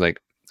because I was like,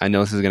 I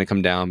know this is going to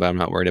come down, but I'm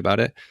not worried about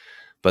it.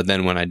 But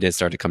then when I did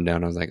start to come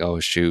down, I was like, oh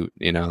shoot,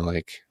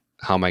 like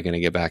how am I going to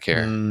get back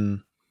here?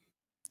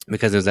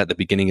 Because it was at the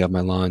beginning of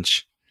my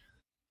launch.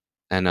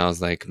 And I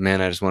was like,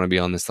 man, I just want to be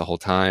on this the whole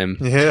time.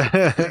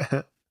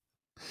 Yeah.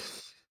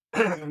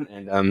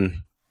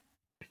 And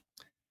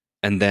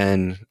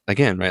then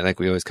again, right? Like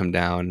we always come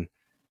down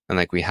and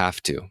like we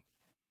have to,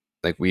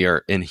 like we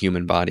are in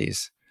human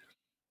bodies.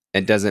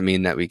 It doesn't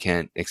mean that we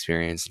can't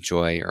experience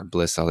joy or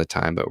bliss all the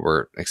time, but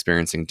we're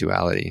experiencing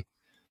duality.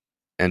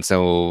 And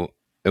so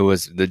it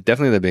was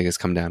definitely the biggest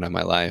come down of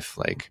my life,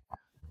 like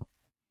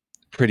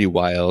pretty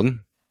wild.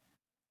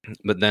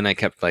 But then I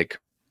kept like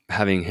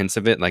having hints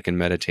of it, like in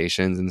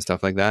meditations and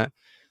stuff like that.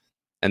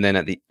 And then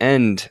at the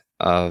end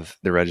of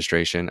the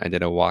registration, I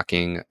did a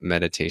walking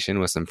meditation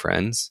with some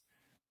friends.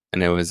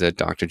 And it was a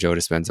Dr. Joe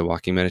Dispenza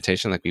walking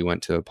meditation. Like we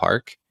went to a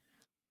park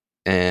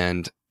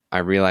and I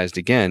realized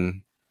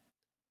again,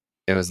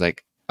 it was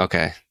like,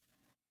 okay,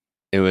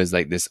 it was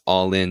like this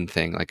all in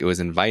thing. Like it was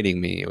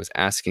inviting me, it was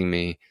asking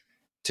me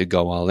to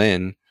go all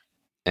in.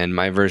 And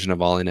my version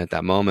of all in at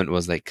that moment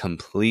was like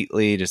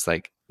completely just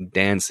like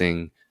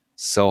dancing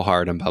so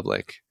hard in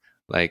public.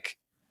 Like,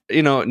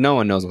 no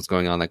one knows what's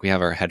going on. Like we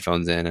have our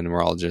headphones in and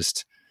we're all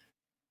just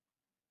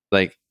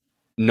like,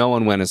 no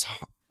one went as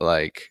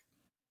like,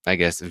 I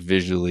guess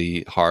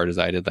visually hard as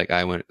I did. Like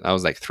I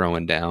was like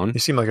throwing down. You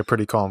seem like a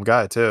pretty calm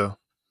guy too.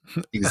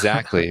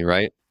 Exactly.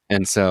 Right.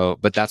 And so,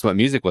 but that's what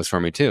music was for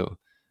me too.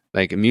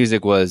 Like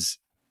music was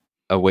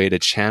a way to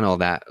channel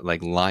that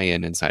like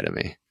lion inside of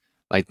me,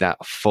 like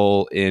that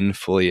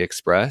fully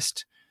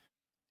expressed.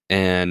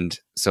 And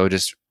so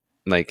just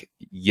like,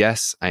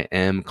 yes, I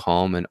am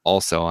calm. And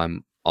also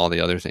I'm all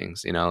the other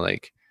things,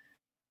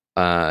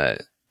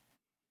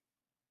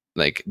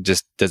 like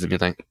just doesn't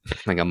mean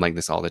like I'm like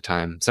this all the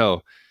time.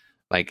 So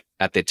like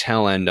at the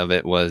tail end of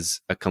it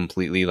was a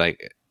completely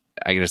like,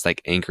 I just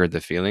like anchored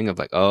the feeling of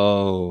like,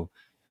 oh,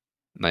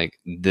 like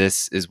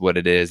this is what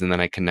it is. And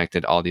then I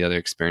connected all the other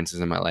experiences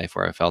in my life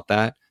where I felt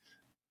that.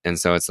 And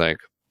so it's like,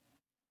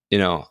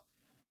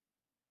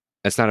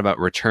 it's not about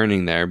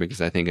returning there,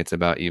 because I think it's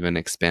about even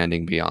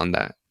expanding beyond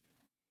that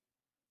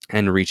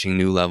and reaching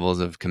new levels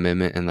of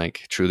commitment and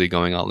like truly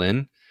going all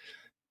in.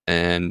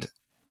 And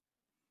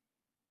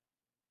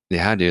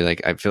yeah, dude,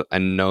 like I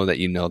know that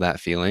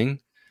that feeling,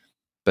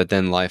 but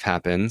then life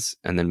happens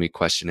and then we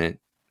question it.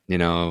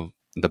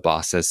 The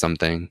boss says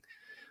something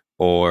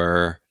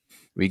or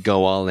we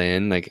go all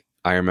in. Like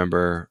I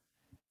remember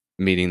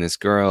meeting this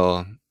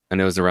girl,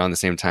 and it was around the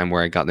same time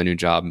where I got the new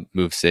job,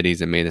 moved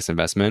cities, and made this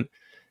investment.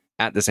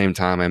 At the same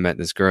time, I met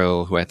this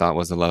girl who I thought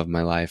was the love of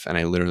my life, and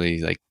I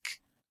literally like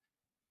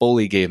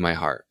fully gave my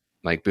heart.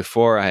 Like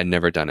before, I had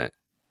never done it,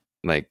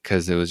 like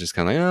because it was just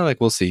kind of like, oh,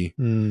 like we'll see.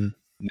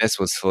 This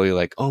was fully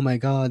like, oh my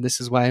god, this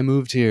is why I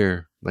moved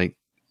here. Like,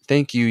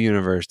 thank you,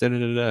 universe. Da da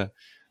da da.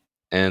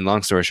 And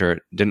long story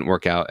short, didn't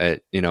work out.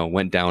 It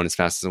went down as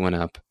fast as it went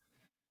up,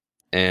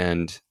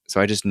 and so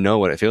I just know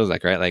what it feels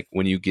like, right? Like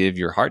when you give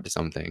your heart to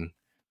something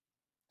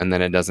and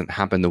then it doesn't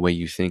happen the way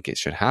you think it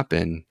should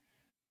happen,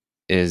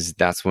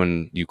 that's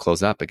when you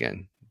close up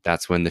again.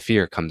 That's when the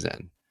fear comes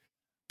in.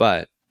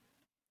 But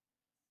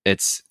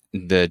it's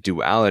the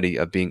duality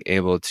of being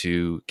able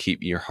to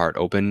keep your heart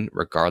open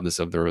regardless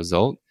of the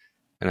result.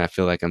 And I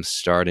feel like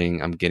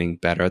I'm getting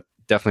better.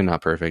 Definitely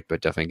not perfect, but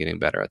definitely getting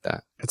better at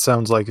that. It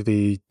sounds like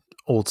the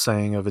old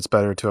saying of it's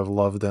better to have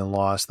loved than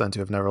lost than to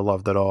have never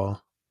loved at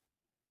all.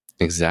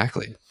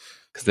 Exactly.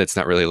 Because that's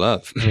not really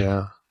love.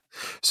 Yeah.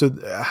 So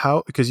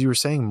how, because you were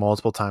saying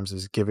multiple times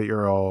is give it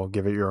your all,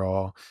 give it your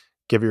all,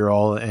 give it your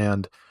all.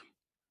 And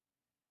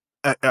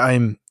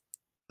I'm,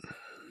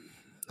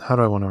 how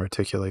do I want to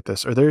articulate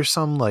this? Are there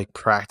some like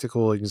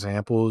practical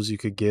examples you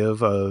could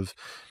give of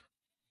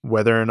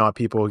whether or not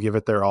people will give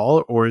it their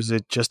all? Or is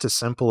it just as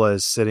simple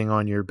as sitting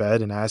on your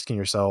bed and asking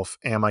yourself,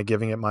 am I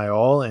giving it my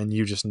all? And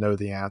you just know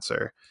the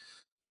answer.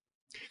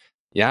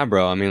 Yeah,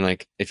 bro. I mean,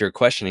 like, if you're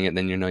questioning it,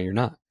 then you know you're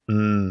not.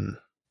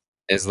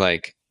 It's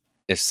like,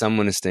 if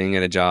someone is staying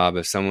at a job,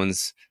 if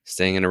someone's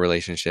staying in a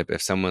relationship,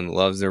 if someone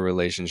loves their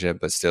relationship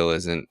but still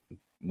isn't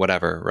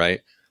whatever,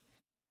 right?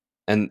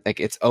 And like,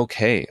 it's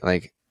okay.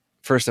 Like,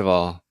 first of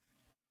all,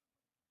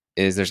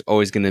 is there's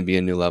always going to be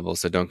a new level,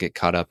 so don't get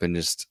caught up in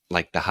just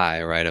like the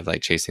high, right? Of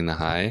like chasing the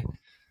high.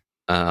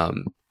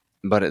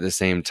 But at the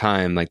same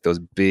time, like those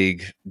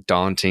big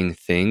daunting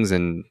things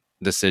and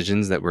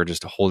decisions that we're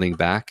just holding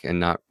back and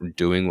not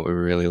doing what we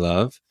really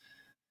love,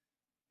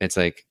 it's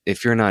like,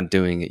 if you're not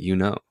doing it, you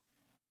know.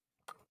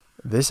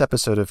 This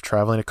episode of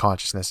Traveling to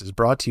Consciousness is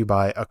brought to you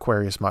by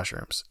Aquarius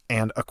Mushrooms.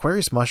 And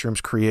Aquarius Mushrooms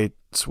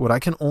creates what I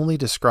can only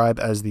describe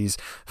as these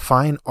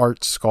fine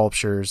art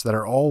sculptures that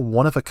are all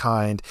one of a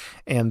kind,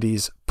 and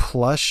these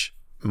plush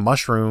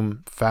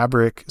mushroom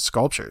fabric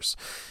sculptures.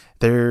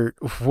 They're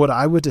what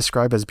I would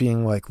describe as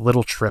being like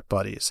little trip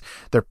buddies.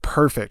 They're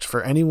perfect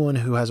for anyone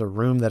who has a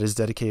room that is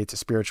dedicated to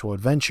spiritual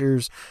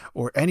adventures,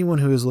 or anyone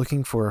who is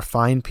looking for a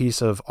fine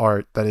piece of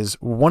art that is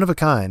one of a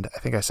kind. I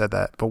think I said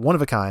that, but one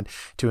of a kind,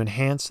 to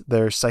enhance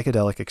their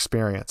psychedelic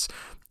experience.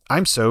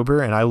 I'm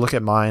sober and I look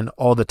at mine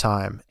all the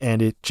time,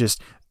 and it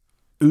just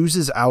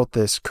oozes out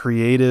this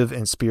creative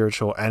and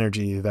spiritual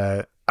energy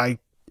that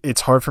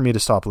it's hard for me to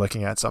stop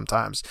looking at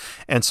sometimes.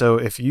 And so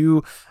if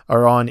you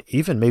are on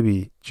even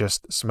maybe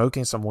just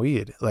smoking some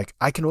weed, like,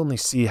 I can only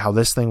see how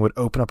this thing would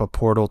open up a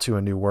portal to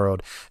a new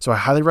world. So I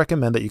highly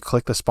recommend that you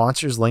click the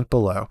sponsors link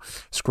below,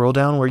 scroll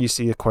down where you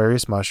see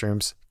Aquarius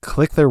Mushrooms,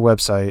 click their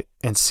website,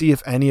 and see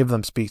if any of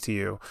them speak to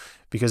you.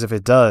 Because if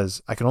it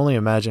does, I can only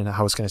imagine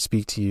how it's going to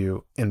speak to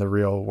you in the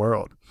real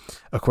world.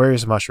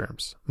 Aquarius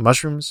Mushrooms,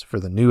 mushrooms for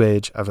the new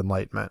age of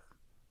enlightenment.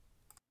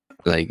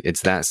 Like,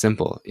 it's that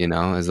simple, you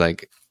know? It's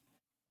like,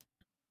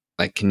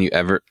 can you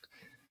ever?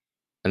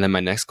 And then my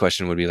next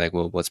question would be like,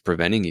 well, what's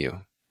preventing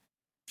you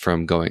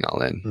from going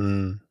all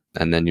in?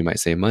 And then you might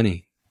say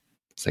money.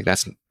 It's like,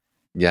 that's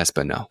yes,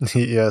 but no.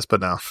 Yes, but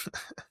no.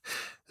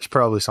 There's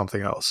probably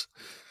something else.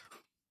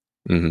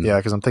 Mm-hmm. Yeah,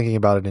 because I'm thinking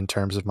about it in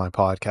terms of my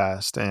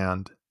podcast,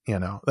 and you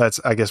know, that's,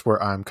 I guess,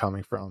 where I'm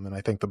coming from. And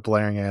I think the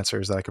blaring answer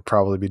is that I could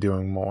probably be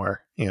doing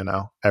more, you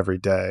know, every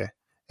day.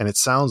 And it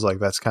sounds like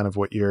that's kind of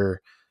what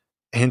you're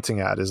hinting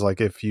at, is like,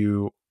 if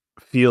you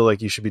feel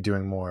like you should be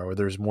doing more, or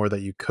there's more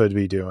that you could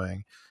be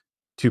doing,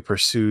 to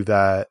pursue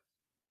that,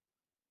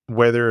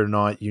 whether or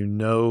not you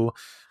know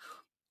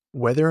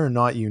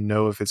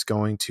if it's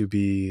going to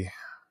be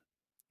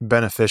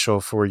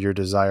beneficial for your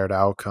desired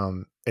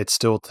outcome, it's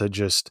still to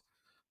just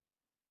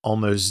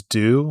almost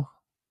do.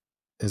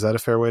 Is that a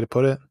fair way to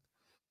put it?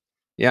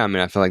 Yeah, I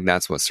mean, I feel like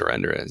that's what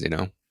surrender is, you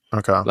know?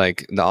 Okay.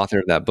 Like, the author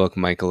of that book,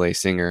 Michael A.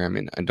 Singer, I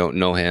mean, I don't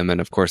know him, and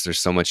of course there's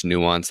so much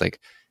nuance. Like,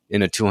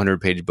 in a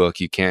 200-page book,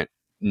 you can't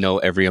know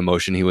every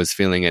emotion he was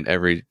feeling at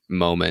every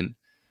moment.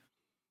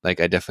 Like,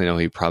 I definitely know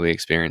he probably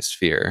experienced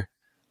fear,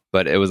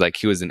 but it was like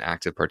he was an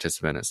active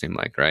participant, it seemed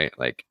like, right?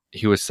 Like,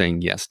 he was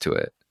saying yes to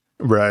it.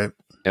 Right.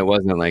 It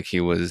wasn't like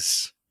he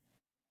was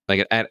like,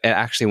 it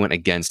actually went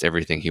against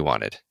everything he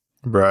wanted.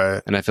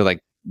 Right. And I feel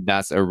like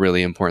that's a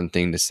really important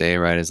thing to say,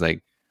 right? Is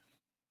like,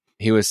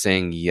 he was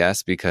saying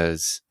yes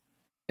because,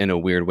 in a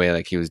weird way,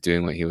 like, he was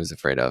doing what he was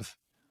afraid of,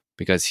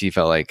 because he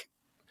felt like,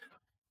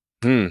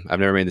 I've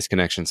never made this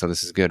connection, so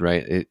this is good,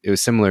 right? It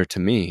was similar to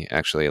me,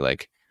 actually.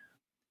 Like,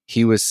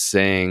 he was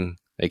saying,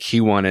 like,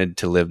 he wanted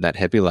to live that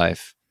hippie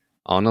life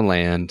on the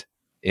land,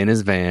 in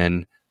his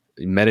van,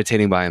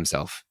 meditating by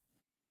himself.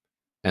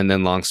 And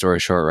then, long story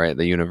short, right,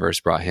 the universe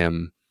brought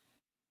him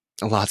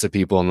lots of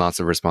people and lots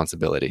of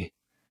responsibility.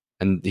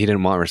 And he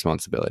didn't want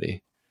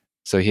responsibility.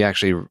 So he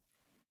actually,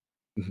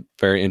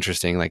 very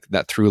interesting, like,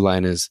 that through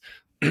line is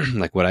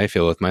like what I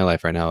feel with my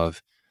life right now,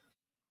 of,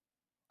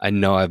 I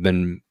know I've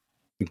been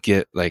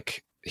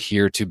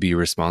here to be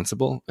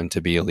responsible and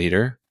to be a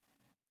leader.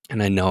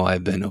 And I know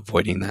I've been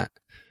avoiding that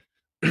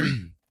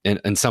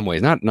in some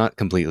ways, not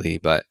completely,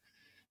 but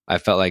I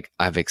felt like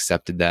I've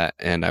accepted that.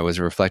 And I was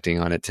reflecting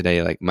on it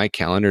today. Like, my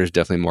calendar is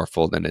definitely more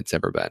full than it's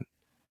ever been.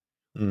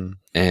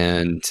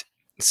 And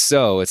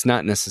so it's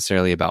not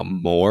necessarily about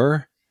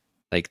more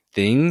like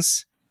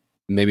things.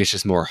 Maybe it's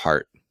just more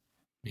heart,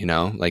 you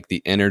know, like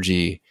the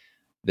energy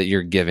that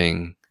you're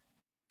giving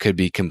could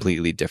be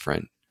completely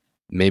different.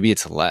 Maybe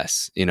it's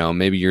less, you know,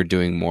 maybe you're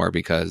doing more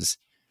because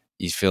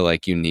you feel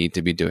like you need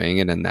to be doing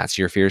it, and that's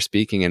your fear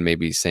speaking, and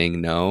maybe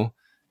saying no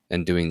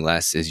and doing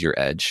less is your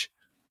edge.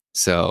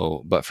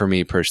 So, but for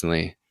me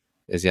personally,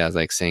 it's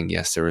like saying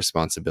yes to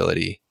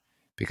responsibility,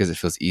 because it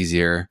feels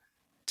easier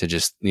to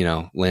just, you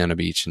know, lay on a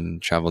beach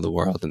and travel the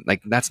world. And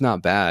like, that's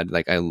not bad.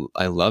 Like,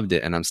 I loved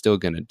it, and I'm still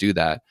going to do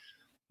that.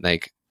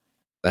 Like,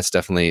 that's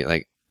definitely,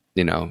 like,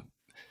 you know,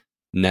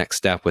 next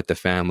step with the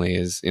family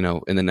is, you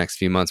know, in the next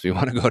few months, we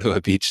want to go to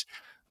a beach,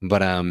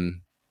 but,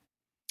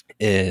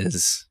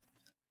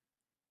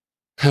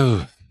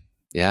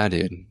 yeah,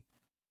 dude,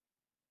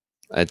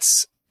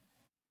 it's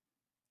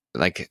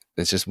like,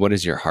 it's just, what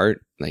is your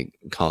heart? like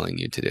calling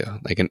you to do.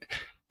 Like,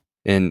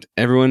 and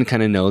everyone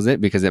kind of knows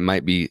it because it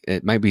might be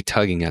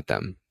tugging at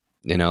them.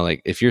 You know,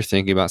 like if you're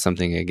thinking about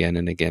something again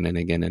and again and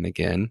again and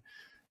again,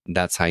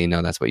 that's how you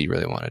know that's what you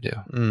really want to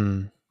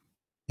do.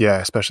 Yeah,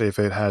 especially if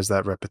it has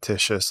that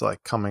repetitious,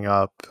 like coming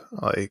up,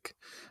 like,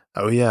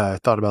 oh yeah, I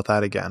thought about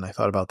that again. I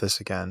thought about this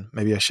again.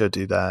 Maybe I should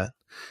do that.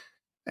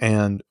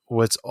 And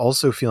what's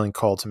also feeling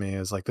called to me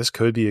is like, this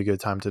could be a good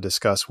time to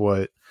discuss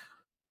what,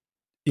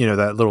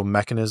 that little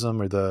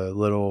mechanism or the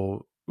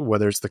little,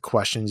 whether it's the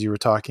questions you were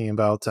talking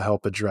about to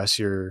help address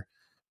your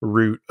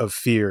root of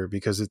fear,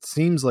 because it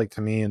seems like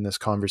to me in this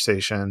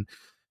conversation,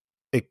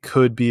 it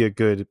could be a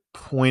good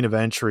point of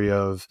entry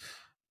of,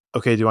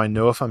 okay, do I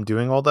know if I'm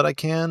doing all that I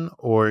can,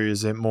 or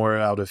is it more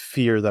out of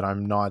fear that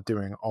I'm not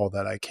doing all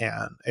that I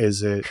can?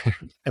 Is it,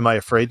 am I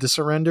afraid to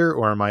surrender,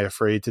 or am I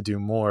afraid to do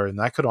more? And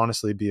that could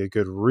honestly be a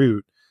good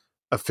route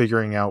of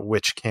figuring out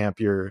which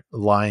camp you're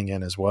lying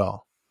in as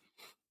well.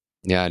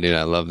 Yeah, dude,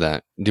 I love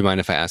that. Do you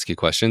mind if I ask you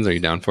questions? Are you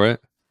down for it?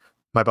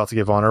 Am I about to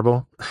get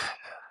vulnerable?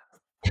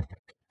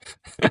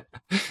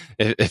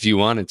 If you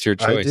want, it's your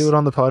choice. I do it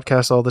on the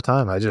podcast all the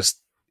time. I just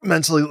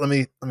mentally, let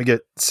me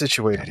get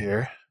situated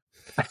here.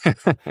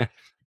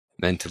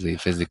 Mentally,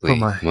 physically,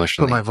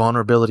 emotionally. Put my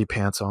vulnerability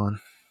pants on.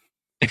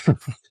 All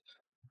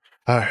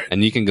right.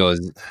 And you can go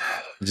as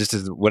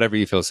whatever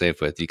you feel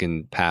safe with. You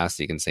can pass,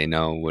 you can say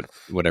no,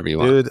 whatever you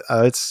want.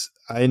 Dude,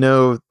 I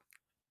know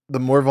the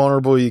more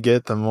vulnerable you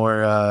get, the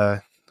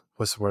more,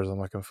 what's the words I'm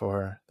looking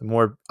for? The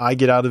more I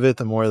get out of it,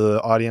 the more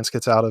the audience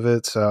gets out of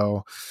it.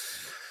 So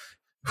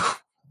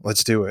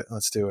let's do it.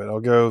 I'll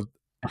go.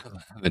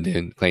 But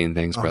dude, Clayton,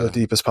 thanks, brother. The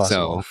deepest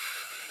possible. So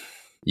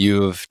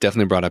you've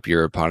definitely brought up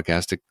your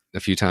podcast a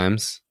few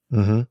times,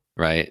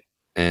 right?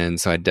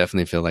 And so I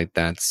definitely feel like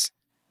that's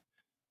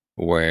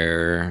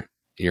where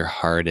your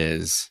heart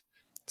is.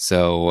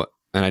 So,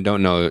 and I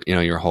don't know,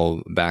 your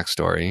whole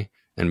backstory,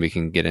 and we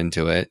can get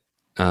into it.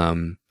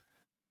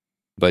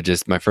 But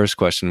just my first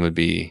question would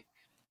be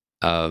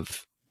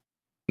of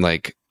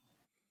like,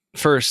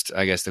 first,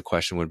 I guess the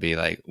question would be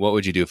like, what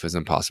would you do if it was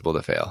impossible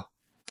to fail?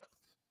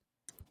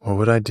 What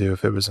would I do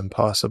if it was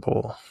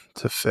impossible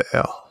to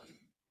fail?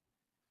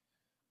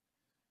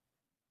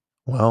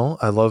 Well,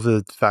 I love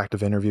the fact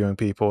of interviewing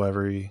people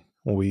every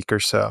week or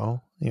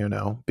so,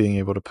 being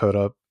able to put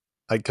up,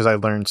 because I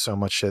learned so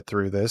much shit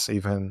through this. I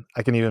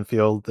can even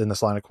feel in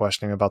this line of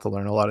questioning about to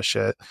learn a lot of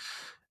shit.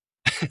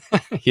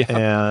 Yeah.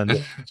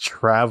 And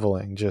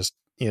traveling, just,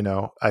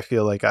 I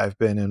feel like I've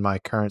been in my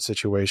current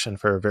situation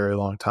for a very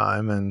long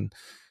time. And,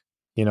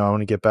 I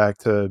want to get back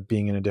to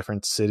being in a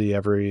different city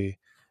every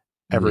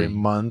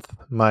month.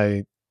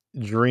 My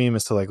dream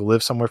is to like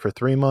live somewhere for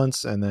 3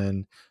 months and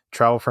then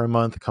travel for a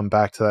month, come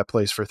back to that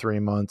place for 3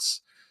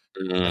 months.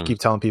 I keep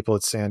telling people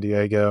it's San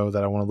Diego,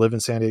 that I want to live in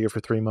San Diego for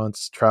 3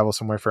 months, travel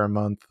somewhere for a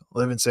month,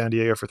 live in San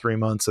Diego for 3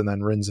 months, and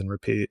then rinse and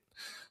repeat.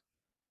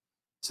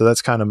 So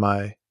that's kind of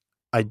my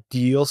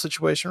ideal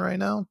situation right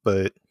now,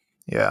 but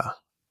yeah.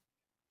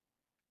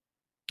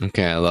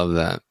 Okay, I love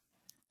that.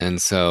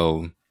 And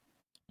so,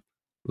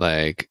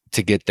 like,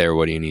 to get there,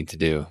 what do you need to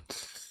do?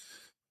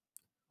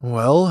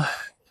 Well,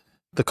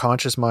 the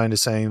conscious mind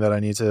is saying that I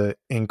need to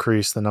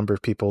increase the number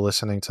of people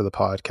listening to the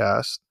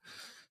podcast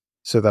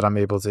so that I'm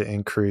able to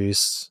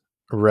increase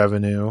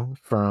revenue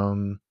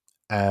from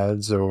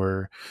ads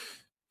or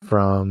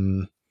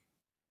from,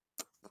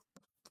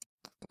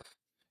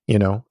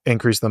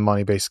 increase the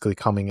money basically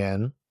coming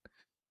in.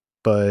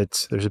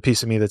 But there's a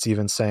piece of me that's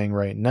even saying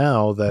right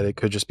now that it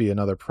could just be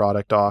another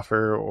product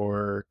offer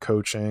or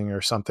coaching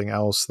or something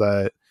else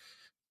that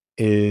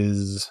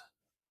is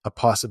a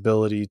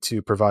possibility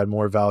to provide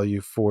more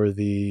value for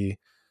the,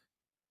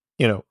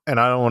 and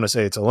I don't want to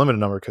say it's a limited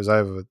number because I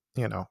have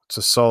it's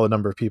a solid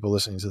number of people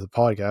listening to the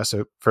podcast.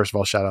 So first of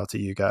all, shout out to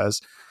you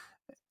guys.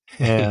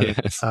 And,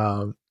 Yes.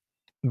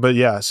 But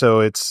yeah,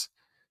 so it's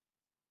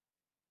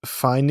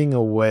finding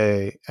a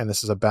way, and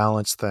this is a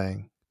balance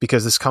thing,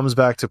 because this comes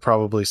back to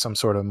probably some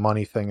sort of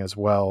money thing as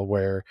well,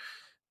 where,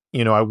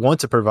 I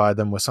want to provide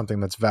them with something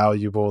that's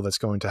valuable, that's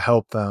going to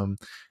help them.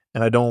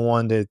 And I don't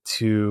want it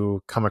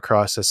to come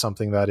across as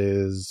something that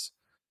is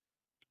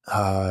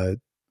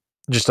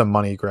just a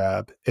money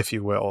grab, if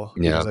you will.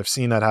 Yeah. Because I've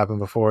seen that happen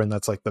before. And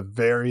that's like the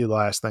very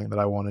last thing that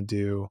I want to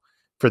do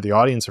for the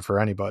audience or for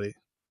anybody.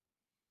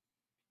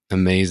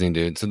 Amazing,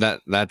 dude. So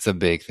that's a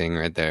big thing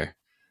right there.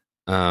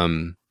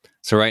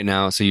 So right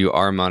now, so you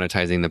are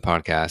monetizing the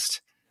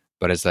podcast,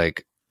 but it's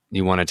like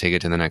you want to take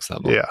it to the next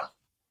level. Yeah.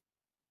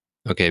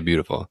 Okay,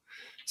 beautiful.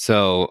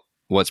 So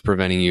what's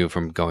preventing you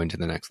from going to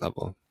the next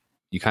level?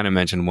 You kind of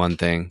mentioned one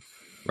thing,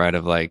 right?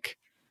 Of like,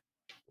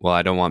 well,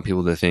 I don't want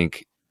people to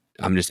think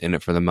I'm just in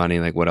it for the money.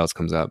 Like, what else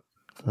comes up?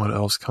 What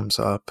else comes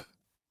up?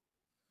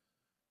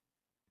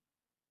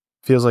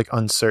 Feels like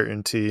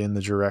uncertainty in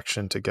the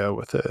direction to go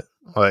with it.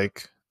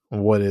 Like,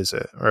 what is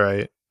it,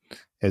 right?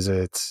 Is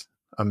it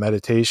a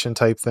meditation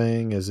type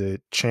thing? Is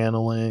it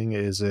channeling?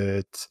 Is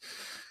it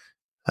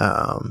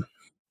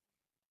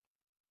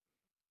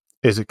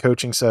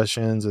coaching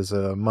sessions? Is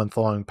it a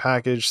month-long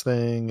package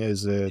thing?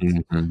 Is it,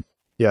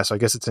 yeah, so I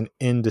guess it's an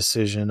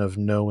indecision of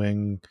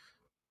knowing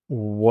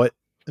what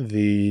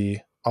the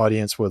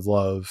audience would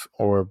love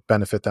or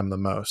benefit them the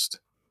most.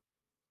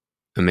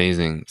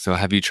 Amazing. So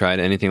have you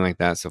tried anything like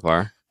that so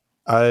far?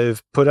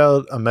 I've put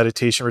out a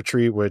meditation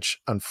retreat, which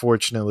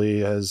unfortunately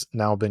has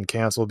now been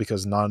canceled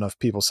because not enough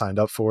people signed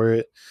up for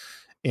it.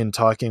 In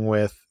talking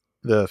with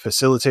the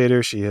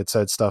facilitator, she had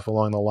said stuff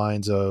along the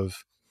lines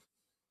of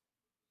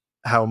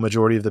how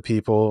majority of the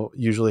people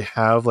usually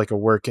have like a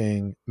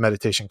working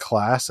meditation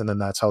class, and then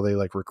that's how they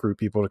like recruit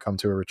people to come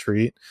to a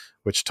retreat,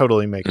 which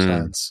totally makes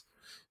sense.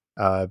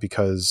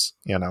 Because,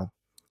 you know,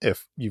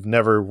 if you've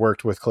never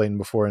worked with Clayton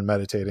before in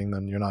meditating,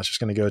 then you're not just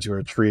going to go to a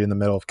retreat in the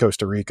middle of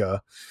Costa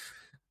Rica.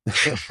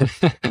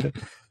 So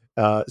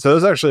it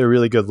was actually a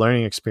really good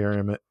learning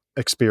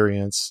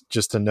experience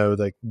just to know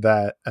like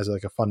that as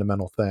like a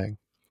fundamental thing.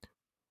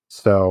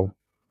 So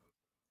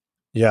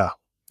yeah,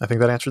 I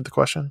think that answered the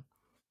question.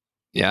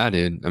 Yeah,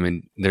 dude. I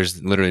mean,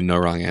 there's literally no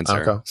wrong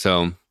answer. Okay.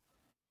 So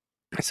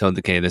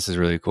okay, this is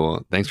really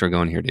cool. Thanks for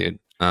going here, dude.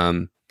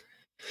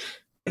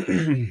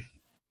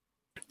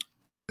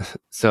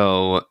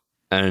 So,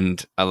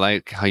 and I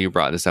like how you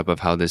brought this up of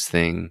how this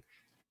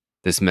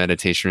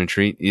meditation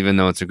retreat, even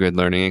though it's a good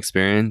learning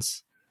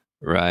experience,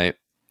 right?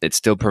 It's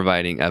still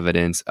providing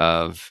evidence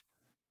of,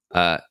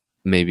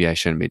 maybe I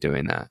shouldn't be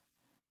doing that,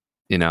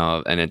 you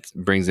know, and it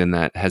brings in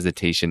that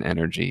hesitation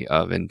energy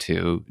of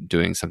into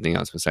doing something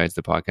else besides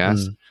the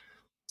podcast.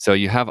 So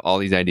you have all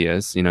these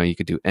ideas, you know, you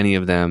could do any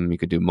of them, you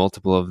could do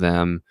multiple of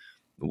them.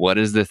 What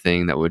is the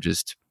thing that would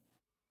just,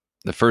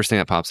 the first thing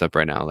that pops up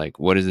right now, like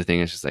what is the thing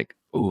that's just like,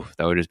 ooh,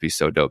 that would just be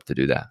so dope to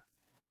do that?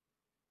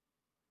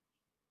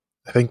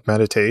 I think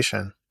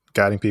meditation,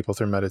 guiding people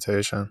through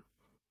meditation.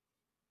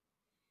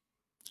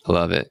 I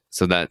love it.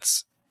 So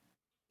that's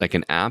like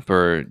an app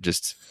or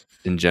just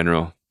in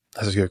general?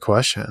 That's a good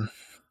question.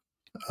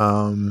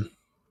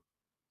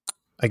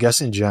 I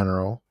guess in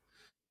general,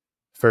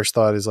 first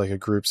thought is like a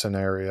group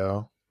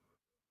scenario.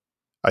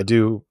 I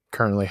do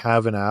currently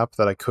have an app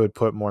that I could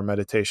put more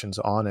meditations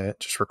on it,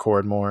 just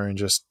record more and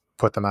just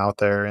put them out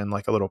there in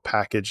like a little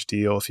package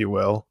deal, if you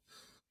will.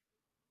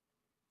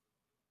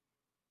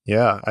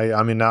 Yeah,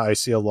 I mean, now I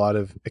see a lot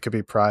of, it could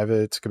be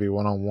private, it could be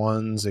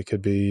one-on-ones, it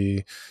could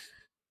be,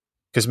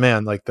 because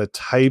man, like the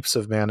types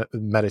of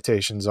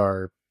meditations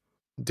are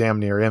damn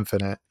near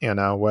infinite, you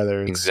know,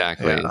 whether it's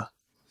exactly.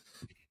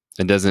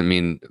 It doesn't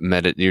mean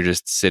you're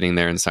just sitting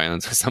there in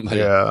silence with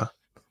somebody. Yeah.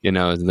 You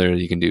know,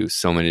 literally you can do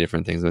so many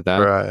different things with that.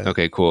 Right.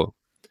 Okay, cool.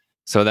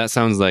 So that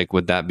sounds like,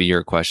 would that be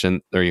your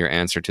question or your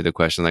answer to the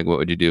question? Like, what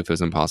would you do if it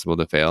was impossible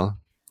to fail?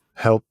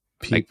 Help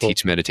people. Like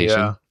teach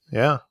meditation?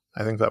 Yeah.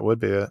 I think that would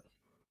be it.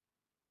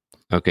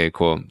 Okay,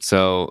 cool.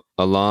 So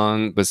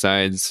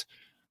besides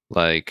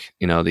like,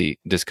 you know, the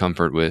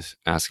discomfort with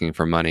asking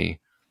for money,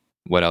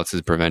 what else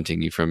is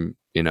preventing you from,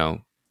 you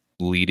know,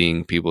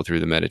 leading people through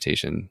the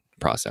meditation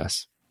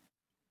process?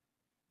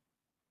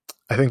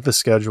 I think the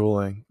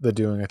scheduling, the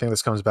doing, I think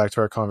this comes back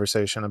to our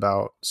conversation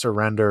about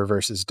surrender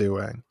versus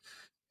doing.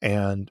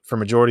 And for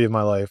majority of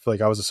my life,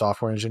 like I was a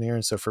software engineer.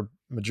 And so for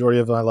majority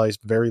of my life,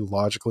 very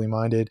logically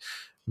minded,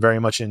 very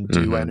much in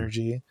do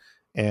energy.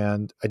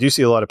 And I do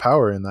see a lot of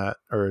power in that,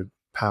 or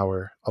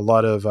a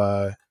lot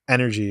of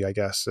energy, I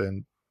guess,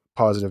 and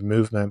positive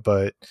movement.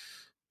 But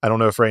I don't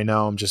know if right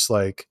now I'm just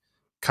like,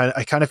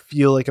 I kind of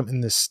feel like I'm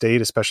in this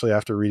state, especially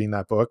after reading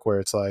that book, where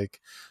it's like,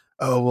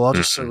 oh, well, I'll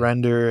just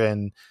surrender.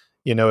 And,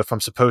 you know, if I'm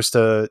supposed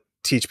to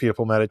teach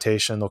people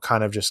meditation, they'll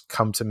kind of just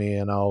come to me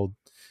and I'll,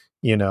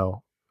 you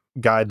know,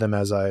 guide them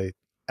as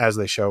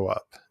they show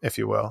up, if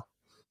you will.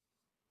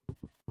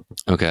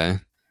 Okay.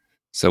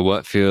 So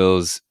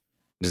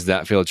does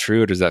that feel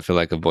true, or does that feel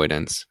like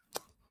avoidance?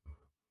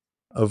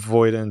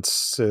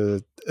 Avoidance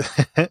was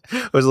a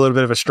little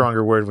bit of a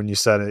stronger word when you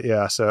said it.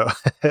 Yeah. So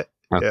okay.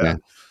 Yeah.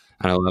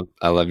 And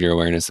I love your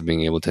awareness of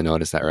being able to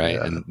notice that, right?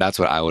 Yeah. And that's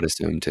what I would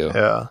assume too.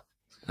 Yeah.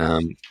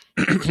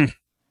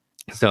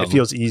 So it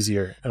feels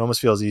easier. It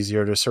almost feels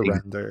easier to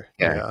surrender.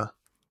 Yeah.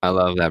 I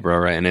love that, bro.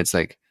 Right. And it's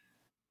like,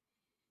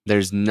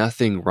 there's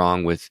nothing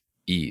wrong with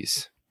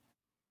ease,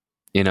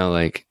 you know,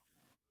 like,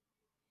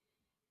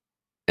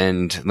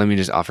 and let me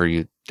just offer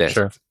you this.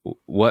 Sure.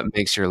 What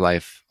makes your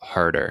life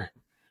harder?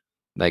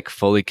 Like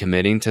fully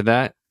committing to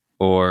that,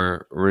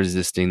 or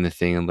resisting the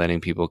thing and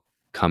letting people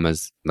come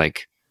as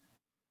like,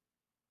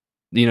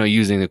 you know,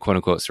 using the quote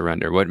unquote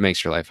surrender? What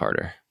makes your life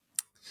harder?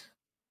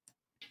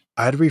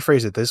 I'd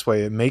rephrase it this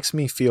way. It makes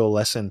me feel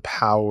less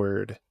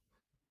empowered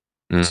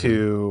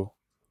to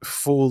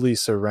fully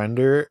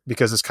surrender,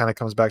 because this kind of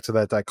comes back to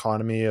that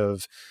dichotomy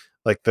of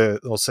like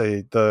we'll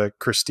say the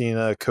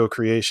Christina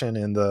co-creation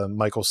and the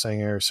Michael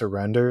Singer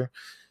surrender.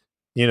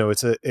 You know,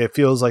 it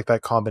feels like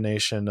that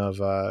combination of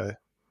where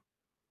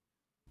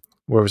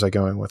was I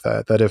going with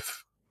that? That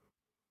if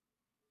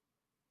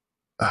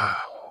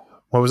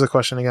what was the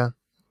question again?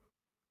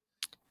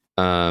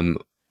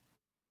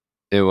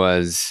 It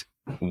was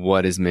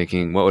what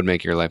would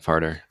make your life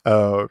harder?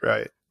 Oh,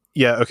 right.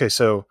 Yeah. Okay.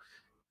 So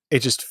it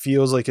just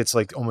feels like it's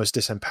like almost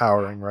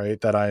disempowering, right?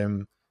 That I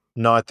am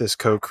not this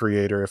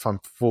co-creator, if I'm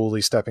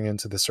fully stepping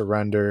into the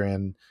surrender.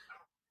 And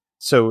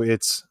so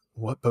it's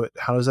but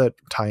how does that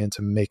tie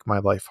into make my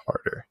life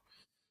harder?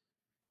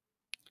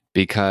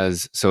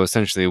 Because so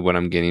essentially what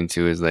I'm getting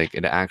to is like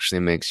it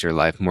actually makes your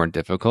life more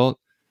difficult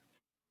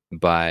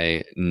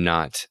by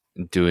not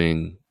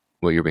doing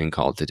what you're being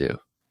called to do.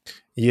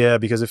 Yeah,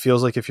 because it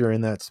feels like if you're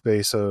in that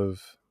space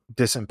of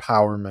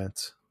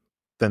disempowerment,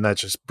 then that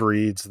just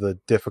breeds the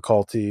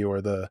difficulty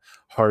or the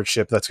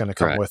hardship that's going to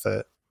come with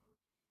it.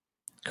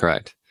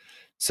 Correct.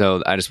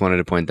 So I just wanted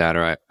to point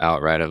that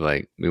out, right? Of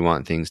like, we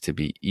want things to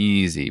be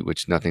easy,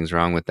 which nothing's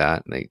wrong with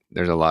that. Like,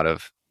 there's a lot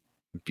of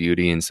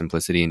beauty and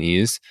simplicity and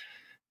ease.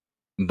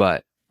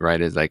 But,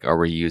 right, is like, are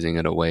we using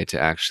it a way to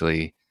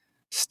actually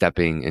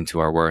stepping into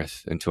our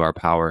worth, into our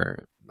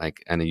power?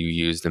 Like, and you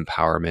used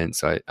empowerment.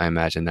 So I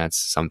imagine that's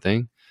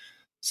something.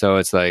 So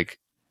it's like,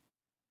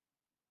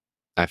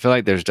 I feel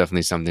like there's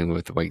definitely something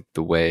with like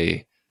the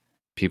way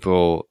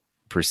people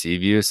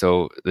perceive you.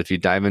 So if you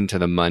dive into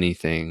the money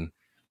thing,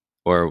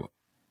 or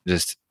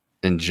just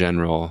in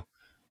general,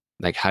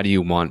 like how do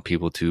you want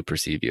people to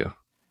perceive you?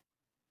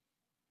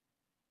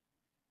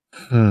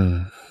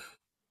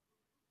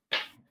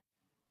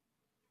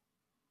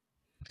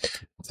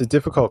 It's a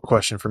difficult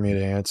question for me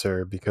to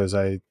answer because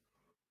I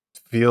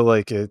feel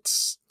like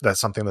that's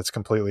something that's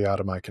completely out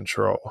of my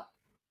control.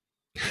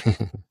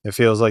 It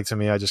feels like to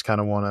me, I just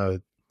kind of want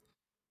to,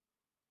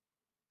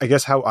 I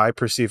guess how I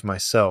perceive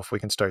myself, we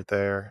can start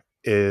there,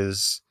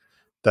 is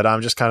that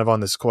I'm just kind of on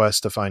this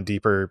quest to find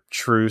deeper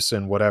truths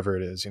in whatever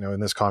it is. You know, in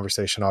this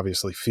conversation,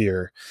 obviously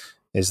fear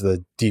is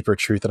the deeper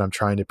truth that I'm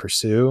trying to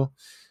pursue.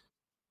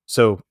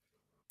 So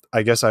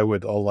I guess I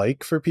would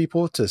like for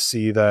people to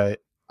see that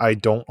I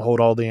don't hold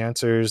all the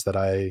answers, that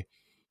I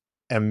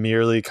am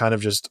merely kind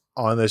of just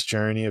on this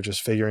journey of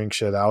just figuring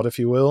shit out, if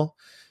you will.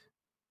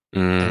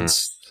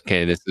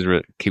 Okay, this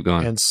is keep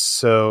going. And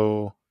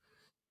so,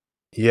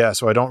 yeah,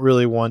 so I don't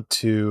really want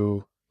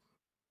to,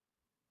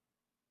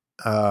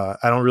 I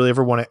don't really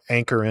ever want to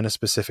anchor in a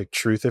specific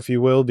truth, if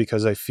you will,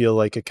 because I feel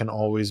like it can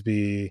always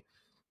be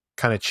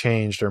kind of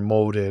changed or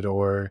molded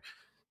or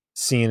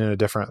seen in a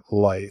different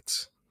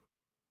light.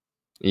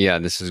 Yeah,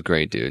 this is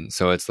great, dude.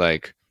 So it's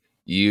like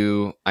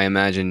I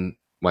imagine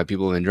why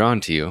people have been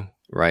drawn to you,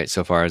 right?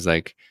 So far as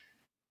like,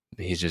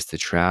 he's just a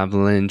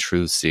traveling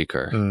truth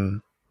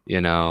seeker,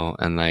 you know,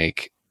 and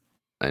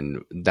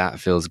that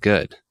feels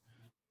good.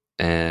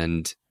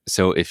 And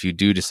so if you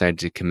do decide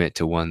to commit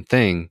to one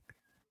thing,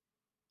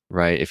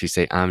 right? If you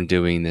say, I'm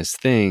doing this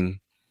thing,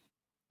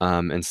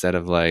 instead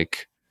of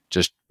like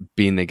just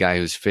being the guy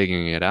who's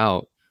figuring it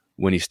out,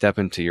 when you step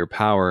into your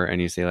power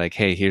and you say like,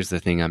 hey, here's the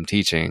thing I'm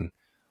teaching,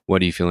 what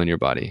do you feel in your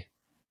body?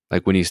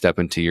 Like when you step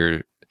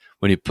into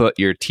when you put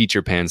your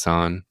teacher pants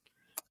on,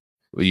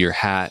 your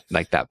hat,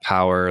 like that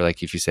power,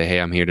 like if you say, hey,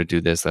 I'm here to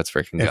do this, let's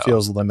freaking go. It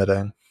feels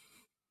limiting.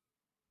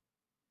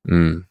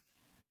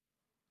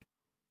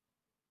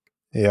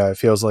 Yeah, it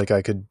feels like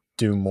I could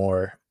do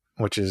more,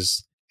 which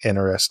is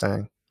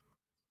interesting.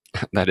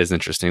 That is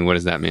interesting. What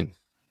does that mean?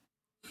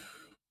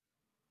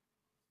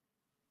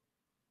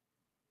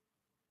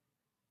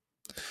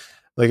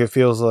 Like it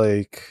feels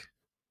like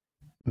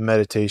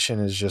meditation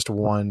is just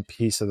one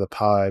piece of the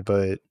pie,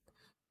 but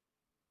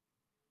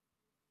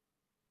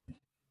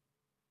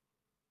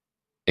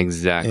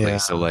exactly. Yeah.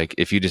 So like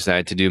if you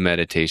decide to do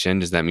meditation,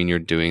 does that mean you're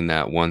doing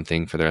that one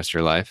thing for the rest of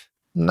your life?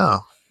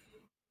 No.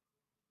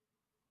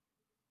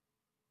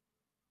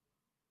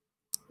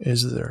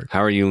 Is there?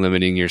 How are you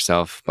limiting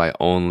yourself by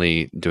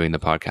only doing the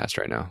podcast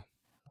right now?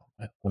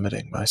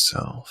 Limiting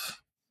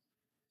myself.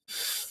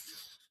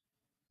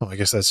 Well, I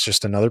guess that's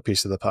just another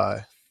piece of the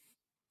pie.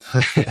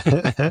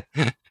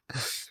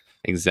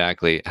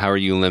 Exactly. How are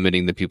you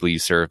limiting the people you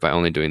serve by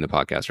only doing the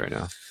podcast right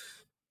now?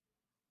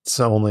 It's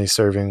only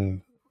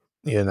serving,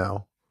 you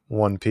know,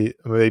 one piece.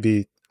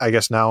 Maybe, I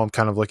guess now I'm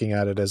kind of looking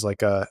at it as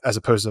like as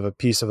opposed to a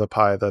piece of the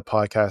pie, the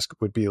podcast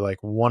would be like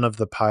one of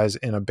the pies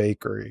in a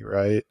bakery,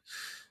 right?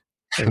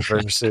 And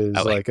versus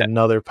like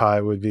another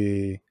pie would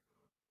be,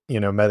 you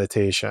know,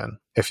 meditation,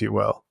 if you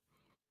will.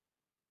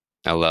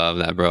 I love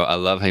that, bro. I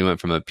love how you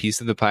went from a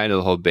piece of the pie to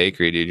the whole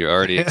bakery, dude. You're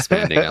already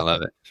expanding. I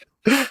love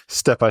it.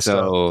 Step by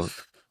step.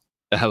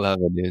 I love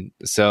it, dude.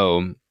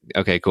 So,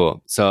 okay,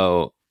 cool.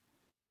 So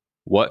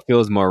what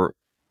feels more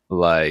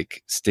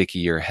like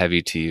sticky or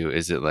heavy to you?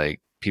 Is it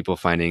like people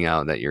finding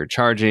out that you're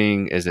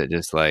charging? Is it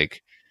just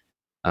like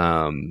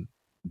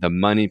the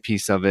money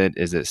piece of it?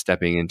 Is it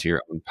stepping into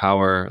your own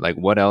power? Like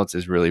what else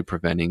is really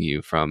preventing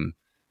you from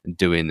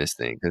doing this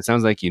thing? Because it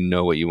sounds like you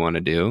know what you want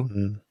to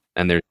do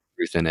and there's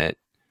truth in it.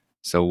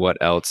 So what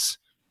else?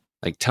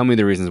 Like tell me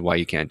the reasons why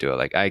you can't do it.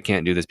 Like I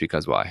can't do this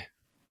because why?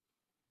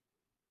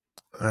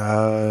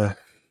 The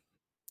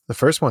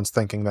first one's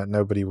thinking that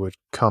nobody would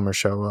come or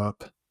show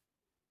up.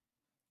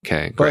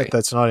 Okay, great. But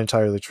that's not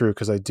entirely true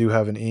because I do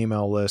have an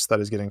email list that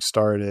is getting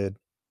started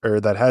or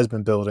that has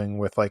been building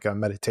with like a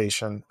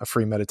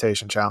free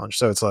meditation challenge.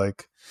 So it's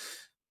like,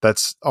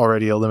 that's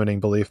already a limiting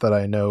belief that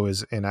I know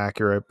is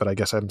inaccurate, but I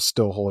guess I'm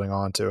still holding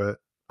on to it,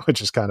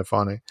 which is kind of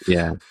funny.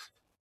 Yeah,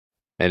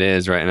 it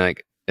is, right. And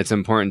like, it's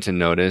important to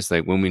notice,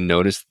 like when we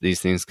notice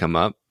these things come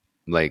up,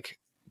 like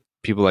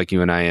people like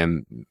you and I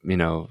am,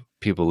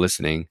 people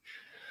listening,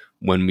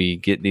 when we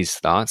get these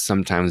thoughts,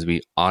 sometimes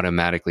we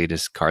automatically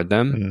discard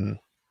them. Mm.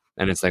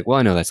 And it's like, well,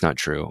 I know that's not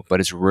true, but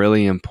it's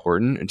really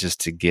important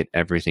just to get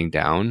everything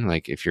down.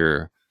 Like if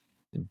you're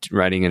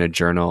writing in a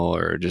journal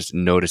or just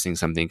noticing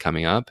something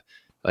coming up,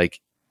 like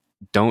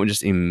don't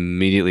just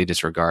immediately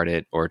disregard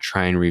it or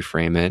try and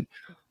reframe it,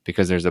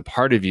 because there's a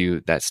part of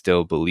you that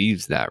still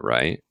believes that,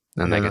 right?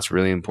 And like Yeah. it's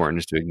really important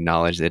just to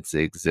acknowledge its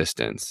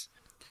existence.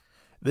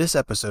 This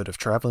episode of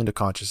Traveling to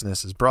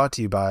Consciousness is brought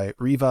to you by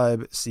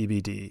Revibe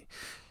CBD.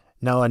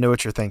 Now, I know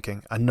what you're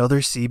thinking.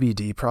 Another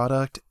CBD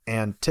product?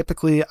 And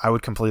typically, I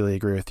would completely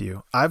agree with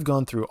you. I've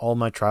gone through all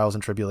my trials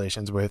and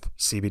tribulations with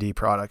CBD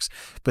products,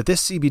 but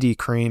this CBD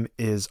cream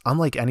is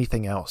unlike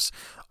anything else.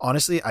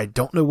 Honestly, I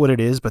don't know what it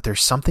is, but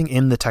there's something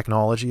in the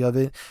technology of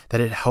it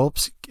that it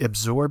helps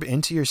absorb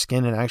into your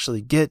skin and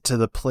actually get to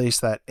the place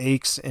that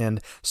aches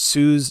and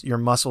soothes your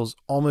muscles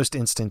almost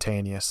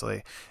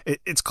instantaneously.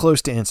 It's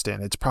close to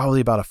instant. It's probably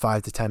about a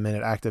 5 to 10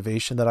 minute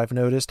activation that I've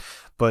noticed,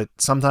 but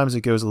sometimes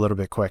it goes a little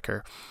bit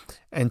quicker.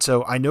 And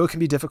so I know it can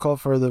be difficult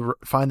for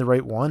find the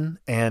right one.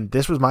 And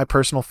this was my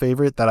personal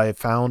favorite that I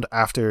found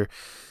after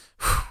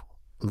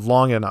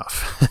long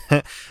enough.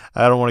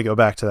 I don't want to go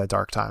back to that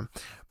dark time,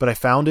 but I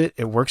found it.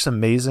 It works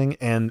amazing.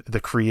 And the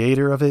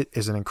creator of it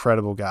is an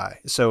incredible guy.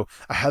 So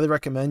I highly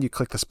recommend you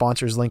click the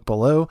sponsors link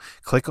below,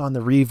 click on the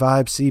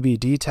Revibe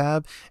CBD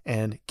tab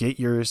and get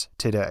yours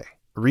today.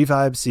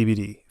 Revibe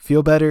CBD.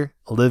 Feel better,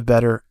 live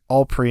better,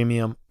 all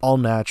premium, all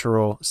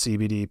natural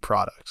CBD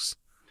products.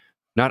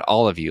 Not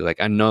all of you, like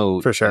I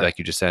know, For sure. like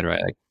you just said,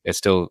 right? Like it's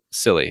still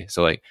silly.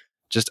 So like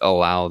just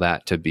allow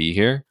that to be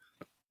here,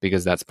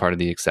 because that's part of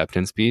the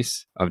acceptance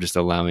piece of just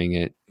allowing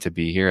it to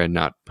be here and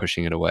not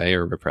pushing it away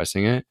or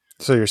repressing it.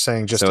 So you're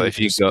saying just So to if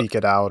you speak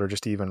it out or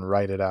just even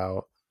write it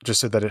out,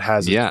 just so that it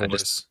has its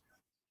voice.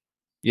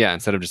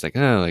 Instead of just like,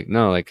 oh, like,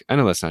 no, like, I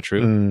know that's not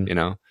true.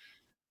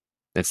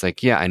 It's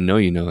like, yeah, I know,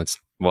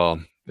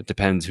 it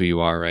depends who you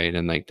are. Right.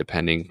 And like,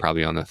 depending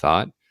probably on the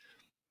thought.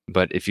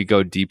 But if you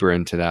go deeper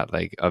into that,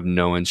 like of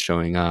no one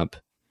showing up,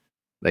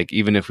 like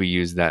even if we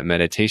use that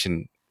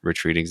meditation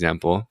retreat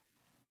example,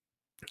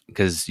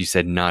 because you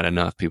said not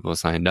enough people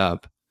signed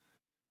up,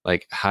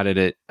 like how did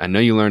it, I know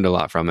you learned a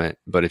lot from it,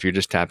 but if you're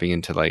just tapping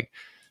into like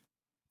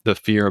the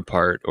fear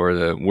part or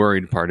the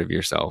worried part of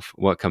yourself,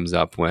 what comes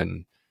up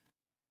when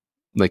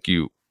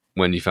you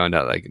found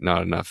out like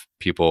not enough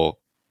people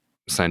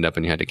signed up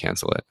and you had to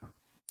cancel it?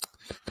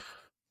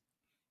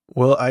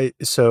 Well,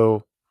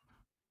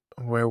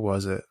 where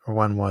was it or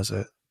when was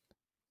it?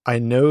 I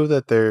know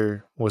that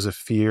there was a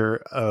fear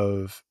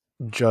of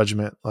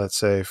judgment, let's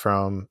say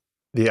from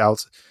the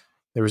outside.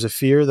 There was a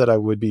fear that I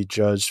would be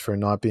judged for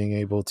not being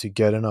able to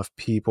get enough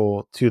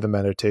people to the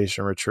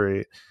meditation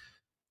retreat.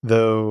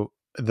 Though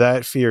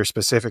that fear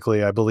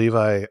specifically, I believe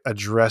I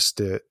addressed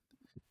it.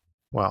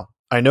 Well,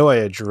 I know I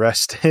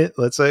addressed it,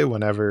 let's say,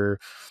 whenever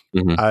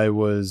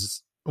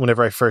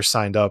I first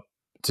signed up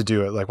to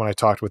do it, like when I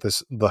talked with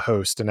the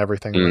host and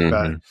everything like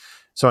that.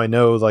 So I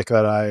know like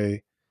that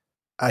I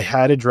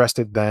had addressed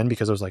it then,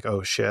 because I was like,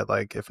 oh shit,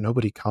 like if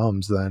nobody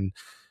comes, then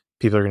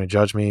people are going to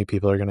judge me.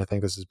 People are going to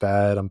think this is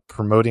bad. I'm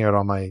promoting it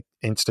on my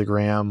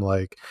Instagram.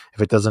 Like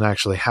if it doesn't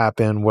actually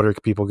happen, what are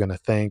people going to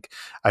think?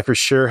 I for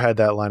sure had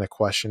that line of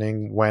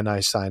questioning when I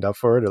signed up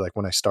for it, or like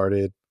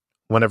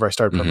whenever I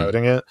started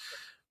promoting it.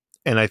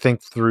 And I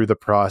think through the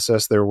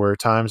process, there were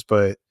times,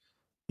 but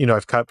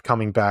I've kept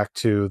coming back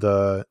to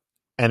the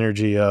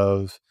energy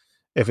of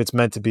if it's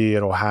meant to be,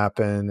 it'll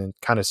happen, and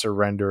kind of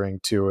surrendering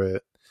to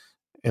it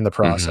in the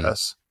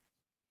process.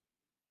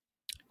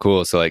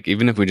 Cool. So like,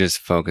 even if we just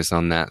focus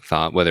on that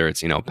thought, whether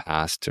it's,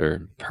 past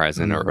or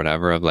present or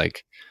whatever, of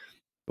like,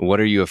 what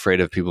are you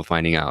afraid of people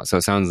finding out? So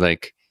it sounds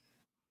like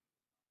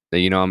that,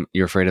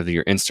 you're afraid of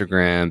your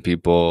Instagram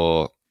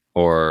people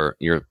or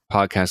your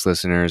podcast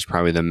listeners,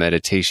 probably the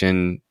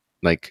meditation,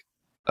 like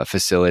a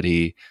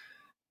facility,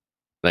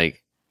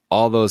 like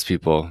all those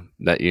people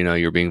that,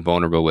 you're being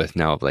vulnerable with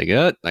now of like,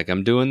 like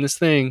I'm doing this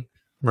thing.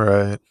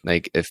 Right.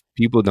 Like if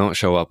people don't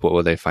show up, what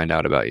will they find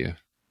out about you?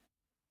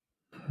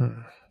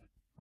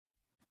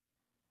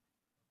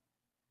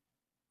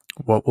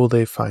 What will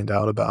they find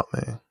out about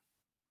me?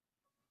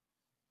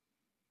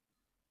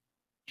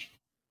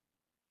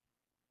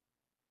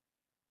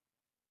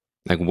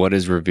 Like what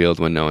is revealed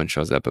when no one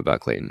shows up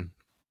about Clayton?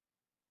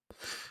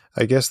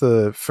 I guess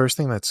the first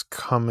thing that's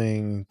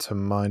coming to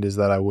mind is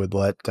that I would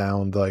let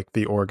down like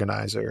the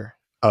organizer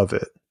of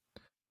it,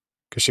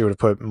 because she would have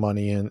put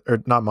money in,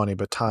 or not money,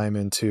 but time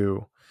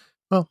into,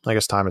 well, I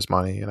guess time is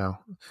money,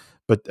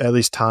 but at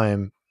least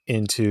time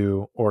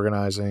into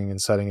organizing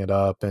and setting it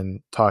up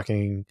and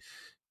talking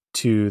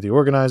to the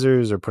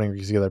organizers or putting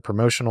together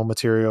promotional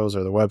materials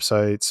or the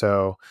website.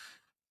 So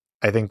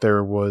I think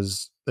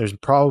there's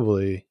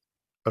probably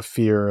a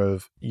fear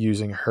of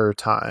using her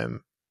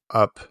time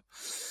up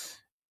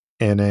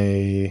in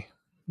a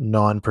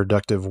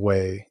non-productive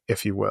way,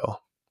 if you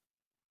will.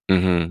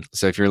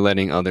 So if you're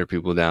letting other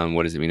people down,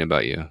 what does it mean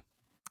about you?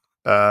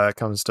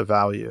 comes to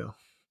value.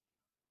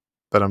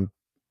 That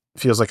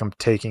feels like I'm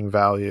taking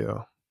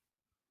value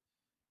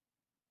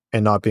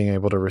and not being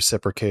able to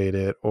reciprocate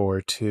it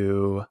or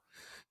to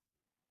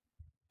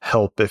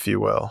help, if you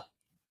will.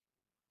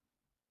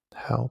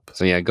 Help.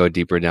 So yeah, go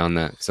deeper down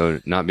that.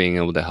 So not being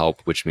able to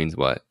help, which means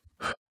what?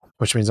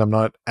 Which means I'm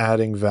not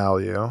adding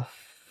value.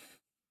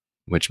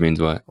 Which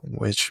means what?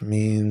 Which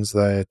means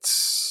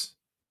that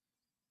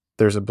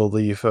there's a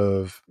belief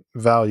of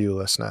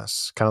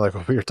valuelessness, kind of like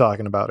what we were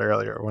talking about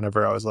earlier.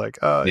 Whenever I was like,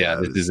 "Oh Yeah,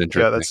 this is yeah,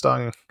 interesting. that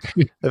stung."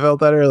 I felt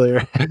that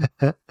earlier.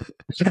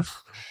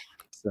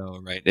 So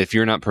right, if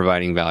you're not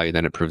providing value,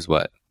 then it proves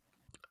what?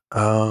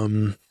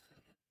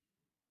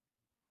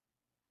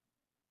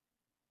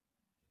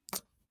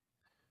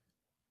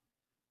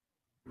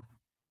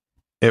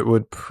 It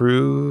would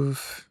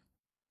prove.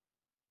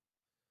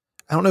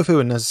 I don't know if it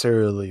would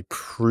necessarily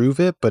prove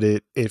it, but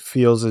it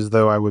feels as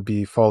though I would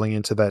be falling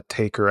into that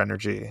taker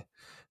energy.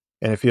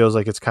 And it feels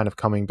like it's kind of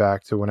coming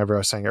back to whenever I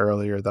was saying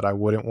earlier that I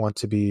wouldn't want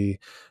to be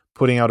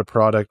putting out a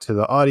product to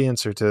the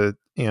audience or to,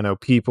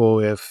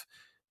 people if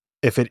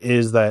it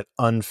is that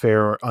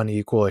unfair or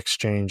unequal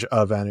exchange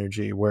of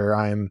energy where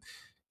I'm,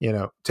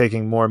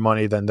 taking more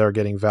money than they're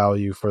getting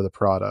value for the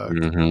product.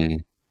 Mm-hmm.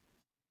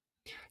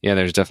 Yeah,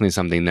 there's definitely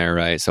something there,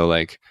 right? So,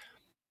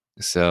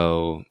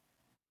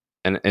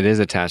 and it is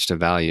attached to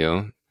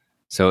value.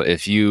 So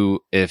if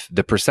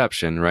the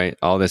perception, right,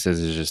 all this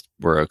is just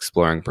we're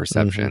exploring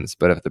perceptions,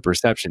 but if the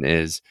perception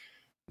is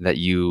that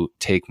you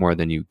take more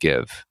than you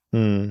give,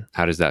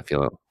 how does that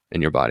feel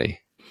in your body?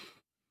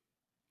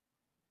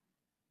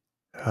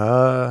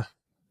 Not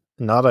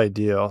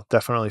ideal.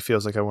 Definitely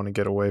feels like I want to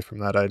get away from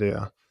that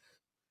idea.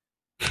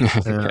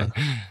 Okay.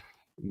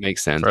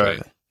 Makes sense,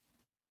 right?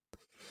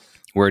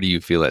 Where do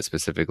you feel it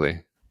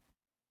specifically?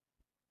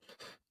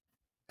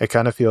 It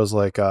kind of feels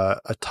like a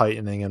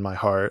tightening in my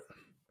heart.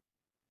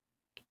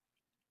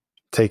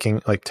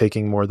 Taking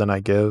more than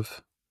I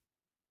give.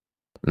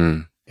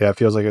 Yeah, it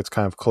feels like it's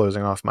kind of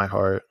closing off my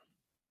heart.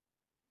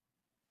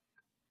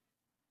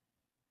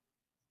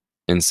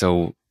 And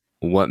so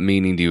what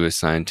meaning do you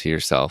assign to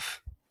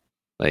yourself?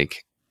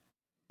 Like,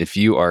 if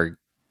you are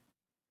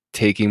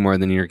taking more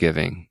than you're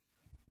giving,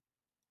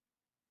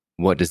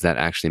 what does that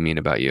actually mean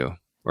about you?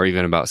 Or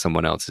even about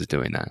someone else is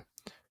doing that?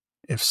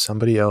 If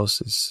somebody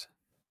else is...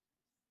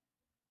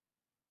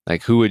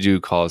 Like, who would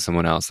you call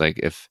someone else? Like,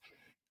 if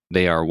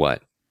they are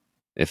what?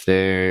 If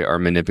they are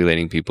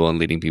manipulating people and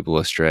leading people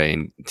astray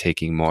and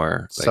taking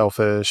more... Like,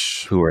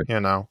 selfish, who are...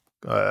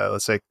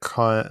 let's say,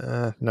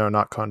 no,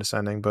 not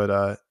condescending,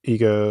 but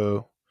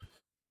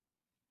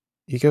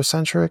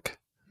egocentric?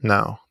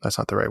 No, that's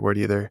not the right word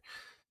either.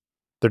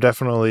 They're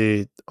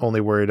definitely only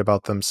worried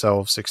about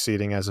themselves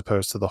succeeding as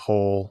opposed to the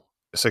whole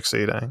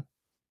succeeding.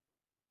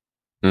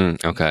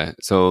 Okay.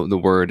 So the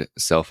word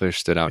selfish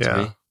stood out to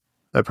me.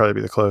 That'd probably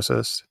be the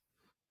closest.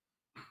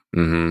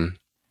 Mm-hmm.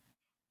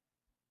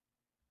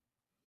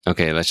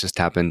 Okay, let's just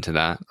tap into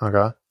that.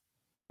 Okay.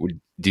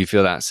 Do you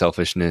feel that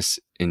selfishness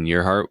in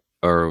your heart,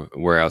 or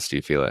where else do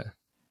you feel it?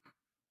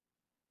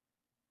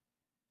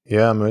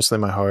 Yeah, mostly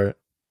my heart.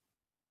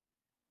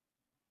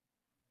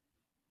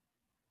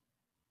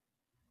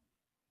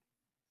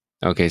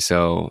 Okay,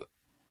 so,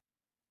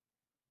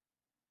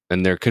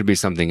 and there could be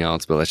something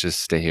else, but let's just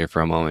stay here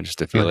for a moment just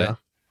to feel it.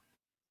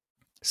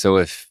 So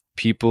if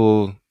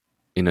people,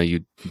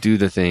 you do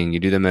the thing, you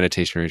do the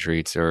meditation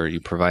retreats, or you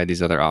provide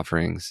these other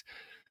offerings,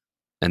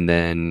 and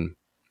then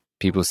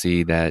people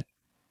see that,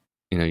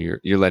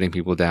 you're letting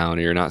people down,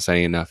 or you're not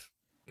sending enough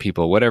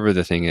people, whatever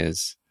the thing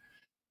is,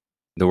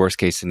 the worst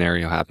case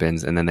scenario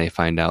happens, and then they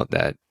find out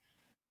that,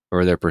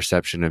 or their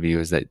perception of you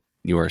is that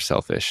you are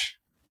selfish.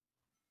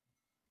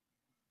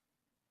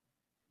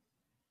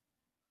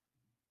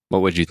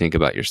 What would you think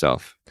about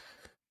yourself?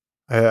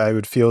 I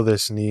would feel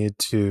this need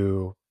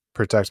to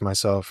protect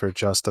myself or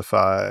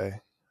justify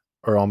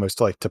or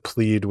almost like to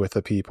plead with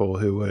the people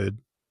who would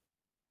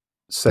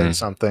say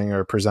something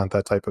or present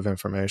that type of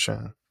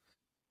information.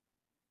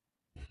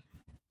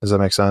 Does that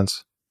make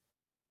sense?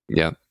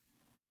 Yeah.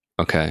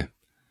 Okay.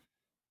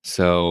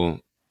 So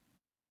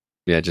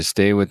yeah, just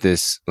stay with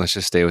this. Let's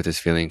just stay with this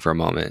feeling for a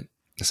moment.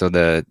 So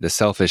the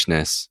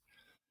selfishness.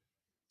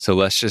 So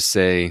let's just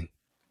say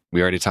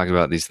we already talked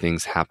about these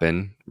things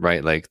happen,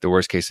 right? Like the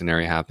worst case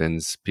scenario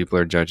happens. People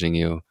are judging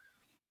you.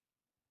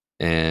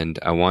 And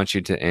I want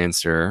you to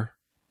answer.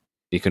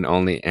 You can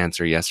only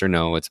answer yes or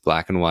no. It's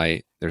black and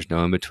white. There's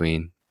no in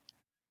between.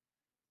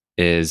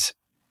 Does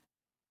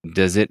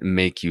it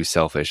make you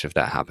selfish if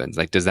that happens?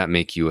 Like, does that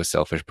make you a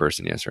selfish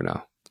person? Yes or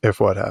no? If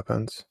what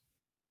happens?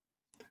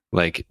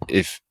 Like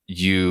if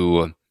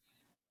you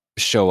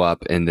show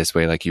up in this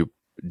way, like you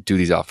do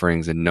these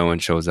offerings and no one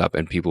shows up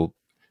and people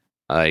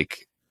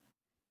like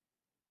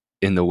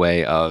in the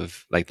way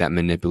of like that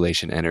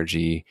manipulation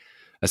energy,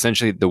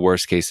 essentially the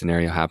worst case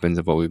scenario happens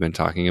of what we've been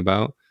talking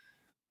about.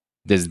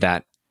 Does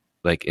that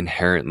like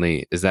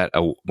inherently, is that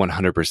a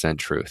 100%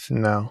 truth?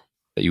 No.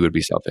 That you would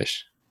be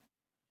selfish?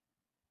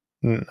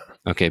 No.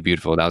 Okay,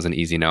 beautiful. That was an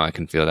easy no. I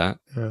can feel that.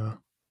 Yeah.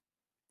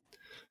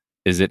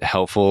 Is it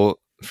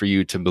helpful for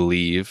you to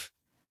believe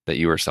that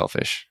you are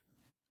selfish?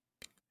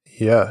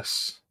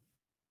 Yes.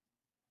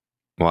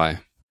 Why?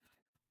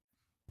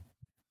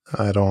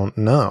 I don't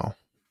know.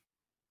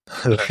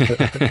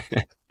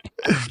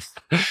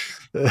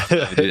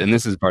 Yeah, dude, and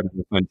this is part of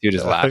the fun too,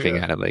 just laughing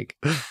Yeah. at it, like,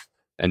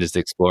 and just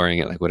exploring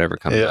it, like whatever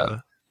comes up. Yeah.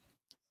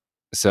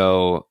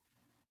 So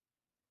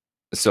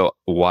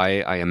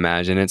why I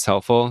imagine it's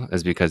helpful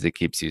is because it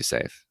keeps you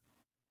safe.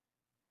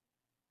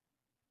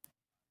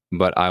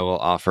 But I will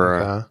offer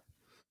Okay.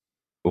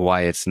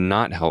 why it's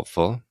not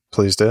helpful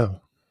Please do.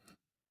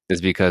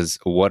 is because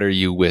what are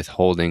you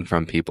withholding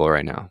from people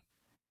right now?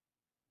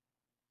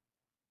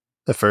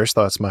 The first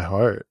thought's my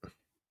heart.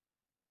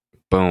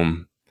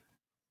 Boom.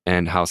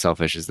 And how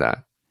selfish is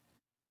that?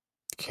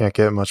 Can't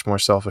get much more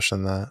selfish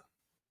than that.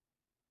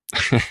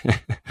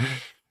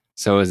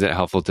 So is it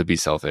helpful to be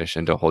selfish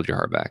and to hold your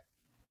heart back?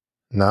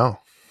 No.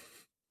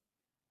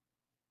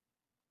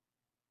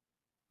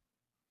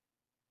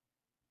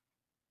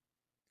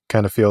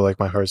 Kind of feel like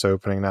my heart's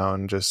opening now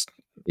and just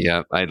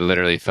Yeah, I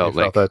literally felt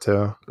felt that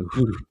too.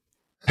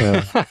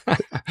 Yeah.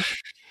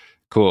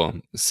 Cool.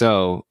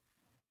 So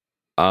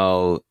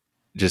I'll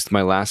just,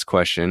 my last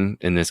question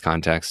in this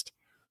context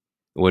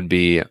would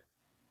be,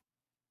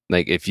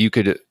 like, if you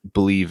could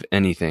believe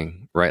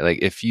anything, right? Like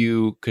if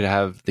you could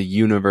have the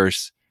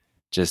universe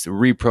just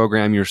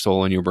reprogram your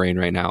soul and your brain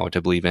right now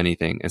to believe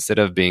anything, instead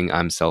of being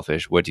I'm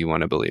selfish, what do you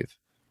want to believe?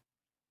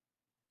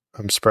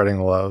 I'm spreading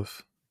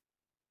love.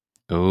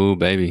 Oh,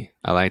 baby.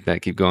 I like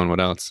that. Keep going. What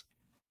else?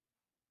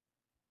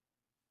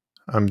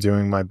 I'm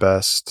doing my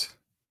best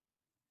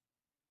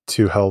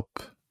to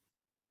help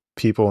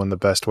people in the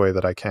best way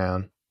that I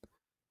can.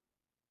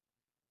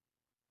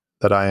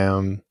 That I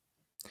am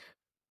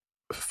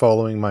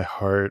following my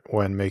heart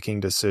when making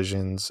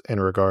decisions in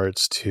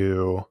regards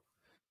to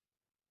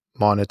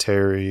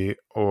monetary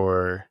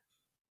or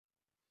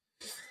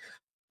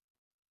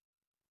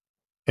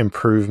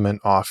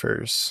improvement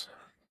offers.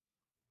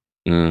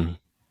 Mm.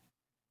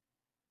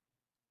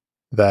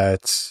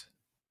 That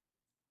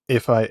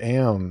if I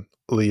am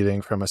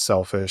leading from a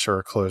selfish or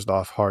a closed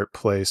off heart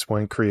place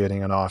when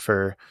creating an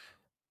offer,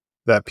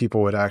 that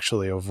people would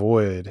actually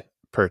avoid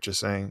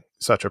purchasing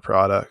such a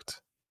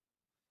product.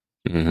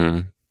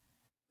 Mm-hmm.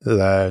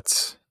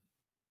 That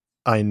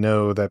I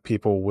know that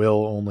people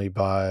will only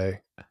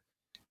buy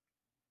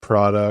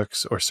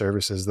products or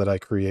services that I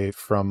create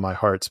from my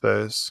heart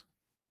space.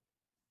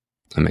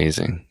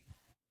 Amazing.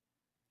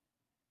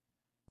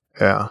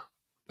 Yeah.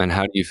 And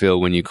how do you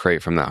feel when you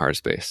create from that heart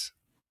space?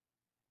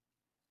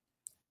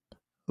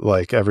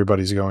 Like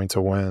everybody's going to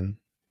win.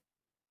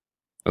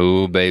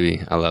 Oh,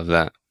 baby. I love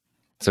that.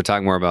 So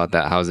talk more about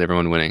that. How's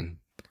everyone winning?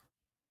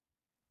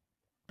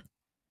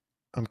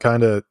 I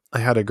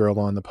had a girl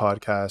on the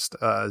podcast,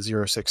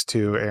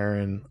 062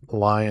 Erin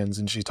Lyons,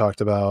 and she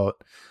talked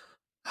about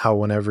how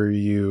whenever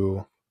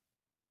she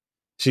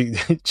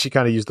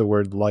kind of used the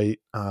word light.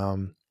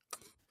 What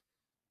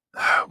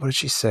did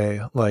she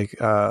say? Like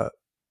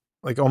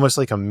almost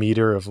like a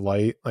meter of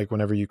light. Like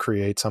whenever you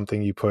create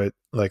something, you put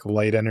like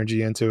light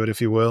energy into it,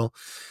 if you will.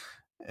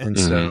 And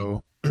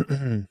so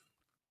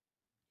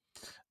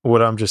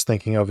what I'm just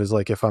thinking of is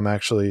like, if I'm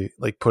actually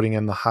like putting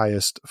in the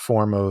highest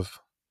form of,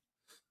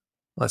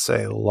 let's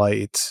say,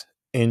 light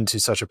into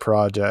such a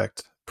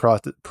product,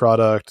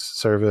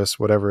 service,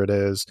 whatever it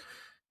is,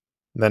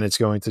 then it's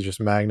going to just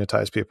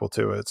magnetize people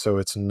to it. So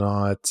it's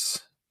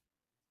not,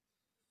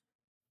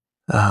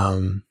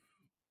 I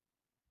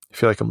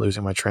feel like I'm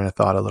losing my train of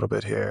thought a little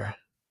bit here.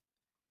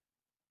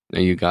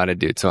 You got it,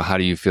 dude. So how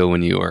do you feel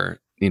when you are,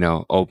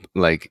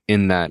 like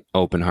in that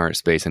open heart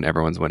space and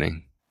everyone's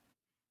winning?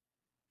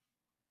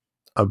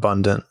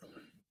 Abundant.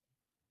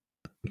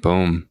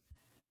 Boom.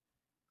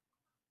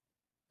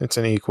 It's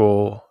an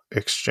equal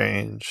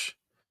exchange.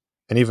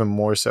 And even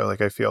more so, like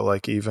I feel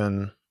like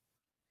even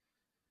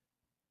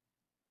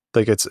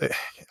like it's,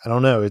 I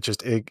don't know,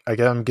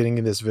 I'm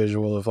getting this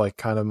visual of like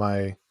kind of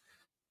my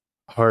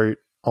heart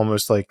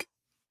almost like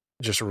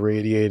just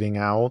radiating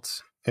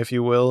out, if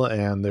you will.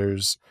 And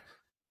there's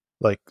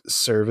like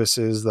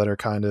services that are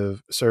kind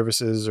of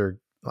services, or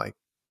like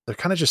they're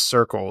kind of just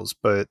circles,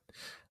 but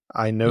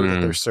I know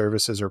that they're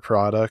services or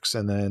products.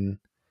 And then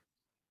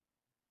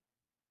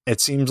it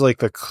seems like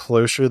the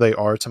closer they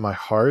are to my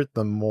heart,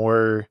 the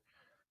more,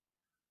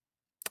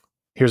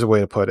 here's a way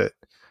to put it.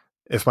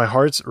 If my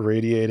heart's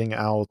radiating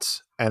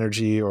out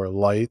energy or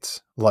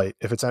light,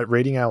 if it's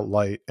radiating out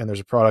light and there's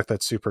a product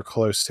that's super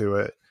close to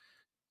it,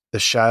 the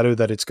shadow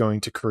that it's going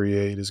to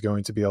create is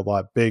going to be a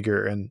lot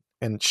bigger. And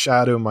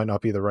shadow might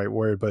not be the right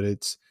word, but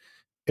it's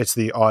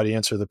the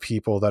audience or the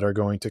people that are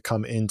going to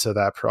come into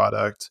that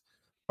product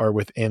or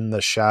within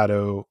the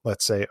shadow,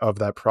 let's say, of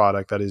that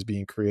product that is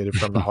being created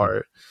from the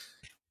heart.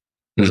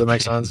 Does that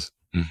make sense?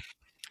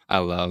 I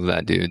love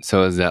that, dude.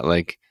 So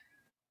do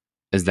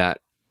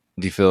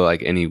you feel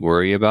like any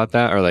worry about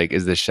that? Or like,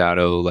 is the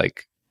shadow,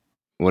 like,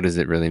 what does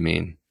it really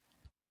mean?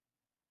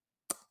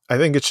 I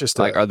think it's just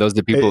like, are those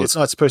the people? It's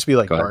not supposed to be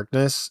like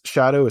darkness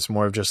shadow. It's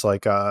more of just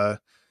like,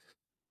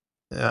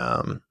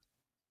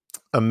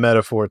 a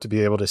metaphor to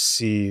be able to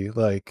see,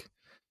 like,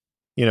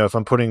 if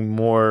I'm putting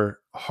more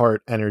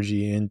heart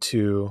energy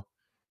into,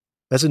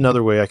 that's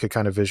another way I could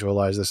kind of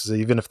visualize this, is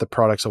even if the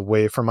product's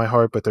away from my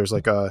heart, but there's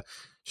like a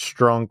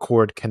strong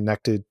cord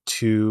connected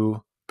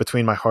to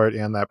between my heart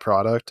and that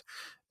product,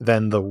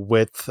 then the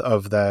width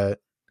of that,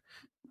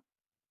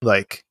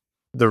 like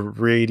the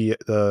radius,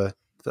 the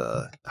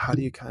how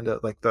do you kind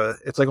of like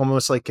it's like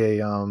almost like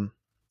a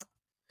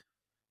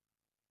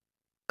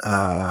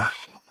uh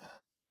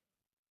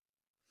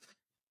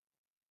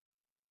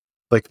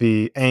like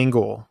the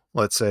angle,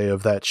 let's say,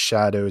 of that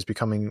shadow is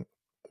becoming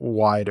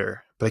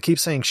wider, but I keep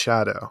saying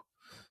shadow.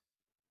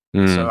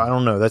 So I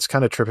don't know, that's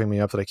kind of tripping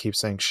me up that I keep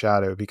saying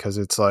shadow, because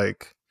it's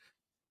like,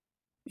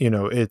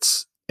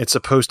 it's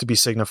supposed to be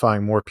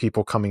signifying more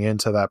people coming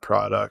into that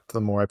product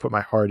the more I put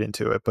my heart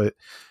into it, but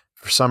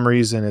for some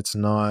reason it's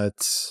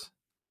not.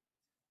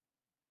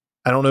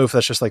 I don't know if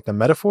that's just like the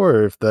metaphor,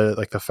 or if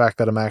the fact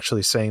that I'm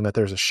actually saying that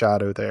there's a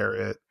shadow there,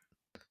 it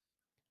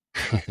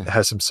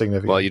has some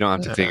significance. Well, you don't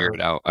have to figure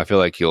it out. I feel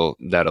like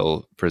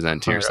that'll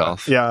present to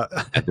yourself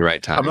at the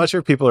right time. I'm not sure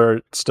if people are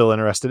still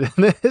interested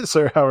in this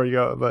or how we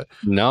go, but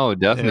no,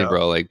 definitely,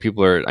 bro. Like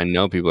I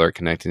know people are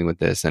connecting with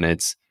this, and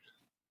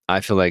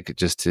I feel like,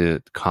 just to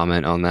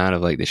comment on that,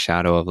 of like the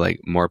shadow of like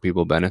more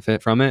people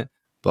benefit from it,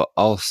 but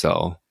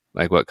also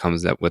like what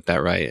comes up with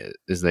that, right,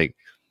 is like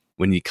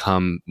when you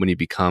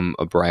become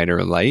a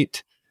brighter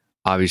light,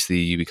 obviously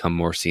you become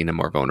more seen and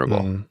more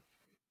vulnerable,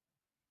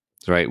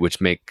 right? Which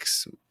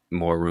makes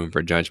more room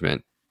for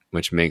judgment,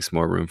 which makes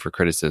more room for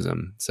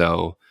criticism.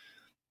 So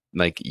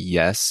like,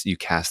 yes, you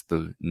cast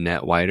the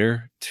net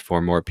wider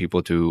for more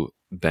people to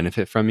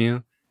benefit from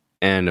you.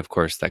 And of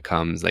course that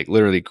comes like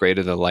literally,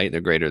 greater the light, the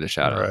greater the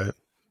shadow. Right.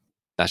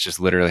 That's just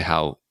literally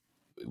how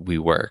we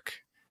work.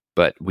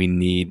 But we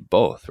need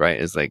both, right?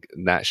 It's like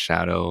that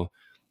shadow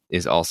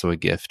is also a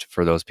gift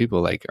for those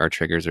people, like our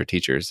triggers or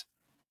teachers.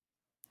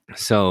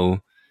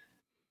 So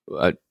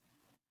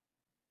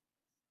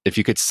if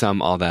you could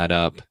sum all that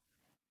up,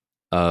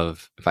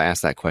 if I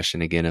ask that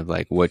question again of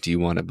like, what do you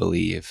want to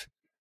believe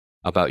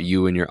about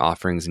you and your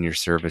offerings and your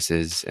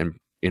services, and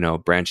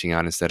branching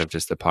out instead of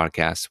just the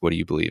podcast, what do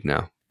you believe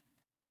now?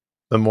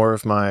 The more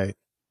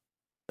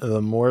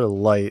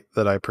light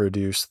that I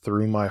produce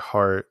through my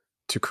heart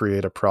to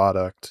create a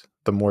product,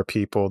 the more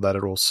people that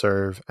it will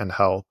serve and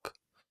help.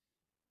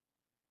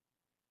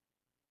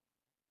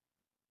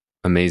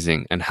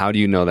 Amazing. And how do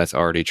you know that's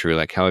already true?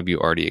 Like, how have you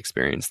already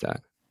experienced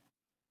that?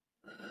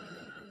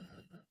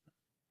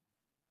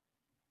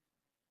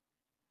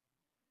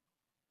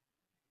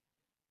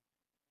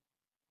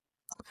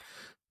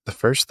 The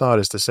first thought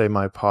is to say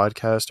my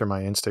podcast or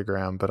my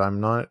Instagram, but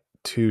I'm not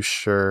too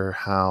sure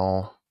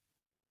how.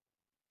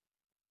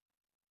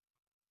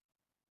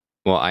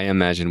 Well, I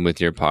imagine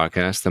with your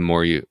podcast, the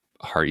more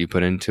heart you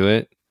put into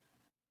it,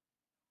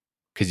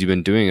 because you've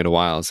been doing it a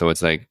while, so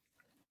it's like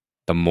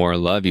the more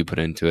love you put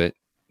into it,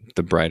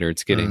 the brighter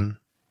it's getting.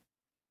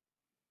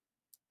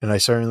 And I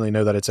certainly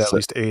know that it's at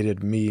least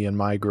aided me in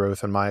my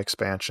growth and my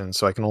expansion,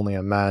 so I can only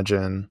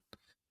imagine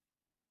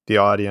the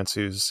audience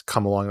who's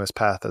come along this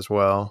path as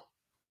well.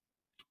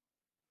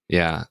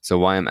 Yeah. So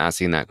why I'm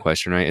asking that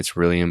question, right? It's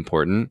really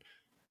important.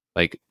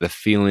 Like, the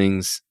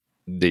feelings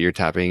that you're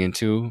tapping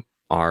into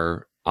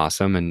are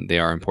awesome, and they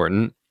are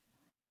important.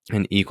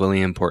 And equally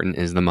important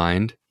is the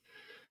mind,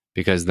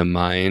 because the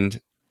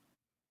mind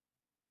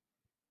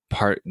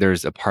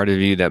there's a part of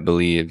you that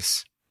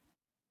believes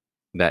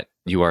that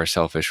you are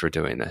selfish for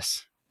doing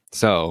this.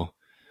 So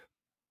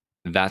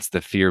that's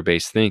the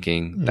fear-based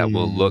thinking that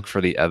will look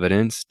for the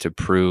evidence to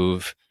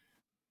prove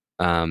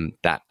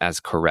that as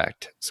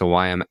correct. So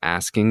why I'm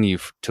asking you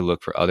to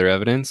look for other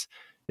evidence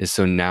is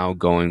so now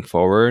going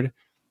forward,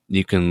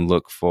 you can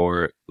look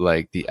for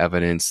like the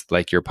evidence,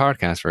 like your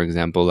podcast, for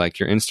example, like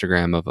your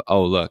Instagram, of,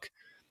 oh, look,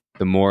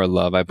 the more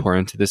love I pour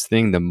into this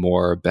thing, the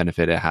more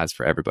benefit it has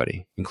for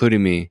everybody,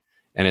 including me.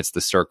 And it's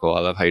the circle. I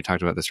love how you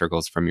talked about the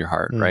circles from your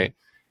heart, right?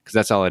 Because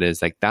that's all it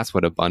is. Like, that's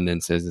what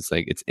abundance is. It's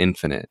like, it's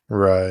infinite.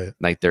 Right.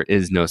 Like, there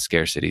is no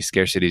scarcity.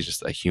 Scarcity is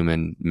just a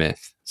human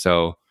myth.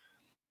 So,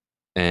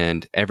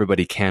 and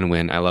everybody can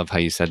win. I love how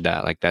you said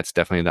that. Like, that's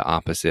definitely the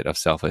opposite of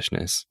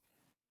selfishness.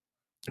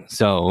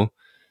 So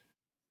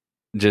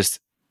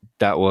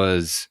that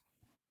was,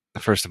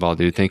 first of all,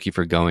 dude, thank you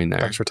for going there.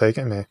 Thanks for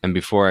taking me. And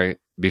before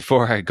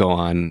I go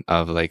on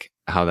of like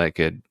how that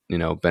could,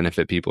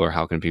 benefit people, or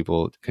how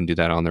people can do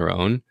that on their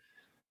own,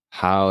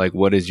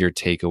 what is your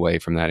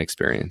takeaway from that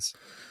experience?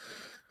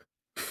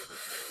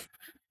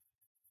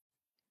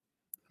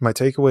 My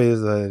takeaway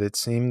is that it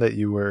seemed that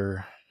you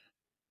were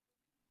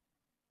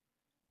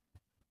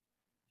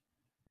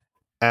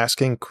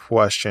asking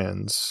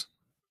questions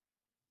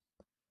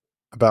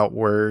about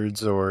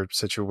words or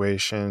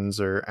situations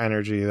or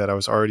energy that I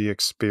was already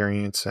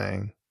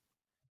experiencing,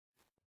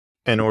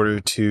 in order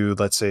to,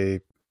 let's say,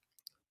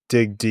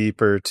 dig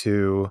deeper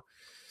to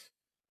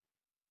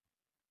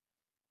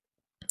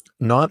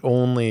not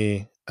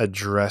only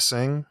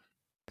addressing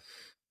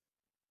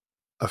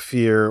a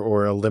fear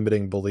or a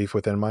limiting belief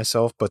within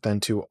myself, but then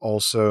to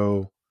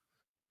also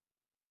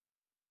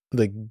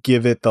like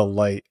give it the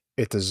light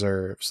it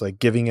deserves, like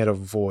giving it a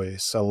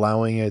voice,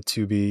 allowing it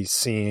to be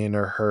seen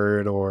or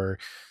heard or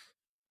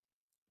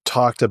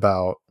talked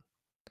about,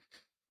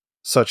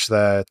 such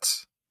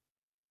that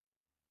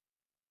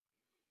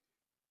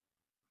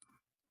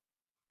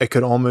it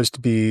could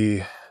almost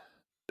be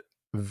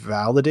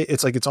validate.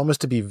 It's like, it's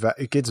almost to be,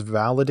 it gets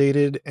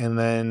validated, and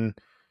then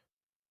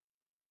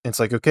it's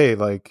like, okay,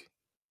 like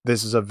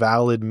this is a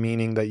valid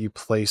meaning that you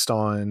placed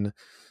on,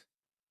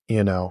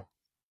 you know,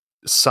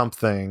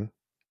 something.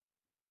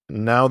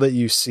 Now that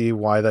you see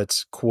why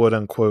that's quote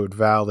unquote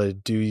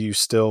valid, do you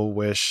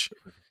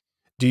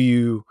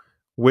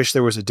wish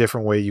there was a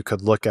different way you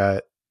could look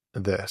at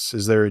this?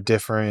 Is there a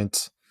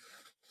different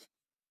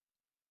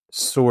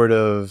sort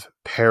of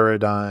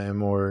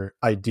paradigm or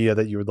idea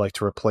that you would like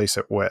to replace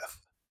it with?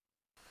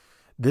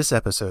 This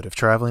episode of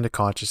Traveling to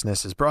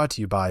Consciousness is brought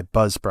to you by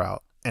Buzzsprout.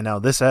 And now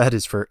this ad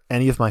is for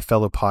any of my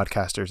fellow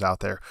podcasters out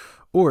there,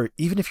 or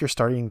even if you're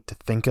starting to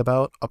think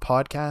about a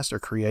podcast or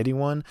creating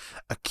one.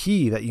 A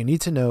key that you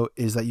need to know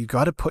is that you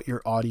got to put your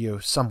audio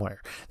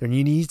somewhere. Then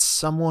you need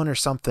someone or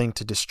something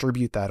to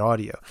distribute that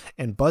audio.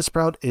 And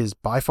Buzzsprout is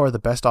by far the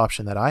best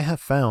option that I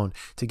have found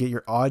to get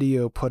your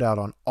audio put out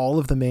on all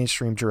of the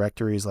mainstream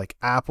directories like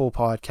Apple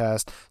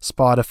Podcast,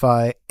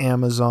 Spotify,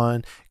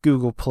 Amazon,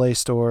 Google Play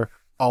Store,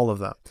 all of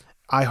them.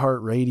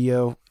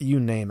 iHeartRadio, you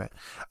name it.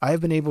 I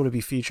have been able to be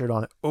featured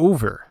on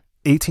over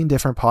 18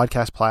 different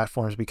podcast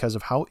platforms because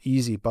of how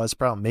easy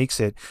Buzzsprout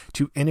makes it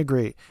to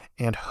integrate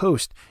and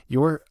host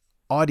your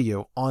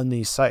audio on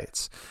these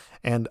sites.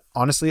 And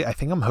honestly, I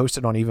think I'm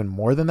hosted on even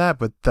more than that,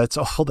 but that's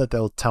all that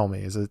they'll tell me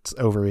is it's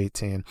over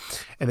 18.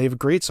 And they have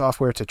great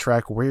software to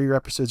track where your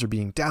episodes are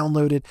being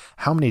downloaded,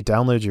 how many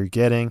downloads you're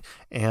getting,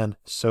 and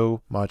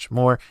so much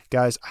more.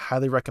 Guys, I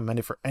highly recommend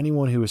it for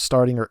anyone who is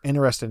starting or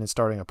interested in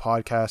starting a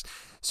podcast.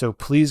 So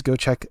please go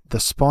check the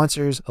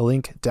sponsors, a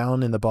link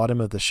down in the bottom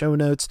of the show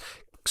notes.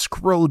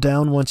 Scroll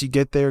down once you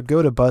get there,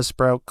 go to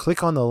Buzzsprout,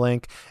 click on the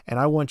link, and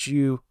I want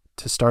you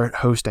to start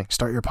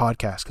your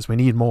podcast because we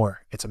need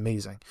more. It's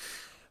amazing.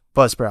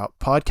 Buzzsprout,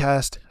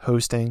 podcast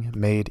hosting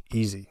made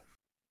easy.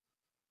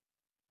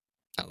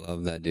 I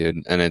love that,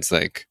 dude. And it's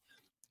like,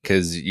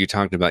 because you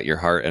talked about your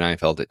heart and I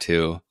felt it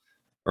too.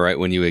 Right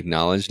when you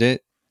acknowledged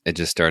it, it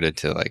just started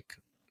to like,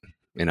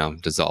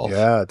 dissolve.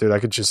 Yeah, dude, I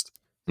could just,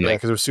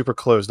 because it was super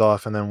closed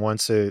off. And then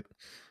once it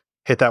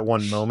hit that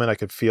one moment, I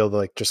could feel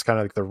like just kind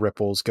of like the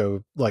ripples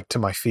go like to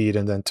my feet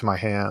and then to my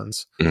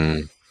hands.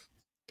 Mm.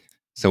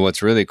 So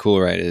what's really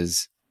cool, right,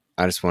 is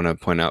I just want to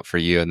point out for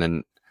you, and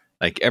then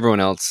like everyone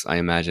else, I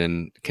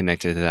imagine,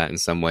 connected to that in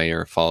some way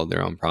or followed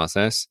their own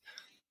process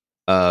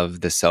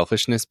of the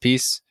selfishness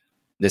piece.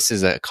 This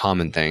is a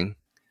common thing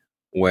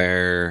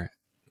where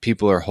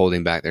people are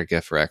holding back their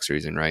gift for X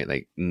reason, right?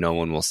 Like no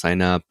one will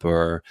sign up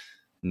or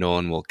no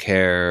one will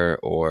care,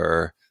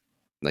 or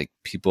like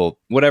people,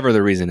 whatever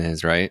the reason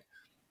is, right?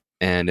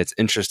 And it's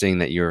interesting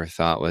that your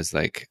thought was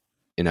like,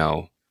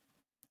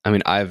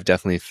 I've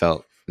definitely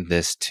felt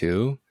this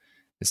too.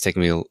 It's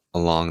taken me a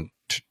long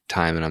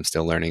time and I'm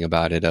still learning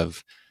about it,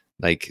 of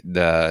like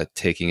the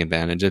taking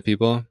advantage of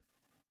people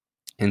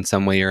in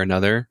some way or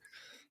another.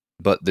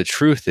 But the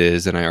truth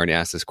is, and I already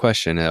asked this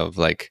question of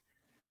like,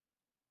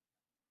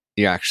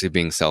 you're actually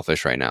being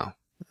selfish right now.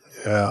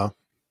 Yeah.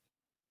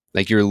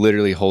 Like you're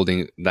literally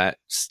holding that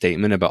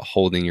statement about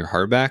holding your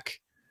heart back.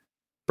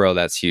 Bro,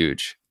 that's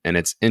huge. And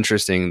it's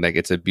interesting. Like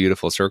it's a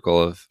beautiful circle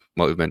of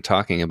what we've been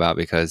talking about,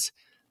 because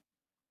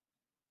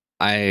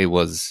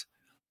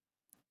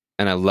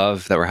and I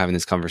love that we're having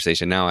this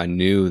conversation now. I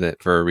knew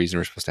that for a reason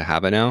we're supposed to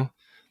have it now,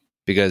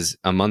 because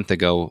a month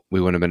ago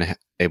we wouldn't have been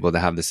able to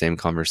have the same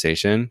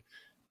conversation,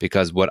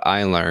 because what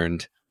I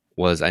learned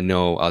was I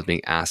know I was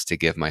being asked to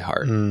give my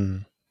heart.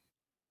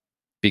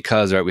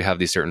 Because, right, we have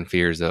these certain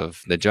fears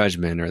of the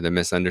judgment or the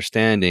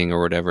misunderstanding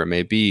or whatever it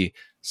may be.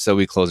 So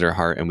we close our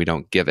heart and we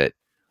don't give it.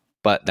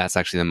 But that's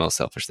actually the most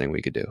selfish thing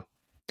we could do.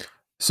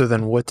 So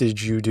then what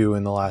did you do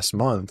in the last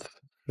month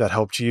that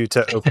helped you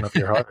to open up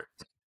your heart?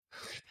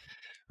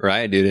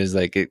 Right, dude, is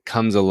like it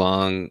comes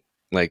along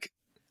like,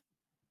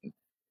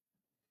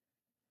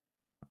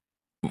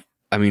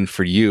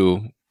 for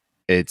you,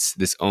 it's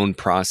this own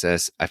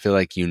process. I feel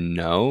like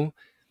and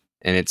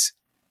it's,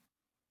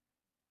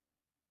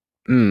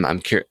 I'm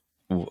curious.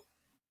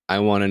 I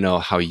want to know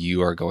how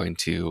you are going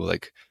to,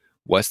 like,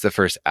 what's the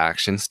first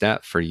action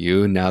step for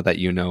you now that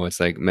it's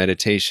like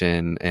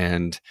meditation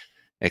and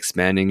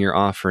expanding your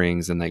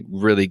offerings and like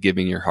really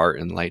giving your heart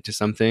and light to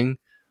something?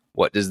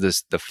 What does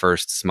the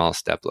first small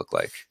step look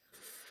like?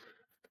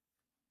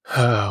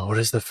 What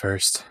does the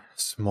first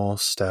small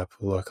step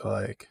look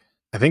like?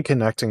 I think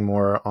connecting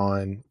more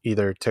on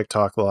either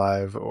TikTok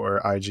Live or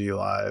IG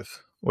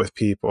Live with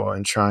people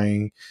and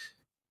trying.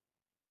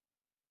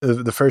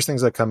 The first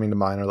things that come to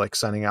mind are like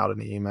sending out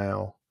an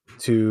email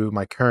to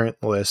my current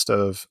list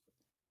of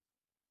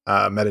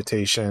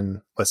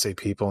meditation, let's say,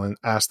 people, and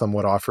ask them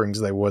what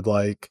offerings they would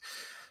like.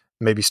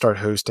 Maybe start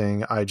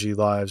hosting IG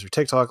Lives or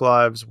TikTok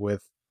Lives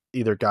with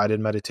either guided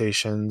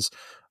meditations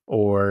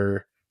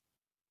or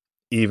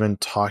even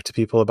talk to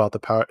people about the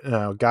power.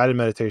 Guided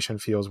meditation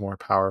feels more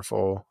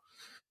powerful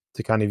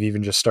to kind of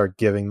even just start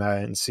giving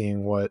that and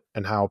seeing what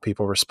and how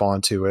people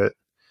respond to it.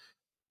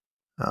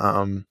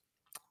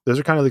 Those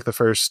are kind of like the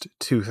first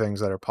two things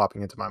that are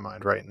popping into my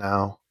mind right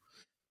now.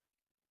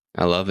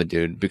 I love it,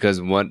 dude,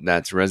 because what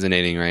that's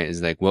resonating, right,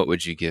 is like, what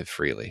would you give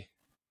freely?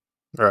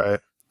 Right.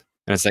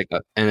 And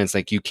it's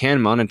like you can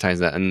monetize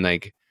that. And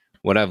like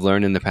what I've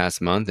learned in the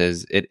past month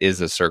is it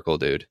is a circle,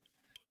 dude.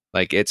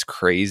 Like it's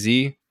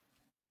crazy.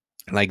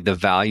 Like the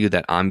value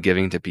that I'm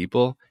giving to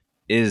people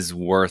is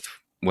worth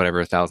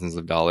whatever thousands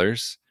of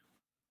dollars.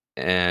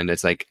 And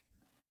it's like,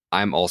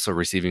 I'm also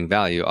receiving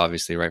value,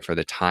 obviously, right? For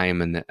the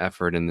time and the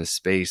effort and the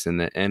space and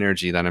the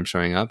energy that I'm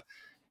showing up.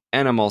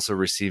 And I'm also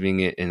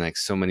receiving it in like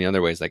so many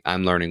other ways. Like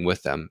I'm learning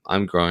with them,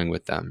 I'm growing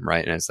with them,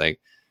 right? And it's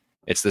like,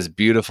 it's this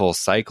beautiful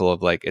cycle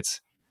of like,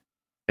 it's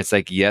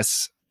like,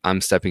 yes,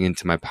 I'm stepping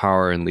into my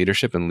power and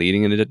leadership and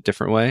leading in a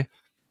different way,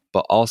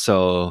 but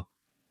also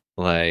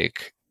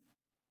like,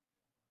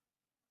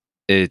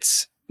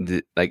 it's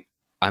like,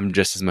 I'm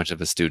just as much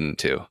of a student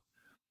too.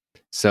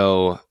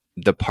 So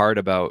the part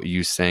about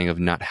you saying of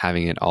not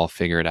having it all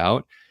figured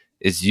out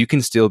is you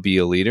can still be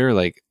a leader.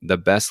 Like the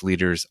best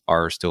leaders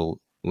are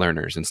still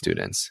learners and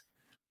students.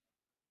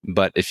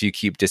 But if you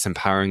keep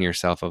disempowering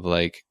yourself of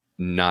like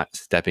not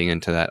stepping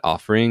into that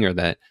offering or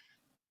that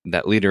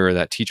leader or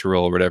that teacher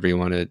role, or whatever you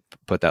want to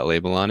put that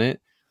label on it,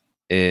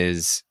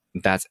 is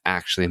that's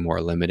actually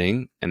more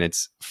limiting. And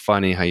it's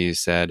funny how you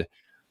said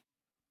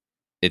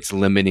it's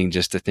limiting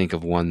just to think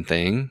of one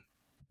thing.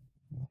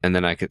 And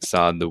then I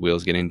saw the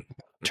wheels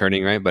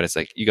turning, right? But it's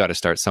like, you got to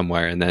start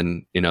somewhere. And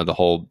then, the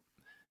whole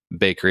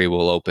bakery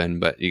will open,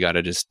 but you got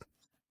to just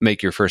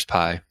make your first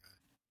pie.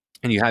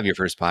 And you have your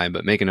first pie,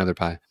 but make another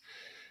pie.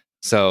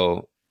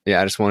 So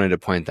yeah, I just wanted to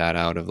point that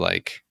out of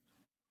like,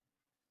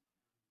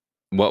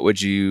 what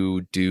would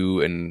you do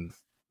in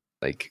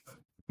like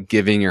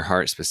giving your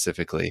heart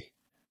specifically,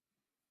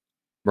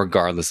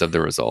 regardless of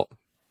the result?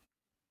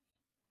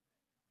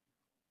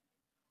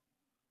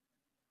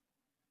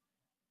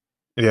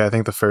 Yeah, I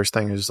think the first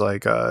thing is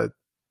like a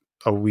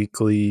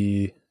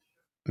weekly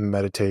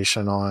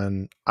meditation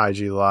on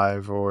IG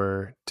Live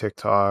or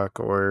TikTok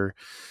or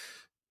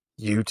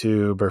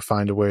YouTube, or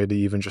find a way to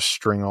even just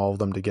string all of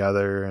them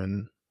together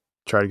and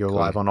try to go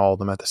live on all of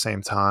them at the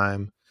same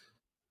time.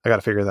 I got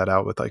to figure that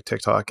out with like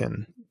TikTok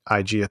and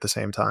IG at the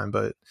same time,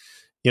 but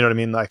you know what I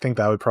mean? I think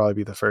that would probably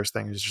be the first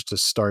thing, is just to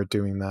start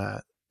doing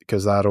that,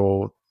 because it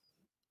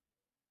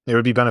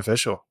would be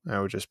beneficial. It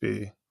would just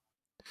be.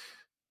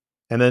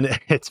 And then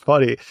it's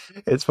funny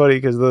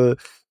because the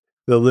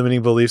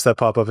limiting beliefs that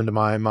pop up into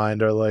my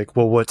mind are like,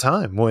 well, what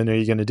time? When are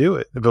you going to do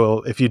it?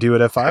 Well, if you do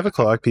it at 5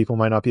 o'clock, people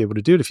might not be able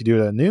to do it. If you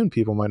do it at noon,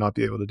 people might not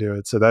be able to do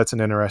it. So that's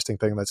an interesting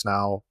thing that's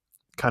now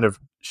kind of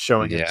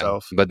showing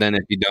itself. But then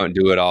if you don't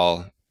do it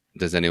all,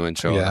 does anyone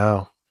show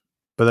up?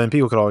 But then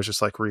people could always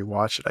just like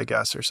rewatch it, I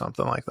guess, or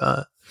something like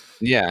that.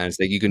 Yeah. And it's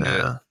like, you can do it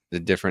at a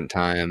different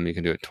time. You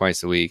can do it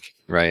twice a week,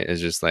 right?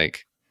 It's just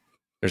like,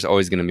 there's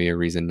always going to be a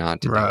reason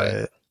not to do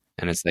it.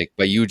 And it's like,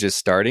 by you just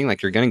starting,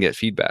 like you're going to get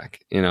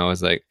feedback,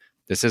 it's like,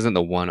 this isn't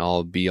the one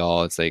all be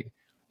all. It's like,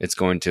 it's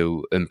going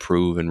to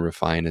improve and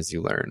refine as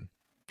you learn.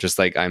 Just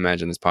like I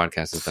imagine this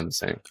podcast has done the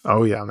same.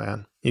 Oh yeah,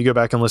 man. You go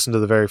back and listen to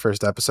the very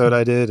first episode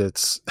I did.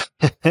 It's,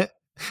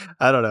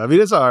 I don't know. I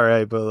mean, it's all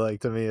right, but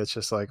like to me, it's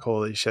just like,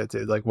 holy shit,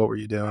 dude. Like, what were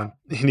you doing?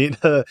 You need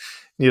to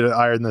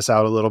iron this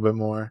out a little bit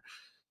more.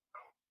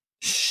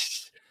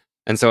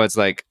 And so it's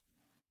like,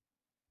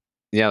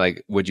 yeah,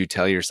 like, would you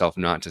tell yourself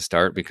not to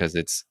start because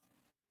it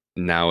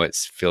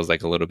feels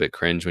like a little bit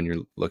cringe when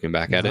you're looking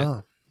back at it?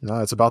 No,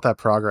 it's about that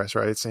progress,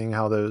 right? Seeing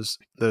how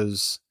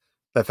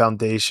that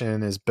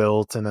foundation is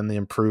built, and then the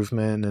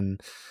improvement, and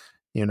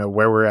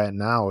where we're at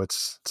now.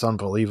 It's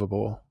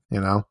unbelievable,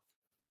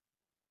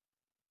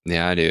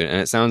 Yeah, dude. And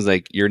it sounds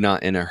like you're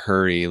not in a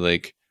hurry,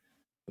 like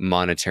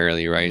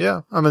monetarily, right?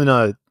 Yeah, I'm in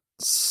a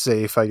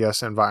safe, I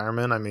guess,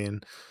 environment. I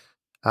mean,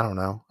 I don't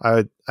know.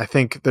 I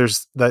think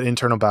there's that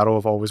internal battle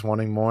of always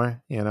wanting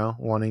more,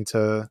 wanting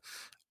to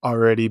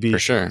already be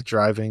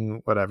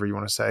driving whatever you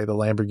want to say, the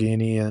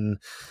Lamborghini in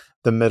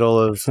the middle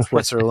of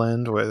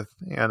Switzerland with,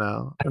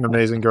 an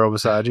amazing girl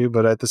beside you.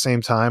 But at the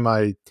same time,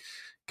 I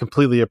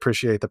completely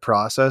appreciate the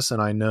process.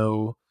 And I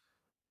know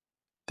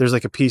there's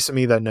like a piece of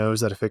me that knows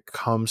that if it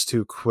comes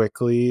too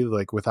quickly,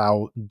 like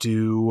without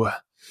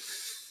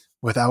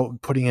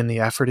putting in the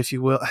effort, if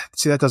you will,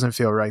 see, that doesn't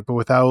feel right, but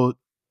without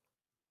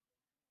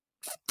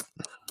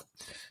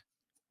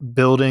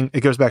building, it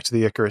goes back to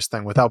the Icarus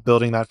thing, without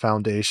building that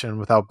foundation,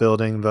 without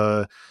building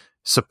the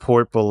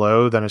support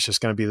below, then it's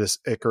just going to be this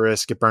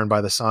Icarus, get burned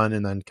by the sun,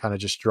 and then kind of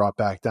just drop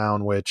back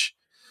down, which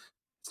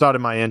it's not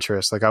in my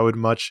interest. Like I would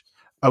much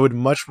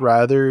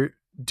rather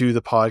do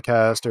the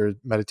podcast or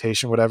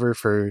meditation, whatever,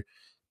 for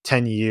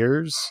 10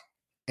 years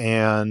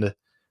and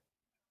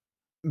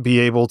be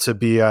able to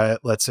be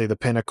at, let's say, the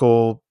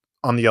pinnacle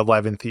on the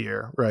 11th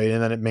year, right?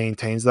 And then it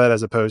maintains that,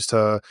 as opposed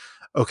to,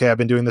 okay, I've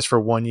been doing this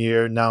for 1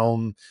 year. Now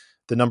I'm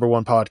the number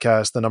one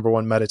podcast, the number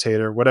one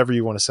meditator, whatever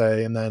you want to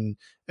say, and then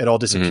it all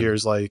Mhm.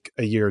 disappears like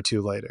a year or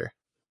two later.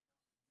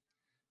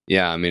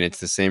 Yeah, I mean,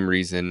 it's the same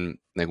reason,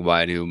 like,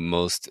 why do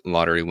most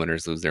lottery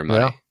winners lose their Yeah.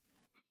 money?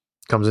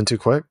 Comes in too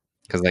quick.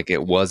 Because, like,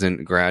 it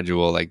wasn't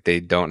gradual. Like, they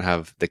don't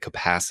have the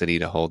capacity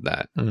to hold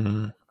that.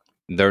 Mhm.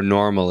 Their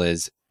normal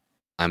is,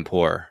 I'm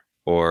poor,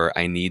 or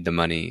I need the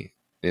money,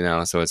 you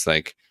know? So it's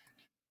like,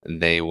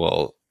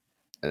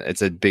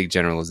 it's a big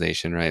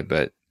generalization,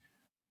 right?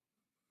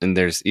 And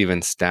there's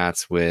even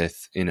stats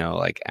with,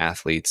 like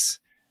athletes,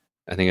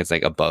 I think it's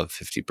like above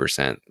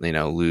 50%,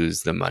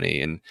 lose the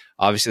money. And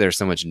obviously there's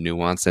so much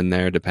nuance in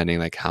there depending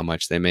like how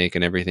much they make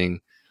and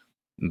everything.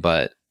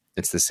 But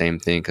it's the same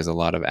thing because a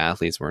lot of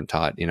athletes weren't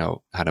taught,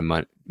 how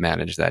to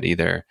manage that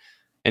either.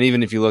 And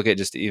even if you look at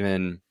just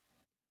even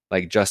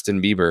like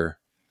Justin Bieber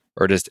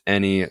or just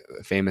any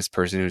famous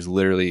person who's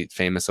literally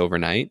famous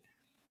overnight,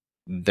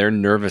 their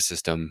nervous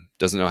system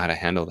doesn't know how to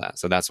handle that.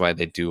 So that's why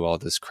they do all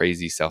this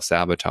crazy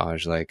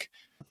self-sabotage, like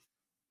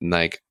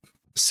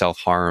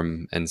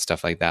self-harm and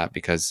stuff like that,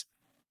 because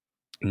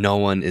no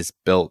one is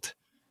built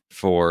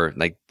for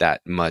like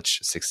that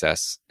much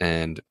success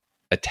and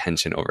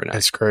attention overnight.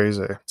 It's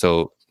crazy.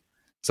 So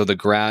the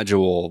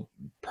gradual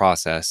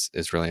process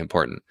is really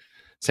important.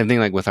 Same thing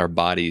like with our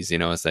bodies,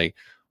 it's like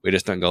we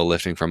just don't go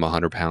lifting from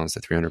 100 pounds to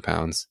 300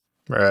 pounds.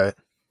 Right.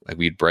 Like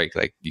we'd break,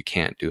 like you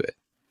can't do it.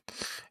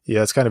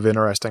 Yeah, it's kind of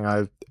interesting.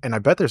 I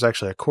bet there's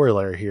actually a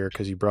corollary here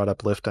because you brought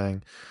up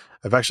lifting.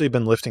 I've actually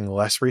been lifting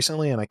less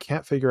recently and I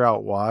can't figure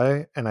out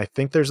why. And I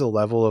think there's a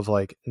level of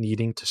like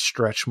needing to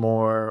stretch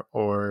more,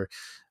 or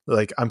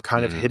like I'm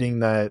kind of hitting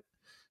that.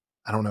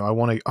 I don't know. I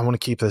want to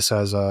keep this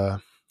as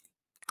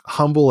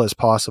humble as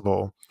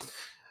possible.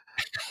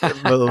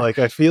 But like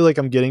I feel like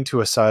I'm getting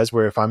to a size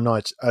where if I'm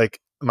not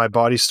like, my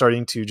body's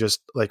starting to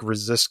just like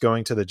resist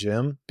going to the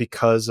gym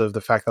because of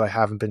the fact that I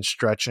haven't been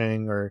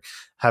stretching or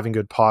having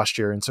good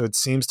posture. And so it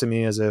seems to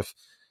me as if,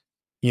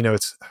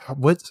 it's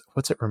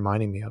what's it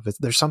reminding me of?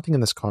 There's something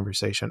in this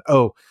conversation.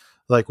 Oh,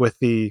 like with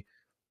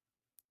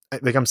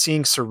like I'm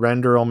seeing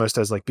surrender almost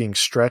as like being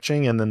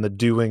stretching, and then the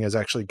doing is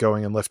actually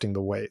going and lifting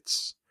the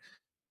weights.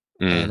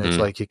 And it's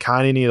like, you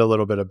kind of need a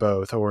little bit of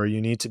both, or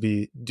you need to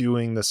be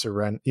doing the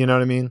surrender. You know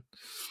what I mean?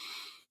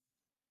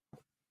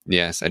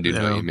 Yes, I do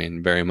know what you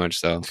mean. Very much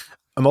so.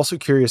 I'm also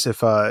curious if,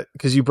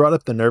 because you brought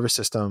up the nervous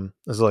system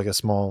as like a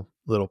small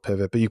little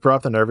pivot, but you brought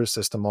up the nervous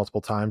system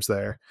multiple times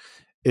there.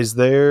 Is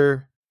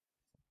there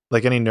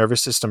like any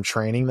nervous system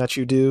training that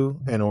you do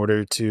in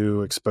order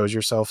to expose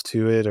yourself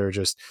to it, or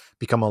just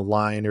become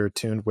aligned or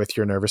attuned with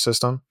your nervous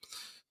system?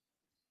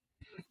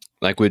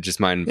 Like with just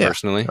mine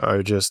personally?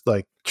 Or just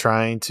like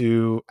trying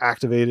to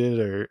activate it,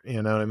 or,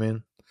 you know what I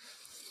mean?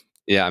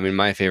 Yeah. I mean,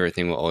 my favorite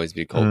thing will always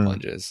be cold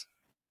plunges.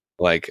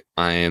 Like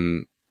I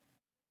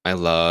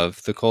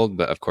love the cold,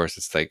 but of course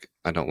it's like,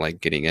 I don't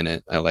like getting in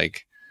it. I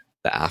like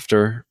the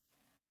after.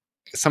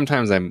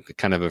 Sometimes I'm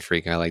kind of a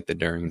freak. I like the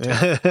during too.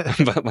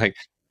 But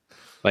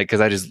like,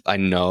 cause I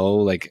know,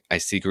 like I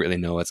secretly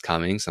know what's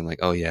coming. So I'm like,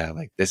 oh yeah,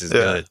 like this is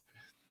good.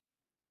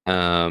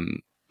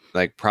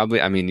 Like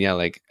probably, I mean, yeah,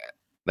 like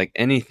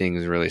anything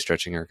is really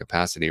stretching our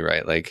capacity,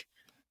 right? Like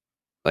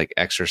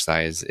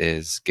exercise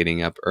is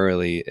getting up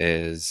early,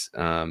 is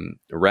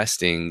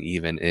resting,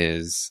 even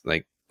is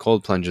like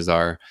cold plunges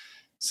are.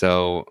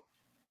 So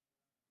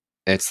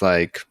it's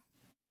like,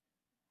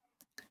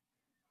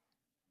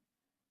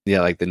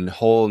 yeah, like the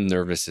whole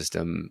nervous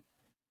system,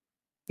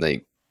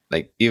 like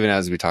even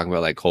as we talk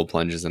about like cold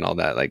plunges and all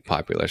that like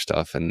popular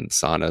stuff and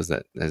saunas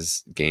that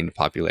has gained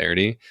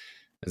popularity,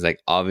 is like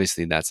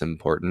obviously that's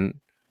important,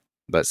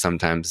 but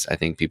sometimes I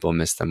think people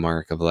miss the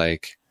mark of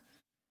like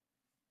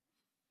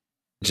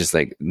just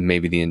like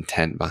maybe the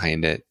intent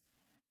behind it,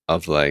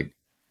 of like,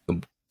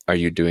 are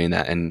you doing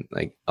that in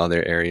like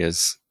other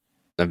areas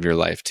of your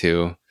life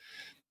too?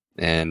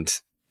 And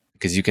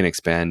because you can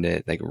expand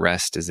it, like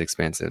rest is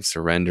expansive,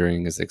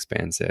 surrendering is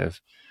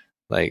expansive,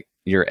 like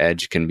your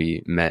edge can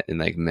be met in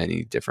like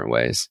many different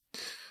ways.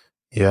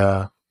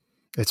 Yeah,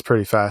 it's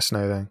pretty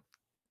fascinating.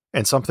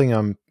 And something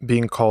I'm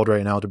being called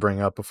right now to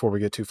bring up before we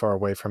get too far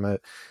away from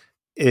it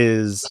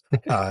is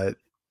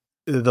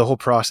the whole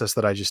process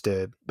that I just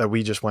did, that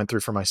we just went through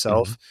for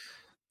myself.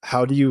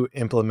 How do you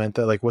implement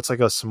that? Like, what's like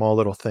a small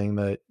little thing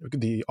that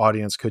the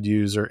audience could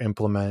use or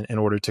implement in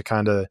order to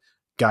kind of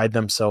guide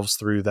themselves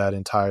through that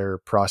entire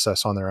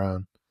process on their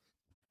own?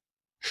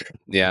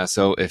 Yeah.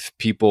 So if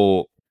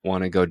people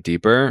want to go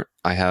deeper,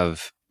 I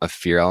have a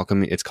Fear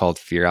Alchemy. It's called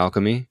Fear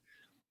Alchemy,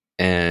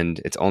 and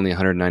it's only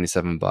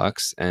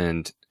 $197.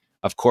 And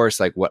of course,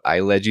 like what I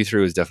led you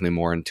through is definitely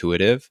more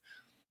intuitive.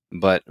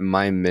 But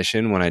my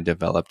mission when I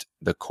developed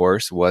the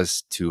course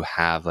was to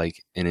have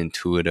like an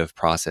intuitive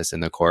process in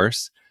the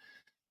course.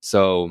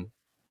 So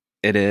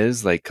it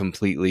is like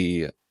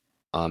completely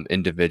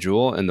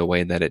individual in the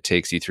way that it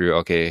takes you through,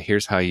 okay,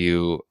 here's how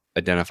you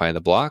identify the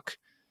block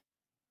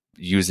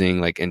using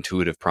like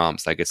intuitive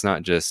prompts. Like it's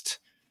not just,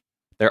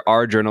 there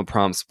are journal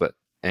prompts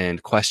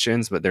and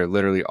questions, but there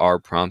literally are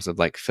prompts of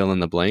like fill in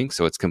the blank.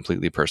 So it's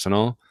completely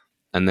personal.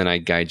 And then I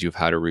guide you of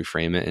how to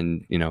reframe it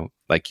and,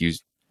 like you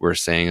were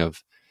saying,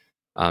 of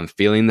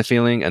feeling the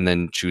feeling and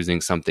then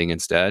choosing something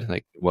instead.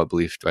 Like, what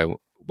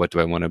do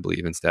I want to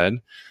believe instead?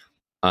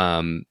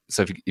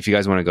 So if you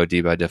guys want to go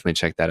deep, I definitely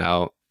check that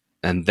out.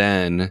 And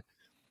then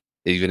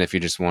even if you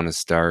just want to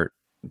start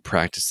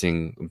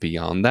practicing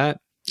beyond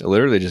that,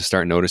 literally just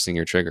start noticing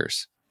your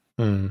triggers.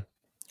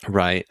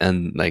 Right.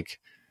 And like,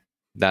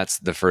 that's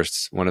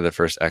one of the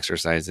first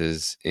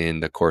exercises in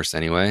the course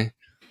anyway,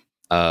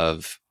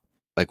 of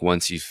like,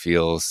 once you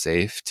feel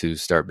safe to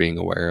start being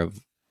aware of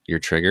your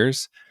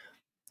triggers,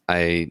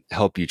 I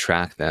help you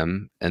track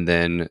them. And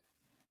then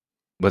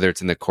whether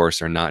it's in the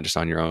course or not, just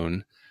on your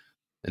own,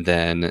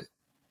 then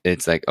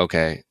it's like,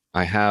 okay,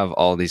 I have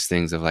all these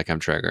things of like, I'm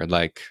triggered.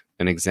 Like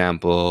an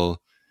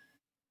example,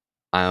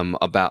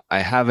 I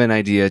have an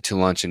idea to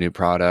launch a new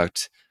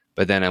product,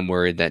 but then I'm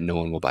worried that no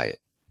one will buy it.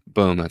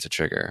 Boom, that's a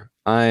trigger.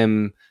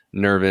 I'm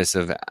nervous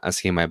of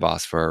asking my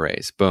boss for a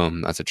raise.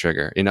 Boom, that's a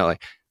trigger. You know,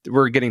 like,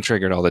 we're getting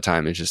triggered all the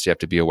time. It's just, you have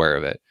to be aware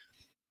of it.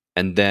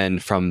 And then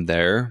from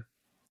there,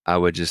 I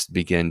would just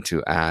begin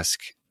to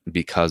ask,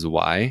 because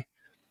why?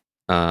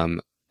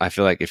 I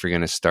feel like if you're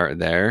going to start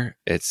there,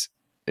 it's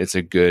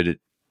a good,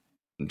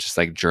 just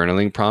like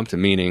journaling prompt,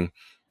 meaning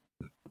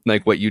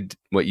like what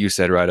you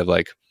said, right? Of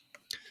like,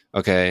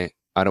 okay,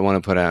 I don't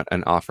want to put out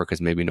an offer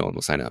because maybe no one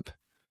will sign up.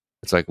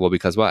 It's like, well,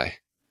 because why?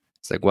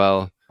 It's like,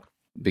 well,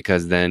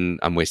 because then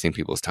I'm wasting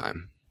people's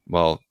time.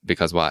 Well,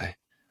 because why?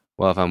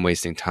 Well, if I'm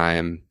wasting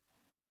time,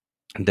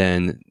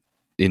 then,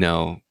 you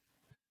know,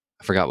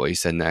 I forgot what you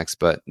said next,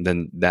 but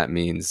then that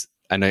means,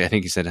 I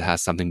think you said it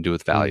has something to do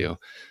with value.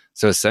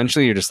 So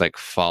essentially you're just like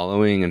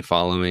following and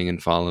following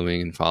and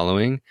following and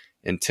following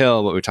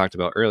until what we talked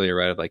about earlier,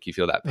 right? Of like, you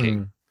feel that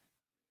ping.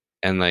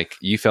 And like,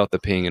 you felt the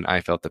ping and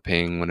I felt the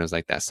ping when it was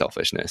like that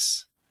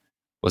selfishness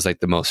was like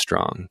the most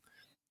strong.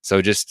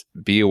 So just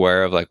be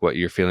aware of like what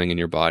you're feeling in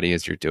your body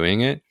as you're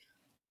doing it.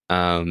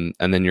 And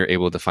then you're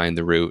able to find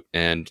the root,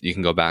 and you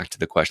can go back to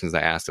the questions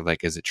I asked of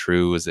like, is it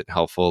true? Is it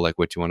helpful? Like,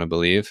 what do you want to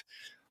believe?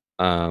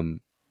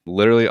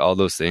 Literally all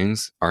those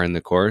things are in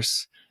the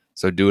course.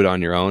 So do it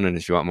on your own. And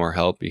if you want more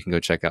help, you can go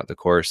check out the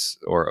course,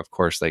 or of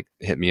course, like,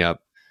 hit me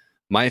up.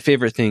 My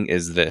favorite thing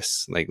is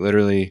this, like,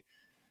 literally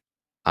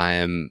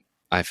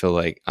I feel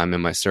like I'm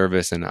in my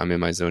service and I'm in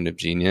my zone of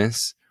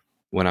genius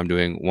when I'm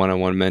doing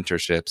one-on-one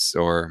mentorships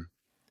or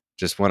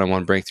just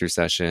one-on-one breakthrough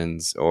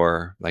sessions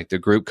or like the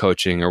group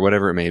coaching or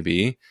whatever it may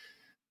be.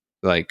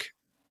 Like,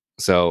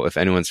 so if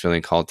anyone's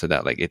feeling called to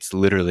that, like, it's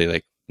literally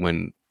like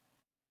when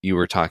you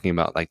were talking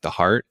about like the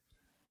heart,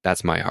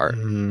 that's my heart.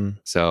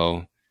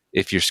 So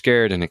if you're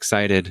scared and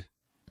excited,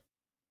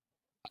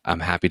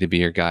 I'm happy to be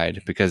your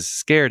guide, because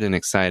scared and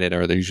excited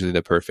are usually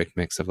the perfect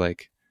mix of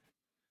like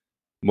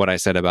what I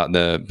said about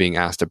the being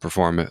asked to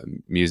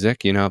perform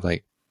music, you know,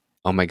 like,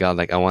 oh my God,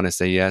 like, I want to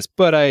say yes,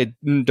 but I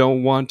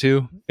don't want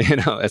to, you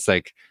know, it's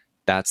like,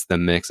 that's the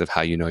mix of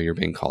how you know you're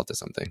being called to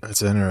something.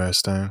 That's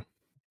interesting.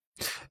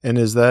 And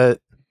is that,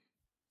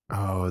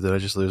 oh, did I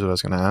just lose what I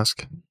was going to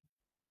ask?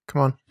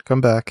 Come on,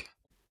 come back.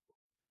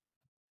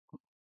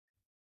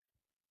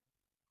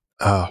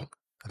 Oh,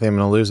 I think I'm going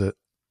to lose it.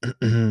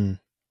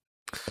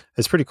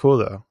 It's pretty cool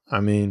though. I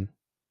mean,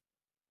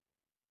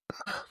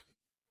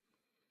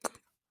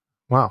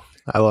 wow,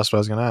 I lost what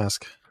I was going to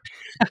ask.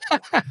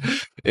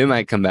 It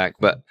might come back,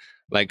 but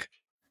like,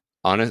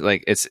 honest,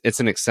 like, it's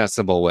an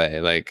accessible way.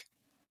 Like,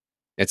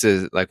 it's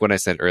like what I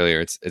said earlier,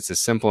 it's a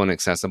simple and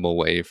accessible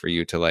way for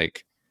you to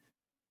like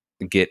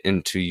get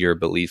into your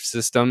belief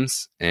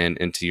systems and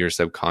into your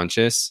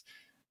subconscious.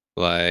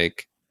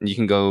 Like, you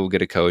can go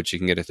get a coach, you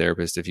can get a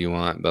therapist if you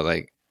want, but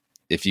like,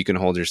 if you can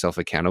hold yourself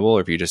accountable,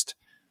 or if you just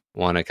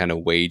want to kind of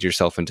wade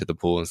yourself into the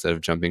pool instead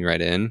of jumping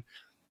right in.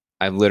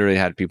 I've literally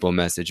had people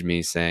message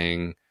me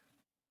saying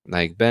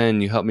like,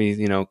 Ben, you helped me,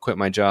 you know, quit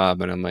my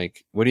job. And I'm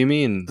like, what do you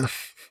mean?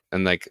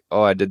 And like,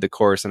 oh, I did the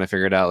course and I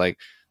figured out like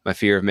my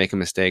fear of making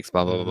mistakes,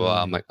 blah, blah, blah,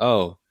 blah. I'm like,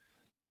 oh,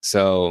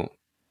 so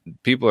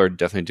people are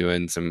definitely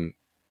doing some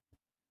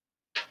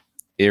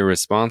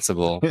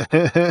irresponsible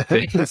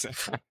things.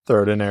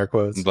 Throw it in air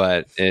quotes.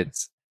 But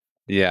it's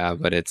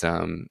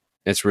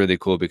really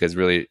cool, because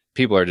really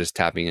people are just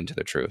tapping into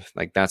the truth.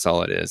 Like, that's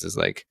all it is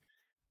like,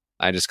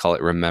 I just call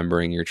it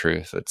remembering your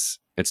truth.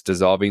 It's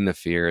dissolving the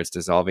fear. It's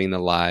dissolving the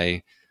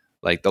lie.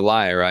 Like, the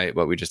lie, right?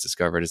 What we just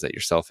discovered is that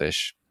you're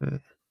selfish,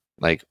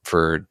 like,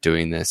 for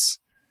doing this,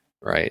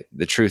 right?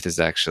 The truth is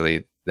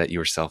actually that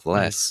you are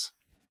selfless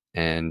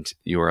and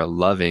you are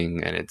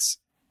loving, and it's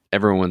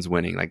everyone's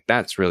winning. Like,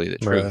 that's really the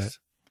truth. Right.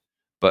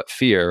 But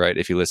fear, right?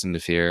 If you listen to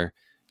fear,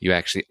 you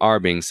actually are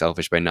being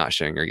selfish by not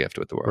sharing your gift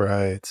with the world.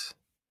 Right.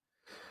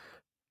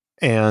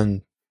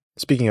 And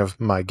speaking of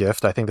my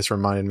gift, I think this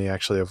reminded me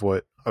actually of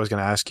what I was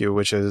going to ask you,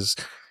 which is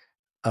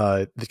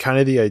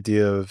the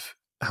idea of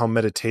how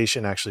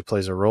meditation actually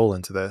plays a role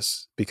into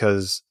this.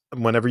 Because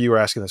whenever you were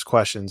asking those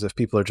questions, if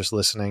people are just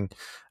listening,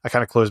 I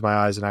kind of closed my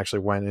eyes and actually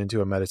went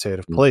into a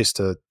meditative place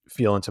to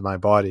feel into my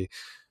body.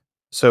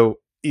 So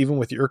even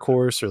with your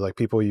course or like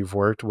people you've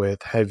worked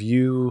with, have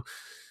you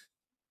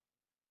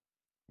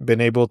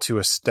been able to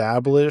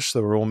establish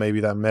the rule maybe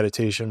that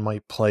meditation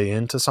might play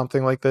into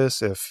something like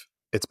this, if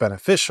it's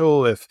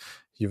beneficial, if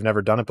you've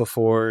never done it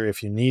before,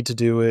 if you need to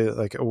do it?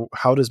 Like,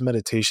 how does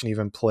meditation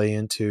even play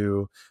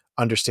into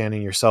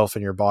understanding yourself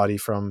and your body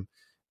from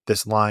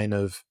this line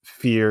of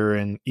fear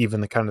and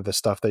even the kind of the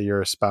stuff that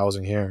you're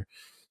espousing here?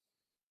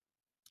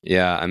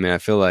 Yeah, I mean, I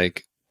feel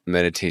like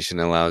meditation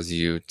allows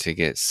you to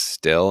get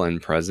still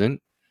and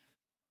present.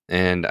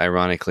 And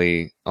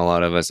ironically, a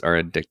lot of us are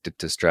addicted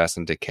to stress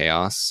and to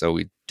chaos. So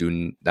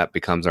that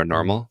becomes our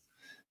normal.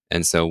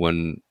 And so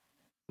when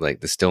like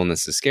the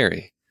stillness is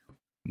scary,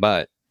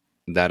 but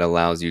that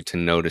allows you to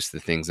notice the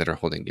things that are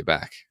holding you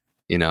back,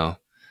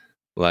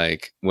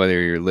 like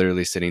whether you're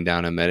literally sitting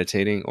down and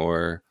meditating,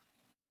 or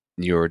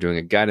you're doing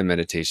a guided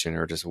meditation,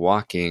 or just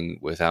walking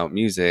without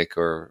music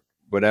or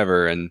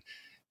whatever. And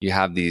you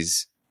have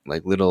these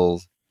like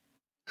little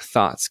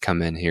thoughts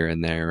come in here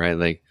and there, right?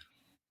 Like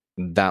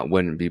that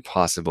wouldn't be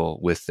possible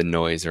with the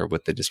noise or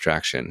with the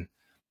distraction.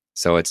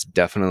 So it's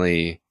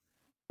definitely,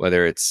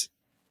 whether it's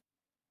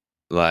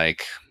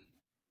like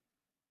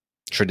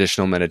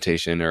traditional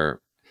meditation,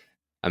 or,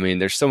 I mean,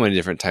 there's so many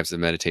different types of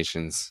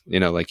meditations,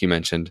 like you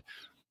mentioned,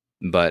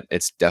 but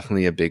it's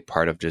definitely a big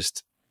part of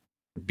just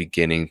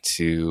beginning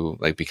to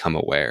like become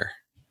aware.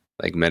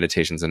 Like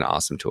meditation's an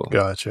awesome tool.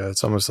 Gotcha.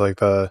 It's almost like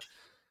the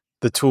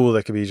tool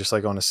that could be just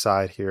like on a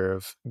side here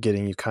of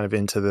getting you kind of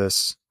into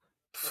this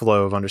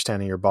flow of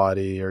understanding your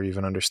body, or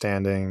even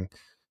understanding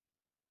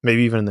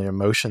maybe even the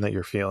emotion that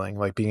you're feeling,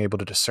 like being able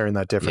to discern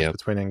that difference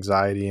between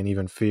anxiety and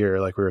even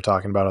fear, like we were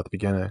talking about at the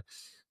beginning.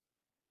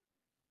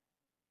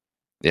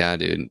 Yeah,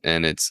 dude.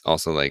 And it's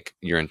also like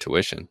your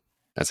intuition.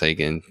 That's how you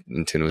get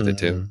in tune with it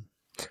too.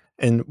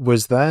 And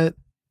was that,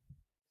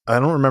 I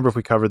don't remember if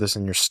we covered this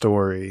in your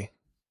story. I'm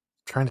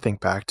trying to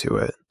think back to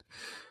it,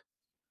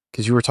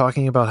 because you were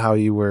talking about how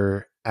you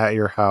were at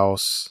your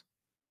house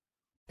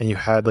and you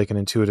had like an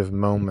intuitive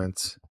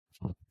moment,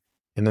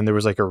 and then there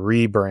was like a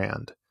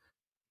rebrand.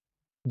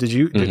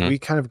 Did we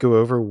kind of go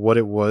over what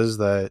it was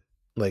that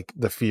like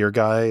the fear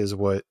guy is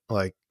what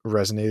like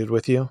resonated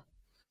with you?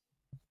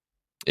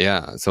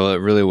 Yeah. So it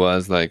really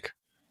was like,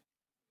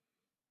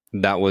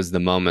 that was the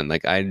moment.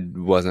 Like I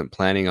wasn't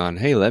planning on,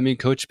 hey, let me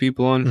coach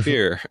people on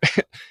fear.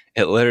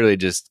 It literally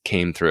just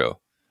came through.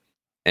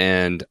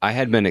 And I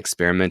had been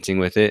experimenting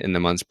with it in the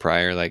months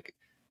prior. Like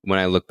when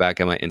I look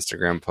back at my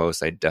Instagram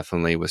posts, I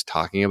definitely was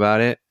talking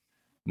about it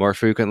more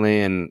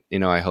frequently. And,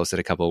 I hosted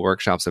a couple of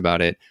workshops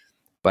about it,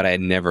 but I had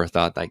never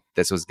thought like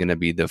this was going to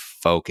be the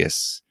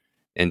focus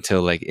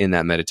until like in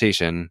that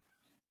meditation.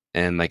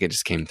 And like it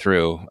just came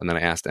through. And then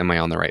I asked, am I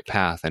on the right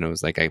path? And it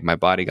was like my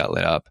body got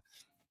lit up.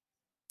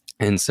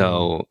 And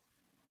so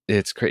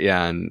it's crazy.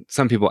 Yeah. And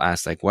some people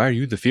ask like, why are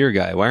you the fear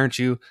guy? Why aren't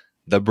you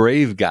the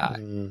brave guy?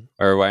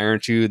 Or why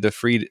aren't you the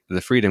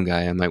freedom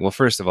guy? I'm like, well,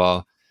 first of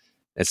all,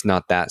 it's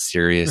not that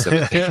serious of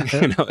a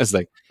thing. It's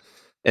like,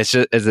 it's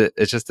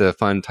just a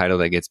fun title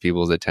that gets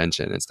people's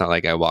attention. It's not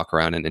like I walk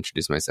around and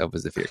introduce myself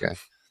as the fear guy.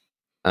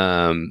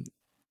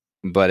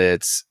 But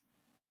it's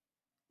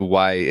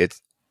why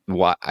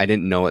I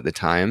didn't know at the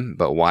time,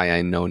 but why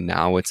I know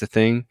now it's a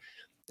thing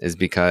is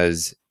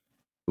because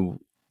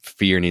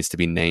fear needs to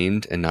be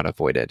named and not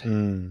avoided.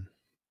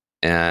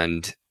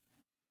 And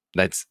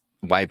that's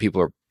why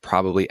people are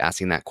probably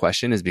asking that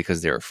question, is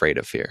because they're afraid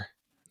of fear.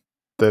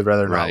 They'd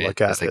rather not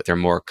look at it. Like they're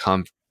more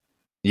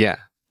yeah.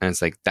 And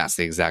it's like, that's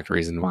the exact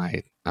reason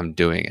why I'm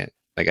doing it.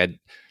 Like I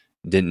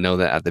didn't know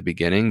that at the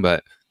beginning,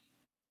 but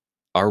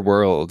our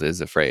world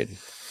is afraid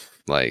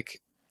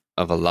like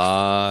of a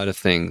lot of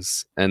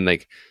things. And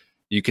like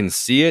you can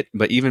see it,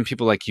 but even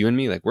people like you and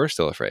me, like we're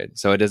still afraid.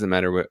 So it doesn't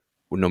matter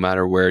no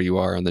matter where you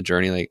are on the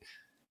journey, like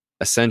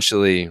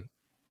essentially,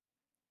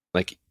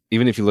 like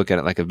even if you look at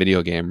it like a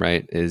video game,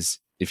 right, is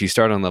if you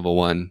start on level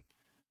 1,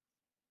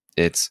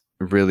 it's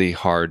really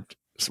hard.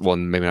 Well,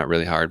 maybe not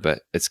really hard,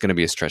 but it's going to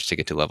be a stretch to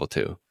get to level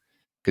 2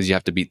 because you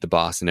have to beat the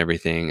boss and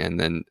everything. And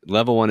then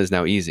level 1 is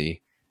now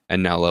easy.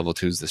 And now level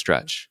 2 is the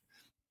stretch.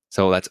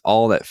 So that's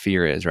all that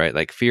fear is, right?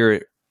 Like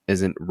fear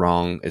isn't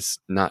wrong. It's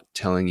not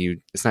telling you,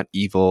 it's not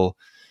evil.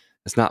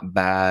 It's not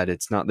bad.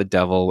 It's not the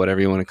devil, whatever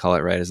you want to call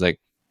it, right? It's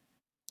like,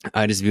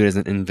 I just view it as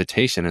an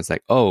invitation. It's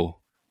like, oh,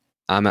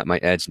 I'm at my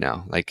edge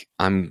now. Like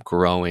I'm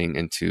growing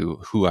into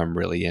who I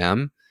really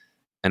am,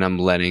 and I'm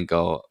letting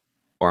go,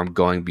 or I'm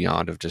going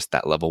beyond of just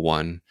that level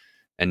 1.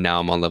 And now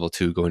I'm on level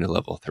 2 going to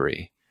level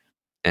 3.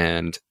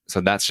 And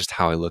so that's just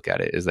how I look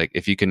at it, is like,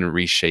 if you can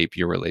reshape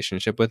your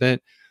relationship with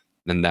it,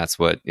 then that's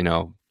what,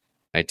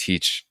 I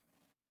teach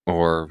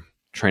or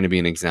trying to be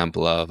an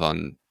example of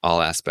on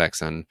all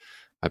aspects on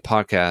my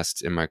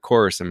podcast, in my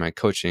course, in my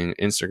coaching,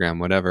 Instagram,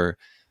 whatever,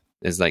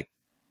 is like,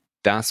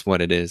 that's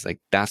what it is. Like,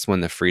 that's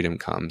when the freedom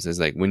comes, is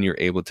like when you're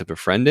able to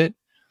befriend it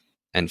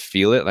and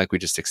feel it, like we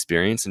just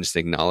experienced, and just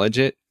acknowledge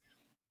it.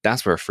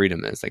 That's where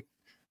freedom is, like,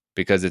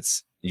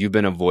 because you've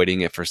been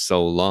avoiding it for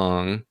so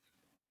long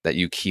that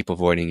you keep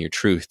avoiding your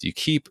truth. You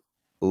keep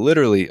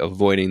literally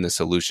avoiding the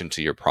solution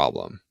to your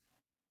problem,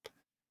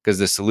 because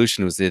the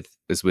solution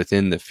is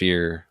within the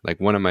fear.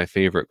 Like one of my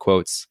favorite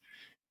quotes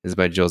is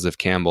by Joseph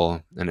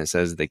Campbell, and it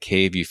says, "The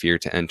cave you fear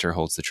to enter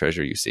holds the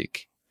treasure you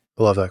seek."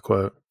 I love that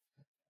quote.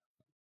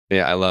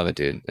 Yeah, I love it,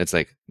 dude. It's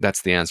like,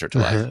 that's the answer to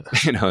life.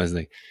 It's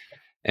like,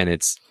 and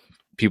it's,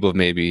 people have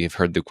maybe have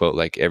heard the quote,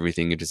 like,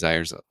 everything you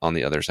desire is on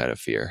the other side of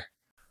fear.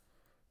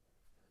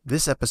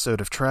 This episode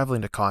of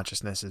Traveling to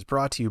Consciousness is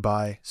brought to you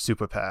by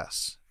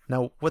Superpass.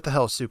 Now, what the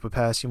hell is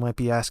Superpass, you might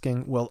be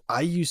asking? Well,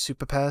 I use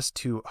Superpass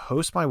to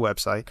host my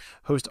website,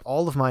 host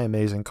all of my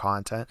amazing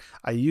content.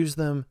 I use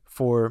them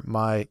for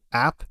my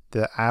app,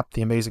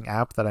 the amazing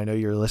app that I know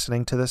you're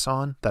listening to this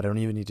on, that I don't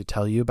even need to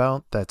tell you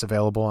about, that's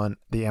available on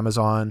the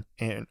Amazon,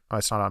 and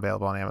it's not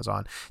available on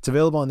Amazon. It's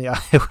available on the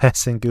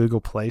iOS and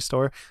Google Play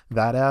Store.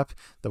 That app,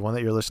 the one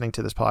that you're listening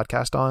to this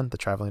podcast on, the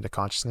Traveling to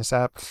Consciousness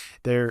app,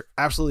 they're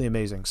absolutely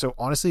amazing. So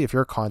honestly, if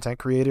you're a content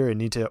creator and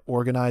need to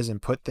organize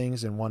and put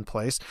things in one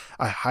place,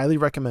 I highly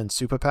recommend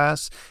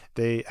Superpass.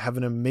 They have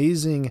an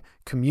amazing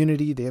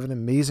community. They have an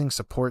amazing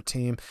support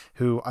team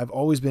who I've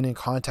always been in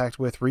contact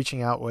with,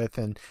 reaching out with,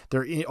 and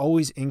they're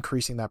always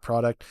increasing that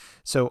product.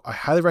 So I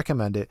highly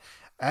recommend it.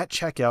 At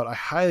checkout, I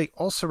highly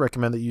also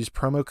recommend that you use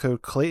promo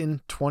code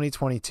Clayton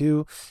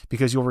 2022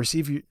 because you'll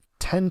receive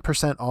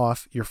 10%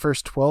 off your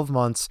first 12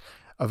 months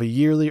of a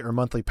yearly or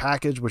monthly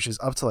package, which is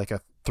up to like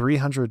a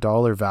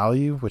 $300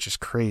 value, which is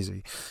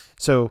crazy.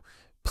 So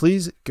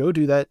please go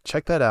do that.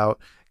 Check that out.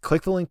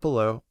 Click the link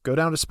below, go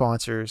down to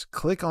sponsors,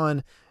 click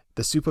on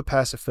the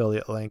Superpass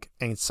affiliate link,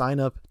 and sign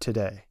up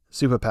today.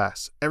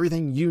 Superpass,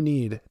 everything you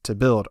need to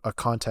build a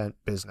content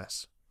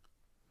business.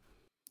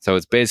 So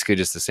it's basically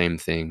just the same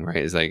thing, right?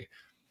 It's like,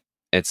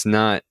 it's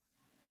not,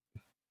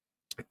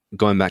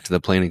 going back to the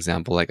plane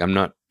example, like, I'm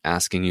not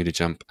asking you to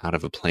jump out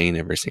of a plane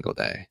every single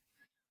day.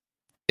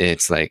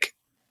 It's like,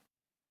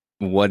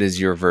 what is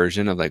your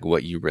version of like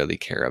what you really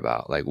care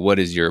about? Like, what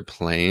is your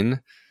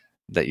plane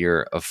that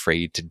you're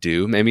afraid to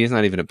do? Maybe it's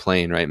not even a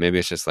plane, right? Maybe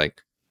it's just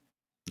like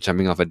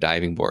jumping off a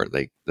diving board,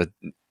 like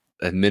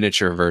a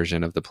miniature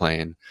version of the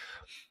plane,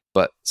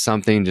 but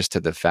something just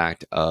to the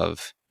fact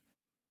of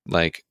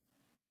like,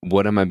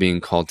 what am I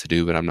being called to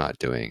do, but I'm not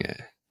doing it?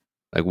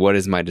 Like, what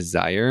is my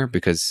desire?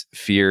 Because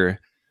fear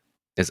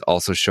is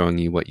also showing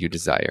you what you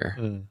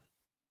desire.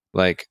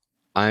 Like,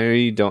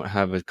 I don't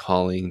have a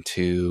calling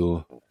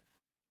to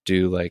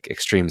do like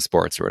extreme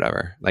sports or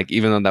whatever. Like,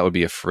 even though that would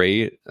be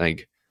afraid,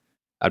 like,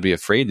 I'd be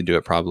afraid to do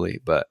it probably,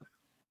 but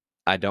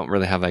I don't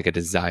really have like a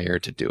desire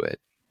to do it.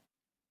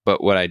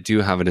 But what I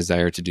do have a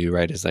desire to do,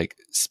 right, is like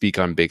speak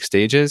on big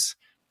stages.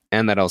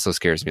 And that also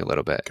scares me a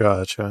little bit.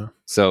 Gotcha.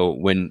 So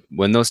when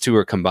those two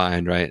are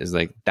combined, right, is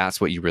like,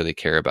 that's what you really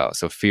care about.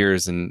 So fear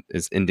is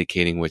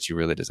indicating what you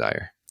really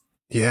desire.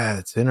 Yeah,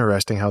 it's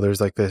interesting how there's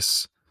like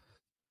this.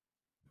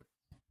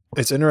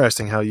 It's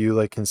interesting how you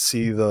like can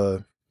see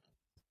this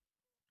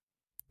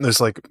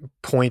like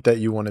point that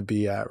you want to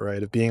be at,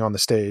 right? Of being on the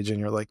stage, and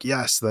you're like,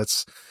 yes,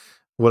 that's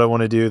what I want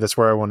to do. That's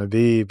where I want to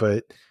be.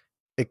 But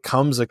it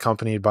comes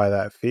accompanied by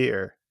that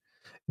fear.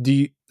 Do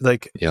you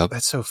like, Yep.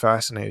 That's so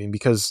fascinating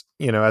because,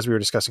 as we were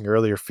discussing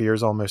earlier, fear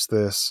is almost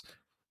this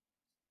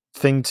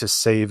thing to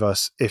save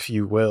us, if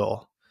you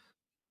will.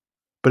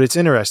 But it's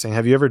interesting.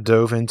 Have you ever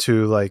dove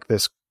into like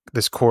this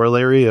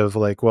corollary of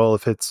like, well,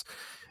 if it's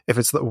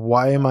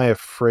why am I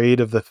afraid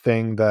of the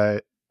thing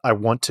that I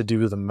want to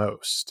do the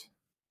most?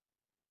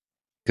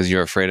 Because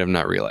you're afraid of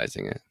not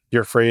realizing it.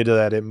 You're afraid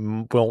that it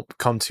won't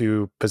come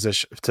to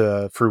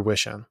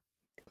fruition.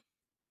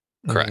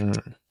 Correct.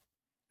 Mm-hmm.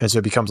 And so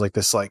it becomes like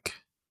this like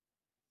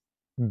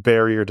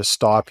barrier to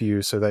stop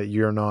you so that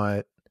you're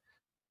not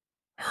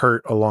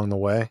hurt along the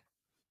way.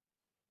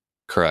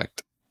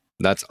 Correct.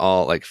 That's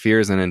all. Like, fear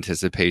is an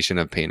anticipation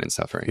of pain and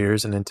suffering. Fear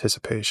is an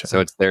anticipation. So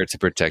it's there to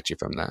protect you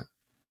from that.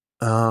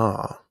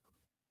 Oh,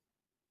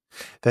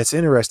 that's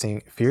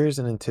interesting. Fear is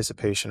an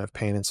anticipation of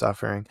pain and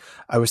suffering.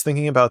 I was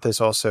thinking about this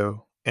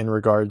also in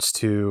regards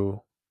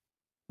to,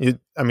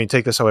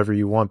 take this however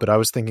you want, but I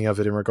was thinking of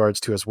it in regards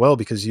to as well,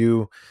 because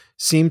you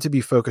seem to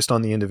be focused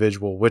on the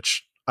individual,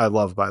 which I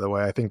love, by the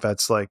way. I think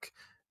that's like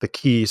the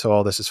key. So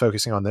all this is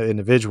focusing on the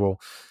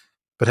individual.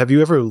 But have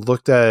you ever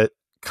looked at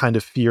kind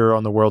of fear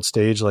on the world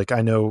stage? Like,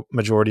 I know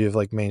majority of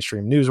like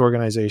mainstream news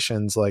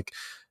organizations, like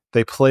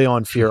they play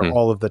on fear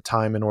all of the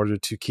time in order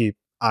to keep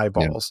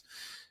eyeballs. Yeah.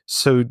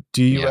 So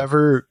do you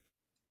ever,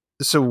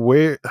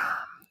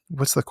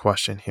 what's the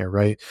question here,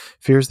 right?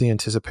 Fear is the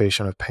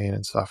anticipation of pain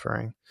and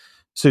suffering.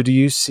 So do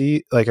you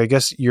see, like, I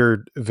guess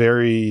you're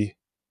very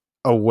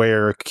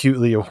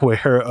acutely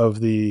aware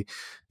of the,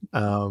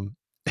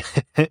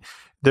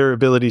 their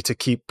ability to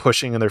keep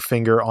pushing their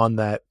finger on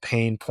that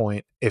pain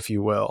point, if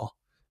you will,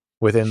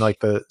 within like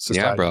the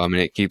society. Yeah, bro. I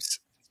mean, it keeps,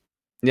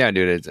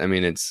 dude.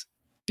 It's,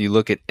 you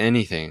look at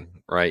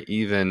anything, right?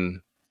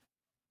 Even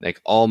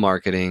like all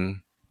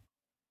marketing,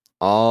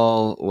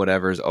 all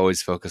whatever is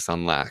always focused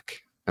on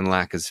lack, and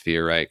lack is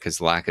fear, right?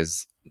 Because lack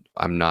is,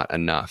 I'm not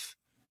enough,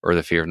 or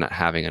the fear of not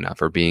having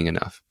enough or being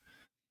enough,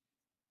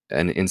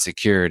 and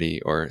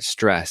insecurity or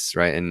stress,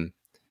 right? And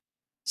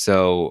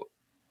so,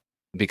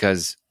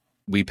 because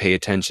we pay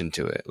attention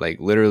to it, like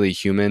literally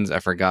humans, I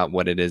forgot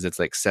what it is. It's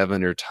like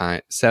 7 or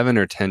 10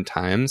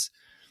 times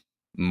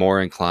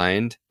more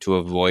inclined to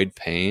avoid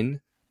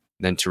pain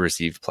than to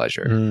receive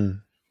pleasure.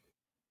 Mm.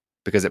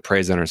 Because it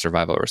preys on our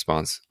survival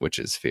response, which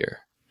is fear.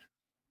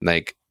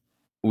 Like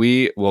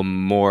we will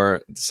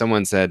more,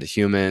 someone said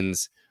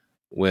humans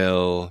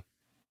will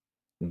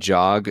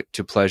jog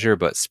to pleasure,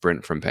 but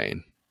sprint from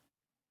pain.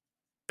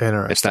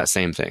 Interesting. It's that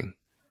same thing.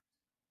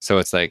 So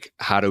it's like,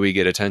 how do we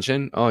get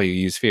attention? Oh, you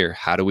use fear.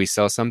 How do we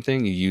sell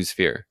something? You use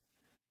fear.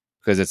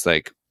 Because it's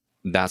like,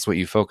 that's what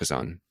you focus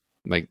on.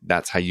 Like,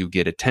 that's how you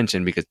get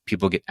attention, because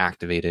people get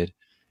activated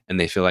and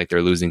they feel like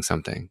they're losing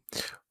something.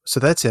 So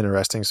that's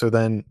interesting. So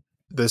then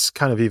this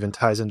kind of even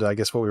ties into, I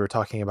guess, what we were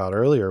talking about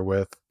earlier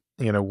with,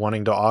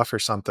 wanting to offer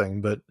something,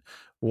 but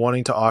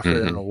wanting to offer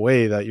it in a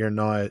way that you're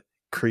not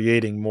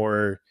creating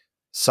more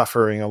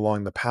suffering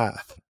along the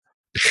path.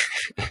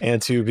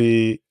 And to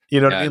be,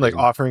 what I mean? Like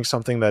offering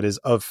something that is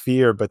of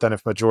fear, but then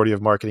if majority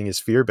of marketing is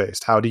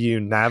fear-based, how do you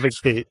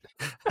navigate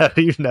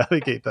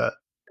that?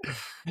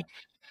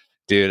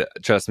 Dude,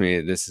 trust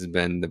me, this has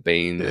been the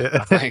bane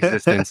of my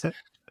existence.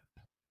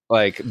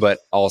 Like, but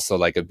also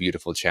like a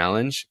beautiful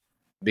challenge,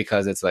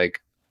 because it's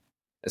like,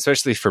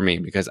 especially for me,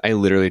 because I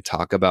literally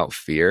talk about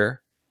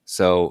fear.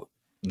 So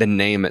the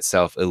name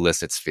itself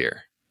elicits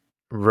fear.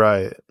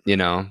 Right.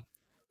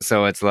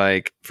 So it's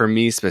like, for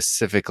me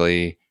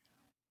specifically,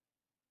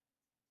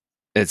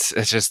 it's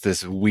just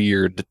this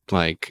weird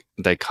like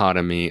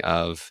dichotomy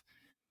of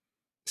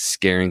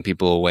scaring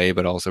people away,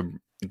 but also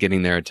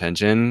getting their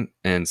attention.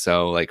 And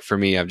so like for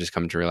me, I've just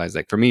come to realize,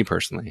 like for me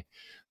personally,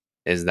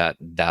 is that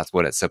that's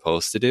what it's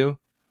supposed to do,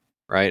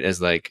 right?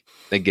 Is like,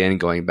 again,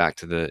 going back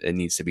to it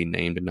needs to be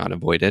named and not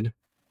avoided.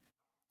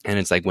 And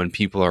it's like, when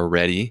people are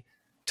ready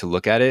to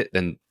look at it,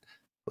 then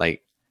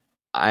like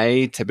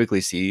I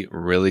typically see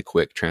really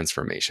quick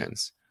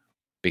transformations,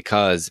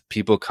 because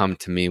people come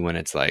to me when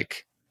it's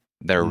like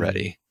they're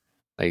ready.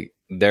 Like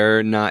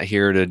they're not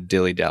here to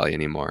dilly-dally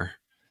anymore.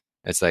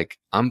 It's like,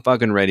 I'm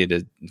fucking ready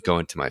to go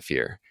into my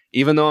fear.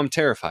 Even though I'm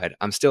terrified,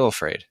 I'm still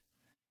afraid.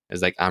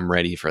 It's like, I'm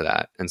ready for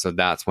that. And so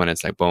that's when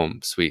it's like, boom,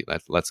 sweet,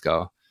 let's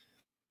go.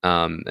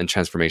 And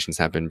transformations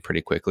happen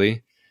pretty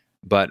quickly.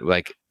 But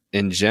like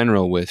in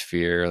general with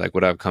fear, like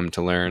what I've come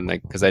to learn,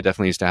 like, because I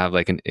definitely used to have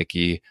like an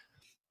icky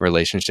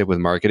relationship with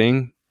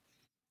marketing,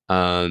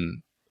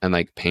 and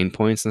like pain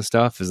points and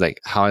stuff, is like,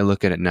 how I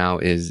look at it now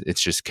is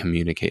it's just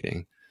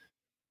communicating.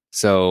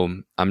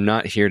 So I'm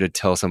not here to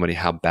tell somebody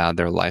how bad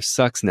their life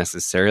sucks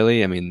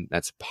necessarily. I mean,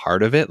 that's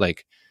part of it,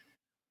 like,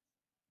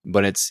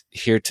 but it's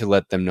here to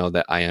let them know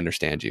that I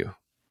understand you,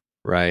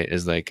 right?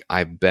 Is like,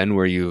 I've been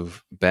where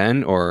you've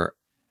been, or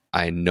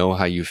I know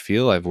how you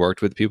feel. I've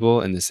worked with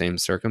people in the same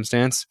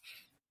circumstance.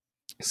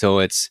 So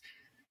it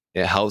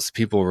helps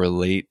people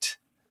relate.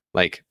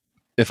 Like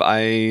if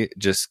I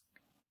just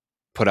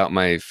put out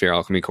my Fear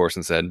Alchemy course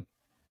and said,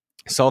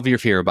 solve your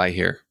fear, buy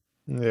here.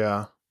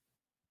 Yeah.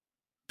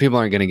 People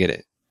aren't going to get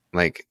it.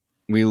 Like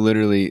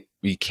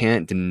we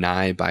can't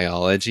deny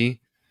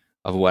biology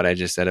of what I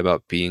just said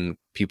about being,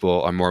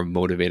 people are more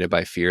motivated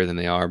by fear than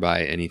they are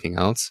by anything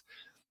else.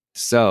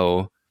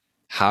 So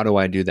how do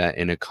I do that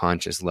in a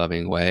conscious,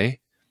 loving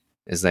way?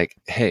 Is like,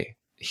 hey,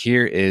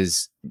 here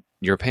is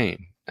your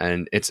pain,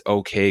 and it's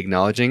okay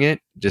acknowledging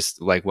it,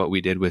 just like what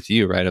we did with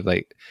you, right? Of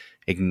like,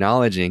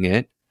 acknowledging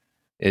it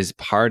is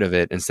part of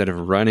it instead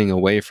of running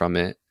away from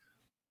it.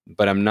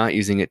 But I'm not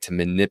using it to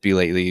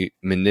manipulate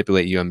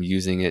you. I'm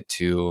using it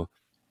to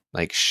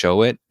like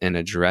show it and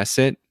address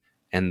it.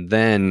 And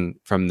then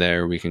from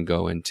there, we can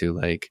go into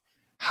like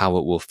how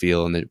it will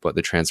feel and what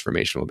the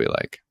transformation will be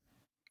like.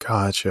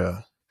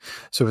 Gotcha.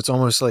 So it's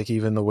almost like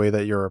even the way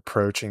that you're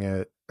approaching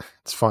it,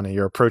 it's funny,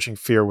 you're approaching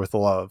fear with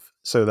love,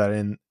 so that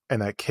in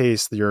that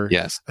case, you're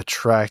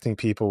attracting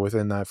people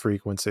within that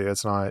frequency.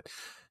 It's not,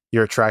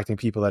 you're attracting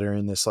people that are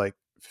in this like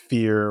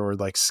fear or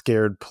like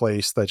scared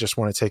place that just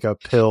want to take a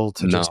pill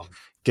to just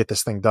get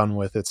this thing done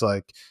with. It's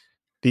like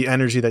the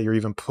energy that you're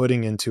even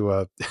putting into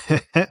a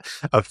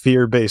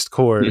fear-based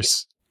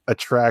course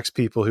attracts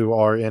people who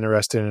are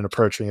interested in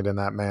approaching it in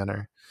that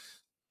manner.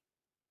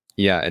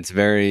 Yeah, it's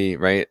very,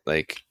 right?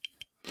 Like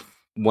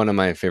one of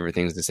my favorite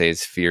things to say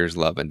is fear's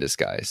love in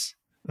disguise.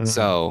 Mm-hmm.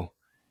 So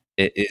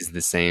it is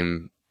the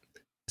same.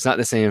 It's not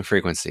the same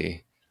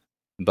frequency,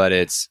 but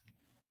it's,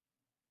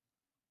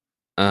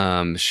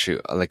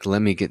 like,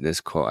 let me get this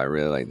quote. I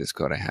really like this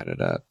quote. I had it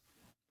up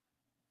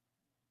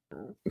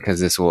because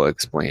this will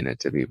explain it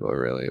to people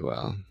really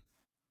well.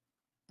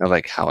 I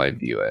like how I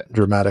view it.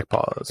 Dramatic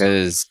pause.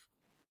 Because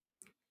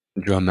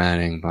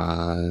dramatic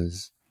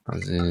pause.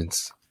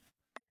 It's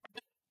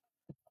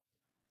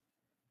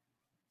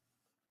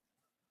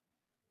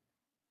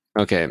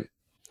okay.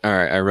 All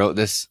right. I wrote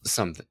this,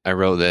 so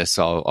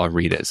I'll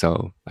read it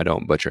so I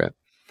don't butcher it.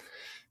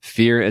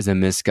 Fear is a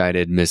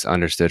misguided,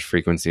 misunderstood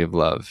frequency of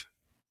love.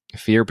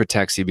 Fear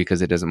protects you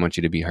because it doesn't want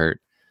you to be hurt.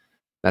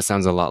 That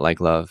sounds a lot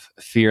like love.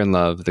 Fear and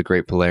love, the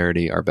great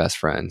polarity, are best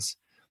friends.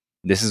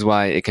 This is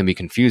why it can be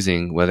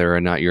confusing whether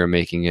or not you're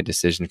making a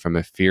decision from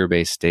a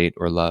fear-based state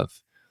or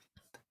love.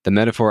 The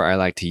metaphor I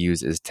like to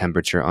use is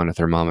temperature on a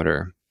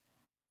thermometer.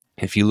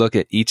 If you look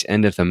at each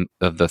end of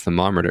the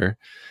thermometer,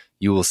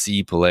 you will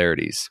see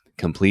polarities,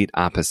 complete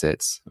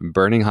opposites,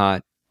 burning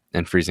hot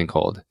and freezing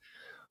cold.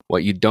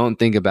 What you don't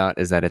think about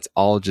is that it's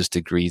all just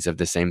degrees of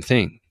the same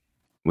thing,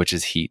 which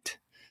is heat.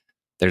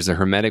 There's a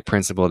Hermetic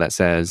principle that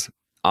says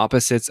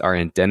opposites are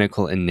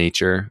identical in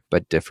nature,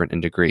 but different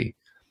in degree.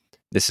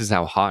 This is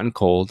how hot and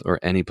cold, or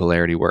any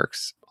polarity,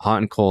 works. Hot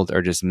and cold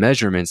are just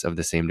measurements of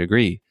the same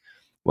degree,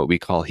 what we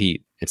call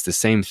heat. It's the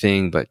same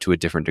thing, but to a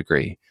different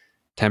degree.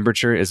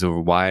 Temperature is a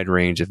wide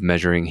range of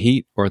measuring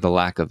heat or the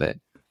lack of it.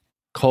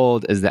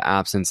 Cold is the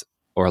absence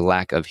or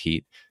lack of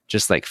heat,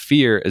 just like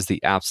fear is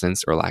the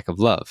absence or lack of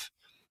love.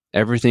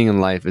 Everything in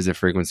life is a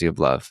frequency of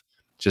love,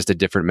 just a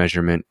different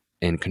measurement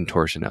and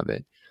contortion of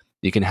it.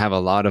 You can have a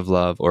lot of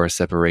love or a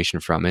separation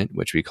from it,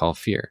 which we call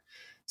fear.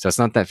 So it's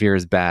not that fear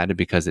is bad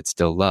because it's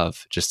still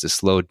love, just a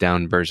slowed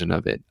down version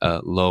of it, a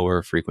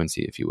lower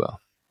frequency, if you will.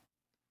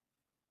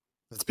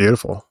 That's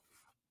beautiful.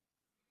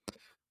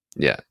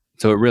 Yeah.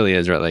 So it really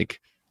is, right?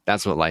 Like,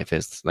 that's what life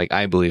is. Like,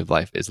 I believe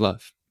life is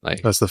love.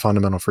 Like, that's the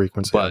fundamental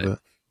frequency of it.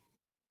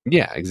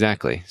 Yeah,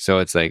 exactly. So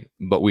it's like,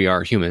 but we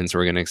are humans, so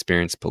we're going to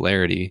experience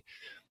polarity.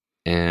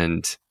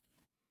 And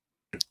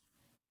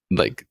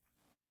like,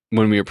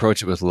 when we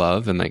approach it with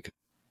love, and like,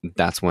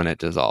 that's when it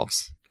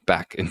dissolves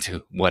back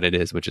into what it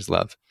is, which is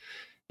love.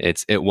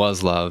 It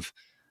was love,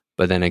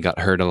 but then it got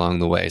hurt along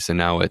the way. So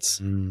now it's,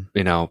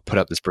 put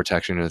up this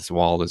protection, this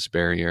wall, this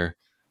barrier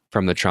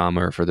from the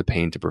trauma or for the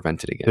pain to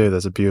prevent it again. Dude,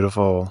 that's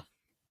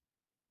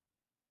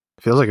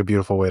feels like a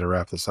beautiful way to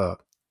wrap this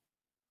up.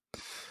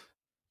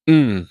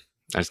 I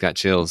just got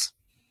chills.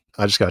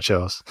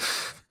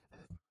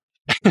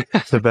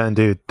 So Ben,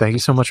 dude, thank you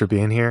so much for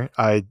being here.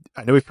 I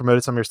know we've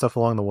promoted some of your stuff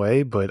along the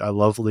way, but I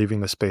love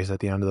leaving the space at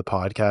the end of the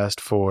podcast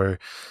for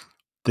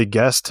the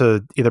guest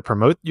to either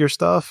promote your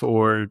stuff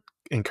or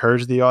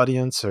encourage the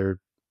audience, or,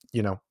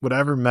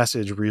 whatever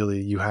message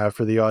really you have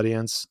for the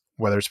audience,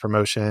 whether it's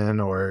promotion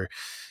or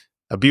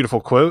a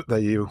beautiful quote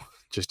that you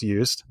just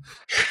used.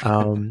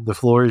 The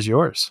floor is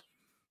yours.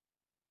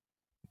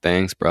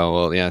 Thanks, bro.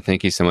 Well, yeah,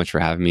 thank you so much for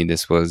having me.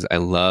 I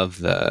love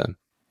the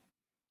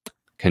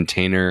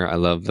container. I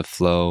love the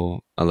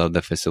flow. I love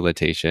the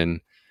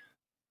facilitation.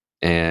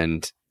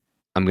 And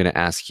I'm going to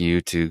ask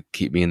you to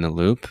keep me in the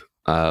loop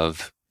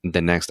of the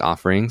next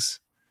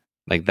offerings.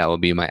 Like, that will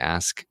be my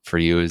ask for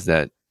you, is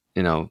that,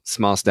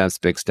 small steps,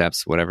 big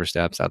steps, whatever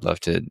steps, I'd love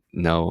to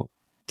know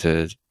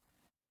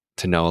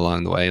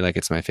along the way. Like,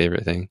 it's my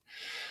favorite thing,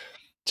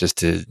 just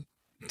to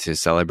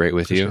celebrate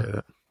with you.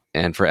 It.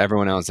 And for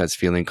everyone else that's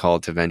feeling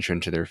called to venture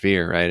into their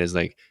fear, right? Is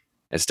like,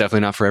 it's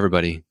definitely not for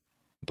everybody,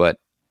 but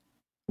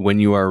when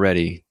you are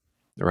ready,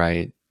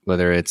 right?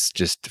 Whether it's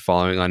just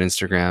following on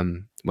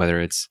Instagram,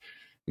 whether it's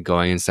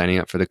going and signing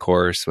up for the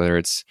course, whether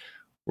it's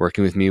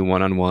working with me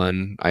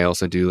one-on-one. I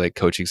also do like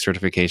coaching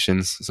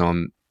certifications. So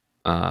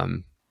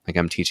I'm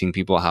teaching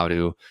people how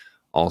to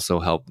also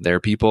help their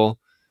people,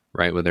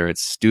 right? Whether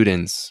it's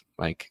students,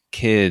 like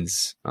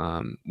kids,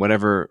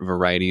 whatever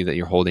variety that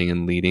you're holding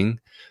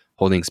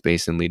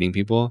space and leading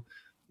people,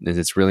 is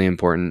it's really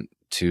important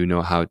to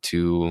know how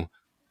to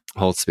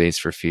hold space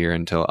for fear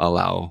and to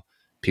allow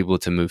people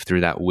to move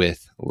through that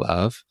with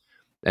love,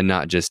 and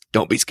not just,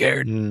 don't be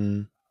scared,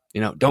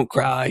 don't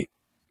cry,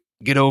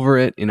 get over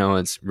it.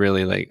 It's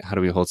really like, how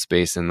do we hold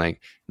space and like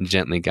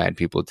gently guide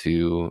people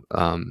to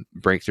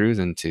breakthroughs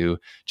and to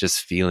just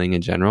feeling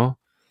in general.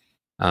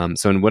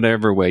 So in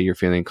whatever way you're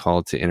feeling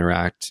called to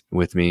interact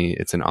with me,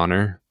 it's an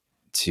honor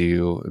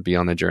to be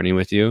on the journey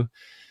with you.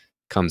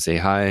 Come say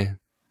hi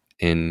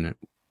and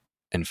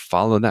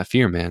follow that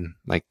fear, man.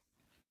 Like,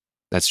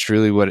 that's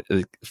truly what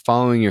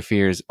following your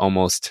fear is.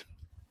 Almost,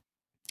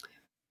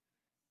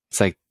 it's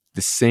like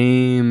the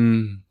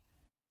same,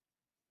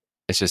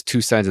 it's just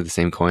two sides of the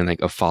same coin,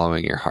 like, of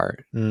following your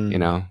heart.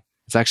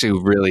 It's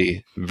actually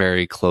really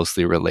very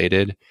closely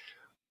related,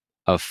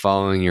 of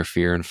following your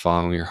fear and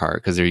following your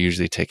heart, because they're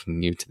usually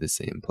taking you to the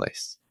same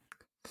place.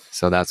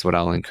 So that's what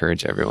I'll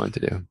encourage everyone to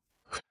do.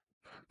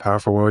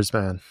 Powerful words,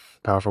 man.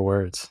 Powerful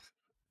words.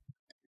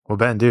 Well,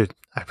 Ben, dude,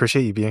 I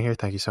appreciate you being here.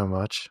 Thank you so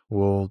much.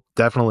 We'll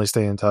definitely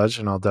stay in touch,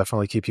 and I'll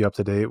definitely keep you up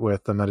to date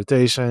with the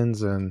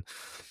meditations and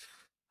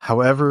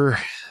however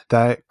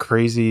that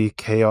crazy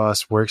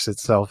chaos works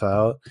itself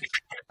out.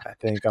 I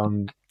think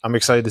I'm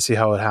excited to see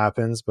how it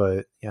happens,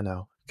 but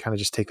kind of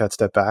just take that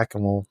step back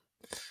and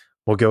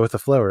we'll go with the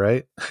flow,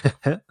 right?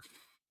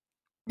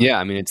 Yeah,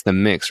 I mean, it's the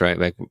mix, right?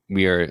 Like,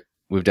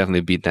 we've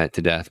definitely beat that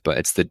to death, but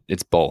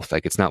it's both.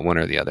 Like, it's not one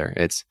or the other.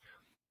 It's,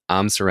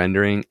 I'm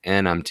surrendering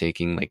and I'm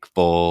taking like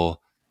full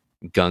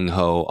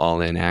gung-ho all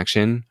in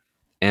action,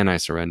 and I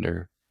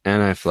surrender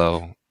and I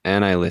flow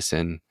and I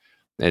listen.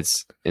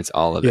 It's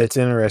all of it. Yeah, it's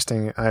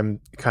interesting.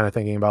 I'm kind of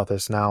thinking about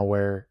this now,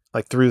 where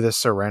like through this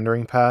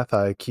surrendering path,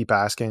 I keep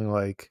asking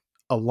like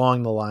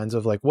along the lines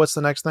of like, what's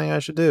the next thing I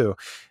should do?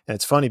 And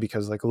it's funny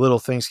because like little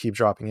things keep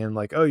dropping in,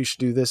 like, oh, you should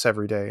do this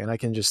every day. And I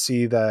can just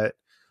see that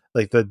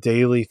like the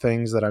daily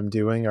things that I'm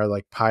doing are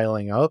like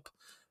piling up.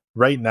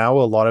 Right now,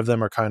 a lot of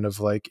them are kind of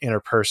like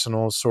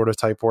interpersonal sort of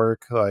type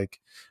work. Like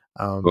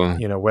Cool.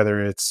 You know,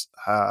 whether it's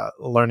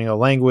learning a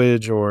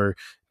language or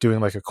doing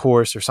like a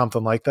course or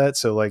something like that.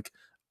 So like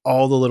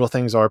all the little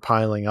things are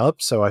piling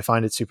up. So I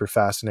find it super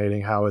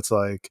fascinating how it's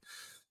like,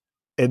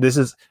 and this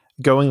is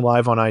going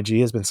live on IG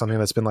has been something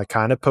that's been like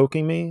kind of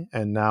poking me.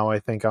 And now I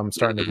think I'm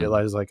starting to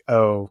realize like,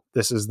 oh,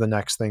 this is the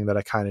next thing that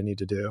I kind of need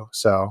to do.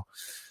 So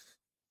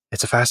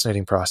it's a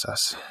fascinating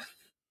process.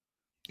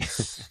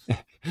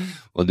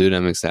 Well, dude,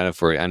 I'm excited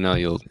for you. I know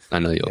you'll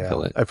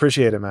kill it. I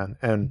appreciate it, man.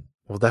 And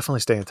we'll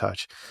definitely stay in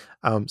touch.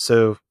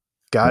 So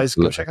guys,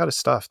 Absolutely. go check out his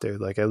stuff, dude.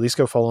 Like at least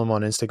go follow him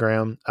on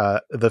Instagram.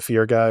 The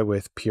Fear Guy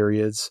with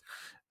periods,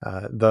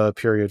 the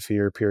period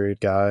fear period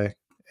guy.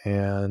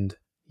 And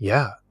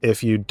yeah,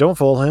 if you don't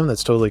follow him,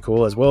 that's totally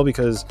cool as well,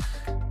 because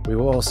we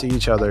will all see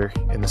each other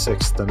in the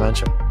 6th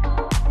dimension.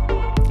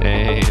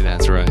 Hey,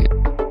 that's right.